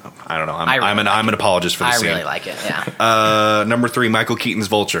 I don't know. I'm an apologist for the scene. I really like it, yeah. Number 3, Michael Keaton's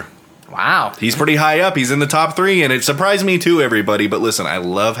Vulture. Wow. He's pretty high up. He's in the top 3, and it surprised me too, everybody. But listen, I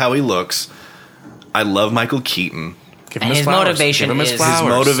love how he looks. I love Michael Keaton. Give him his motivation his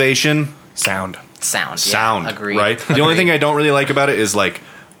motivation. Sound. Yeah, agreed. Right? The only thing I don't really like about it is like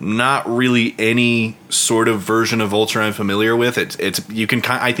not really any sort of version of Vulture I'm familiar with. It's you can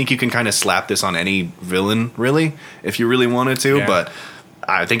I think you can kind of slap this on any villain, really, if you really wanted to. Yeah. But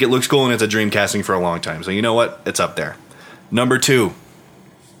I think it looks cool, and it's a dream casting for a long time. So you know what? It's up there. Number 2,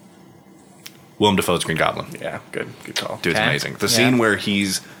 Willem Dafoe's Green Goblin. Yeah, good call. Dude's amazing. The scene where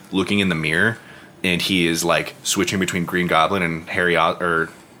he's looking in the mirror and he is like switching between Green Goblin and or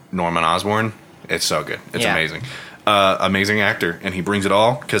Norman Osborn. It's so good. It's amazing. Amazing actor, and he brings it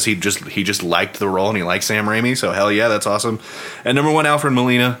all because he just liked the role and he likes Sam Raimi. So hell yeah, that's awesome. And number 1, Alfred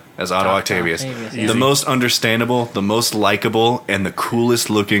Molina as Otto Octavius. The most understandable, the most likable, and the coolest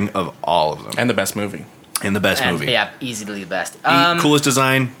looking of all of them. And the best movie. Yeah, easily the best. Coolest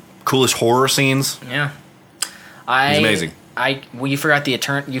design, coolest horror scenes. Yeah, he's amazing. You forgot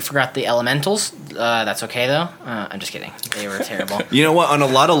the Elementals. That's okay though. I'm just kidding. They were terrible. You know what? On a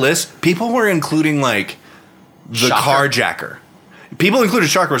lot of lists, people were including like the Carjacker. People included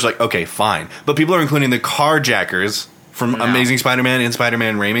Shocker, was like, okay, fine, but people are including the Carjackers from Amazing Spider-Man and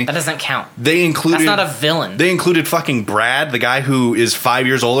Spider-Man Raimi. That doesn't count. That's not a villain. They included fucking Brad, the guy who is 5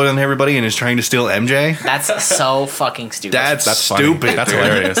 years older than everybody and is trying to steal MJ. That's so fucking stupid. That's stupid. Funny. That's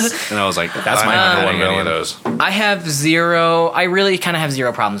hilarious. And I was like, that's my number 1 villain. Of those. I really kind of have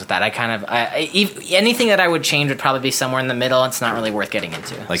zero problems with that. Anything that I would change would probably be somewhere in the middle. It's not really worth getting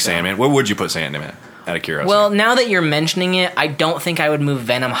into. Like Sandman. Where would you put Sandman? Out of curiosity. Well, now that you're mentioning it, I don't think I would move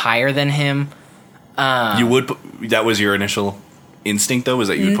Venom higher than him. You would that was your initial instinct, though, was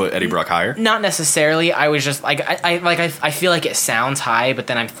that you would put Eddie Brock higher? Not necessarily. I was just like, I feel like it sounds high, but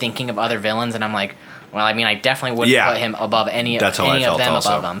then I'm thinking of other villains, and I'm like, well, I mean, I definitely wouldn't put him above any of them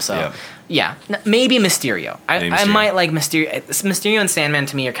above them. So yeah, maybe Mysterio. I might like Mysterio. Mysterio and Sandman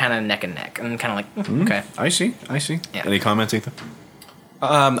to me are kind of neck and neck, and kind of like okay. I see. Yeah. Any comments, Ethan?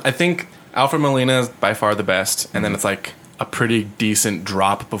 I think Alfred Molina is by far the best, and then it's like a pretty decent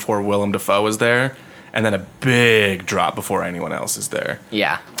drop before Willem Dafoe is there, and then a big drop before anyone else is there.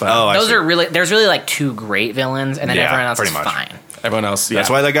 Yeah. But there's really like 2 great villains, and then everyone else is fine. Everyone else, That's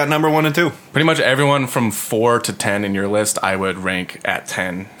why they got number 1 and 2. Pretty much everyone from 4 to 10 in your list, I would rank at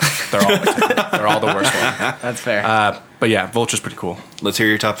 10. They're all 10. They're all the worst one. That's fair. But yeah, Vulture's pretty cool. Let's hear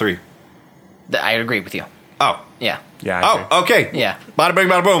your top 3. I agree with you. Oh. Yeah. Yeah. Okay. Yeah. Bada bing,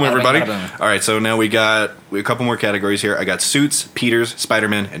 bada boom, everybody. Bada bing, bada boom. All right, so now we got a couple more categories here. I got Suits, Peters,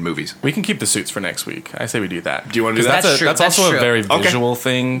 Spider-Man, and movies. We can keep the Suits for next week. I say we do that. Do you want to do that? That's also a very visual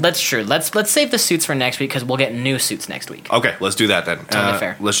thing. That's true. Let's save the Suits for next week because we'll get new Suits next week. Okay, let's do that then. Totally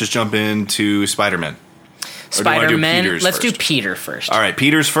fair. Let's just jump into Spider-Man. Spider-Man. Let's do Peter first. All right,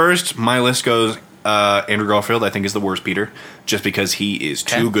 Peter's first. My list goes Andrew Garfield, I think, is the worst Peter, just because he is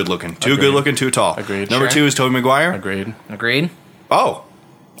too good looking. Too good looking, too tall. Agreed. Number 2 is Tobey Maguire. Agreed. Agreed. Oh.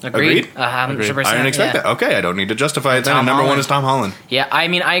 Agreed. Agreed. 100%. I didn't expect that. Okay, I don't need to justify it then. And number 1 is Tom Holland. Yeah, I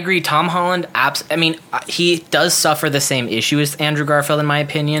mean, I agree. Tom Holland, he does suffer the same issue as Andrew Garfield, in my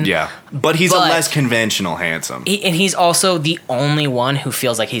opinion. Yeah, but he's a less conventional handsome. And he's also the only one who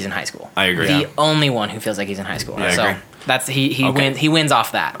feels like he's in high school. I agree. The only one who feels like he's in high school. Yeah, I so agree. that's he wins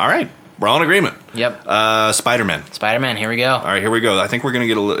off that. All right, we're all in agreement. Yep. Spider-Man. Spider-Man. Here we go. All right, here we go. I think we're gonna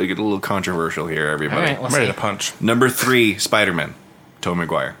get a little controversial here, everybody. All right, I'm ready to punch. Number 3, Spider-Man, Tobey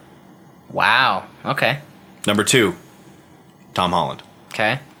Maguire. Wow. Okay. Number 2, Tom Holland.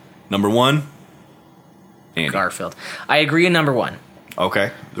 Okay. Number 1, Andy. Garfield. I agree on number 1.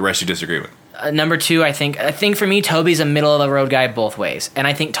 Okay, the rest you disagree with. Number 2, I think for me, Toby's a middle of the road guy both ways, and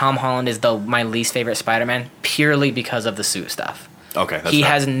I think Tom Holland is my least favorite Spider-Man purely because of the suit stuff. Okay, that's he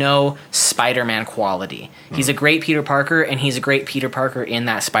fair. has no Spider-Man quality. He's a great Peter Parker, and he's a great Peter Parker in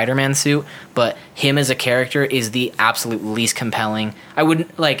that Spider-Man suit, but him as a character is the absolute least compelling.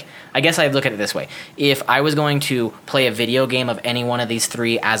 I guess I'd look at it this way. If I was going to play a video game of any one of these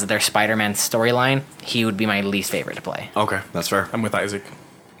 3 as their Spider-Man storyline, he would be my least favorite to play. Okay, that's fair. I'm with Isaac.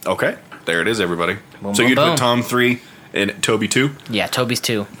 Okay, there it is, everybody. Boom, So boom, you'd boom. put Tom 3 and Toby 2, Yeah, Toby's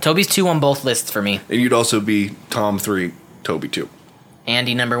 2. Toby's 2 on both lists for me. and you'd also be Tom 3, Toby 2.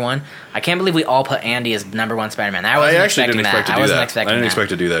 Andy number 1. I can't believe we all put Andy as number 1 Spider-Man. I I wasn't actually expecting didn't expect to that. do I wasn't that. expecting I didn't that. expect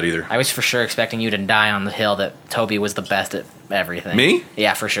to do that either. I was for sure expecting you to die on the hill that Toby was the best at everything. Me?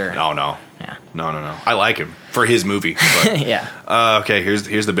 Yeah, for sure. No. Yeah. No. I like him for his movie. But, Yeah. okay,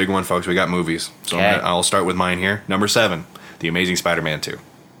 here's the big one, folks. We got movies. So Okay. I'll start with mine here. Number 7, The Amazing Spider-Man 2.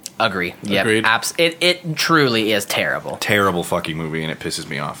 Agree. Yep. Agreed. It truly is terrible. Terrible fucking movie, and it pisses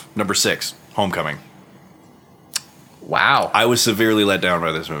me off. Number 6, Homecoming. Wow. I was severely let down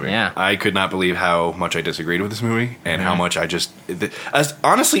by this movie. Yeah. I could not believe how much I disagreed with this movie and how much I just...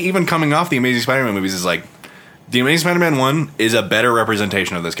 honestly, even coming off the Amazing Spider-Man movies is like... The Amazing Spider-Man 1 is a better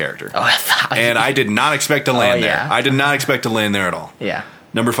representation of this character. Oh, And I did not expect to land yeah. there. I did not expect to land there at all. Yeah.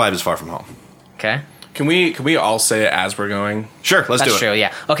 Number 5 is Far From Home. Okay. Can we all say it as we're going? Sure, let's do That's it. true,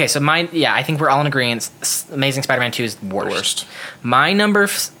 yeah. Okay, so mine, yeah, I think we're all in agreement. Amazing Spider-Man 2 is worst. My number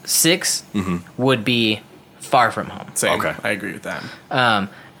 6 would be Far From Home. Same. Okay. I agree with that.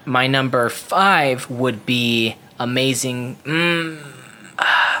 My number 5 would be Amazing...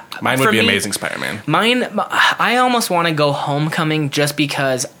 Mine for would be me- Amazing Spider-Man. I almost want to go Homecoming just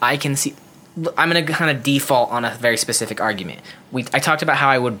because I can see... I'm going to kind of default on a very specific argument. I talked about how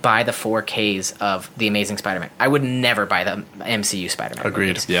I would buy the 4Ks of The Amazing Spider-Man. I would never buy the MCU Spider-Man Agreed.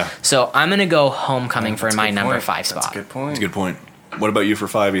 movies. Yeah. So I'm going to go Homecoming for That's a my good number point. 5 spot. That's a good point. That's a good point. What about you for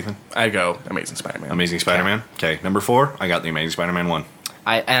 5, Ethan? I go Amazing Spider-Man. Amazing Spider-Man? Okay, number 4, I got The Amazing Spider-Man 1.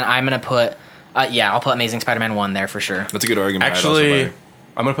 I'm going to put... I'll put Amazing Spider-Man 1 there for sure. That's a good argument. I'd Actually, also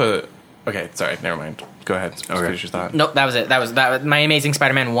I'm gonna put. Okay, sorry, never mind. Go ahead. Finish your thought. Nope, that was it. That was my Amazing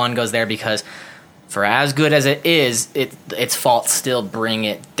Spider-Man 1 goes there because for as good as it is, its faults still bring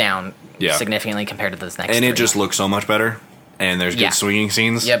it down significantly compared to this next. and it 3. just looks so much better. And there's good swinging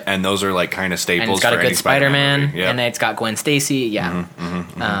scenes. Yep. And those are like kind of staples and it's got for a any good Spider-Man, movie. Yep. and it's got Gwen Stacy. Yeah.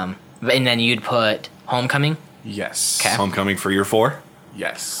 And then you'd put Homecoming. Yes. 'Kay. Homecoming for your 4?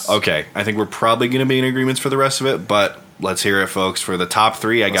 Yes. Okay, I think we're probably going to be in agreements for the rest of it, but let's hear it, folks. For the top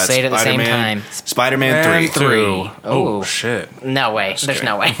 3, I got say it at the same Spider-Man, time. Spider-Man And 3. 3. Oh. Oh shit. No way. There's kidding.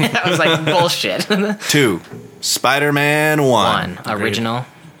 no way. That was like bullshit. 2, Spider-Man 1. Original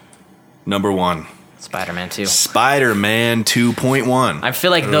Number 1, Spider-Man 2. Spider-Man 2.1. I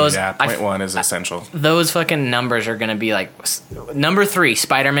feel like Ooh, those. Yeah. Point 1 is essential. Those fucking numbers are gonna be like number 3,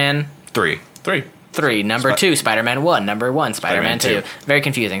 Spider-Man 3. 3, number 2, Spider-Man 1, number 1, Spider-Man 2. Spider-Man Very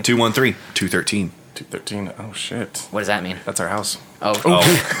confusing. 213. 213. 213. Oh shit. What does that mean? That's our house. Oh, Oh,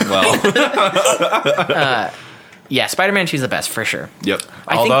 well. yeah, Spider-Man 2 is the best for sure. Yep.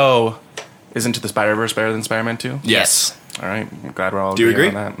 I think- Although, isn't To the Spider-Verse better than Spider-Man 2? Yes. All right. I'm glad we're all Do you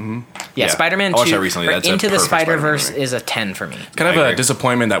agreeing agree? on that. Mhm. Yeah, Yeah. Spider-Man I watched 2 that recently. or That's a Into the perfect Spider-Man Spider-Verse movie. is a 10 for me. Kind of I a agree.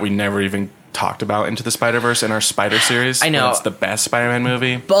 disappointment that we never even talked about Into the Spider-Verse in our Spider series. I know. It's the best Spider-Man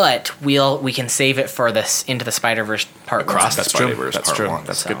movie. But we can save it for this Into the Spider-Verse part Across 1. the That's true. Spider-Verse That's part true. 1.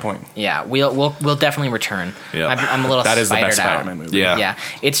 That's a good point. Yeah, we'll definitely return. Yeah. I'm a little That is the best spidered out. Spider-Man movie. Yeah. Yeah,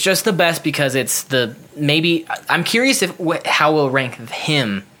 it's just the best because it's I'm curious how we'll rank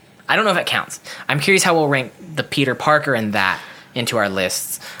him. I don't know if it counts. I'm curious how we'll rank the Peter Parker and that into our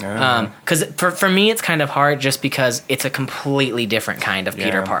lists. Because for me, it's kind of hard just because it's a completely different kind of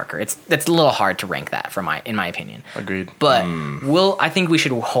Peter Yeah. Parker. It's a little hard to rank that in my opinion. Agreed. But I think we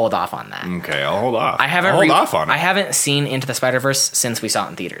should hold off on that. Okay, I'll hold off. I haven't I'll hold off on it. I haven't seen Into the Spider-Verse since we saw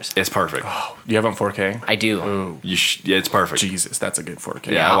it in theaters. It's perfect. You have it on 4K? I do. Ooh, Yeah, it's perfect. Jesus, that's a good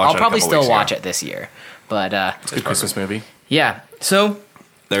 4K. Yeah, I watched I'll it a probably couple still weeks watch ago. it this year. But It's a good Christmas movie. yeah, so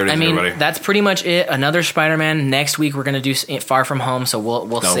There it is, I mean, everybody. that's pretty much it. Another Spider-Man. Next week we're gonna do Far From Home, so we'll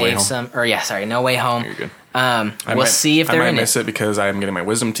No Way save Home. some. Or No Way Home. You're good. We'll see if they're I might in miss it because I'm getting my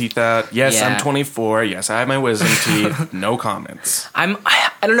wisdom teeth out. Yes, Yeah. I'm 24. Yes, I have my wisdom teeth. No comments. I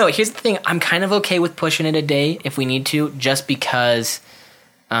don't know. Here's the thing. I'm kind of okay with pushing it a day if we need to, just because.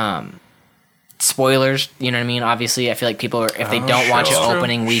 Spoilers, you know what I mean? Obviously, I feel like people are, if they don't watch it sure.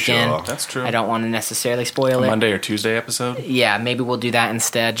 opening weekend, Sure. That's true. I don't want to necessarily spoil it. Monday or Tuesday episode. Yeah, maybe we'll do that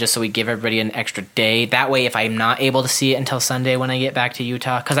instead, just so we give everybody an extra day. That way, if I'm not able to see it until Sunday when I get back to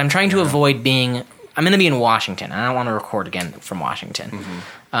Utah, because I'm trying to avoid being, I'm going to be in Washington, and I don't want to record again from Washington.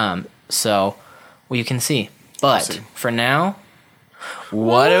 Mm-hmm. So, you can see. But see. for now,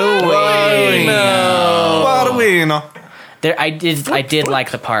 what do we know? What do we know? There, I did like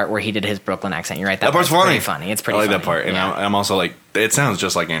the part where he did his Brooklyn accent. You're right. That part's pretty funny. funny. It's pretty I like funny. that part. And Yeah. I'm also like, it sounds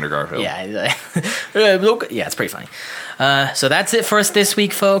just like Andrew Garfield. Yeah, yeah, it's pretty funny. So that's it for us this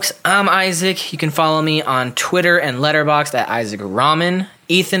week, folks. I'm Isaac. You can follow me on Twitter and Letterboxd at Isaac Ramen.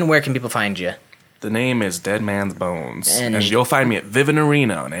 Ethan, where can people find you? The name is Dead Man's Bones, And- and you'll find me at Vivid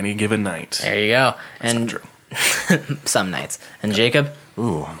Arena on any given night. There you go. That's And not true. some nights. And Jacob?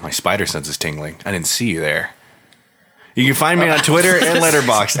 Ooh, my spider sense is tingling. I didn't see you there. You can find me on Twitter and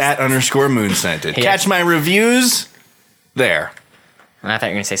Letterboxd at _MoonScented. Yeah. Catch my reviews there. I thought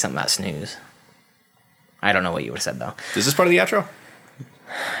you were going to say something about snooze. I don't know what you would have said, though. Is this part of the outro?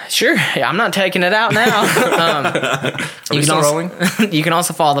 Sure. Yeah, I'm not taking it out now. Are we still rolling? You can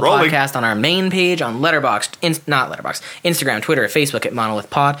also follow the Rolling. podcast on our main page on Letterboxd, not Letterboxd, Instagram, Twitter, Facebook at Monolith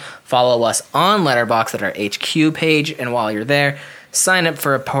Pod. Follow us on Letterboxd at our HQ page, and while you're there, sign up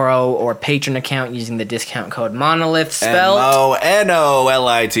for a pro or patron account using the discount code Monolith, spelled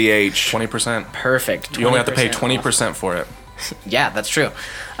MONOLITH. 20%. perfect. You only have to pay 20% off. 20% for it. Yeah, that's true.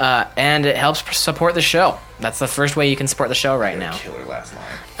 And it helps support the show. That's the first way you can support the show right now. Killer last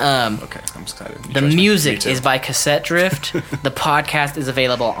line. Okay, I'm excited. You The trust me? music Me too. is by Cassette Drift. The podcast is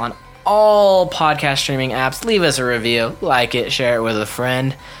available on all podcast streaming apps. Leave us a review, like it, share it with a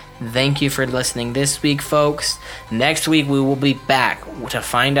friend. Thank you for listening this week, folks. Next week, we will be back to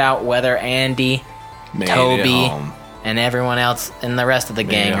find out whether Andy, Made it Toby, home. and everyone else and the rest of the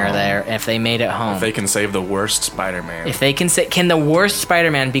gang it are home. there, if they made it home. They can save the worst Spider-Man. If they can say, can the worst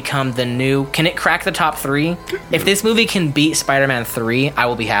Spider-Man become the new? Can it crack the top 3? If this movie can beat Spider-Man 3, I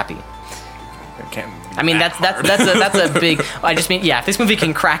will be happy. It can't be I mean, that that's a big. I just mean, yeah. If this movie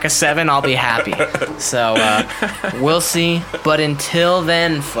can crack a 7, I'll be happy. So we'll see. But until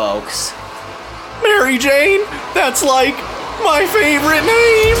then, folks. Mary Jane? That's like my favorite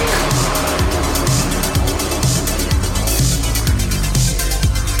name.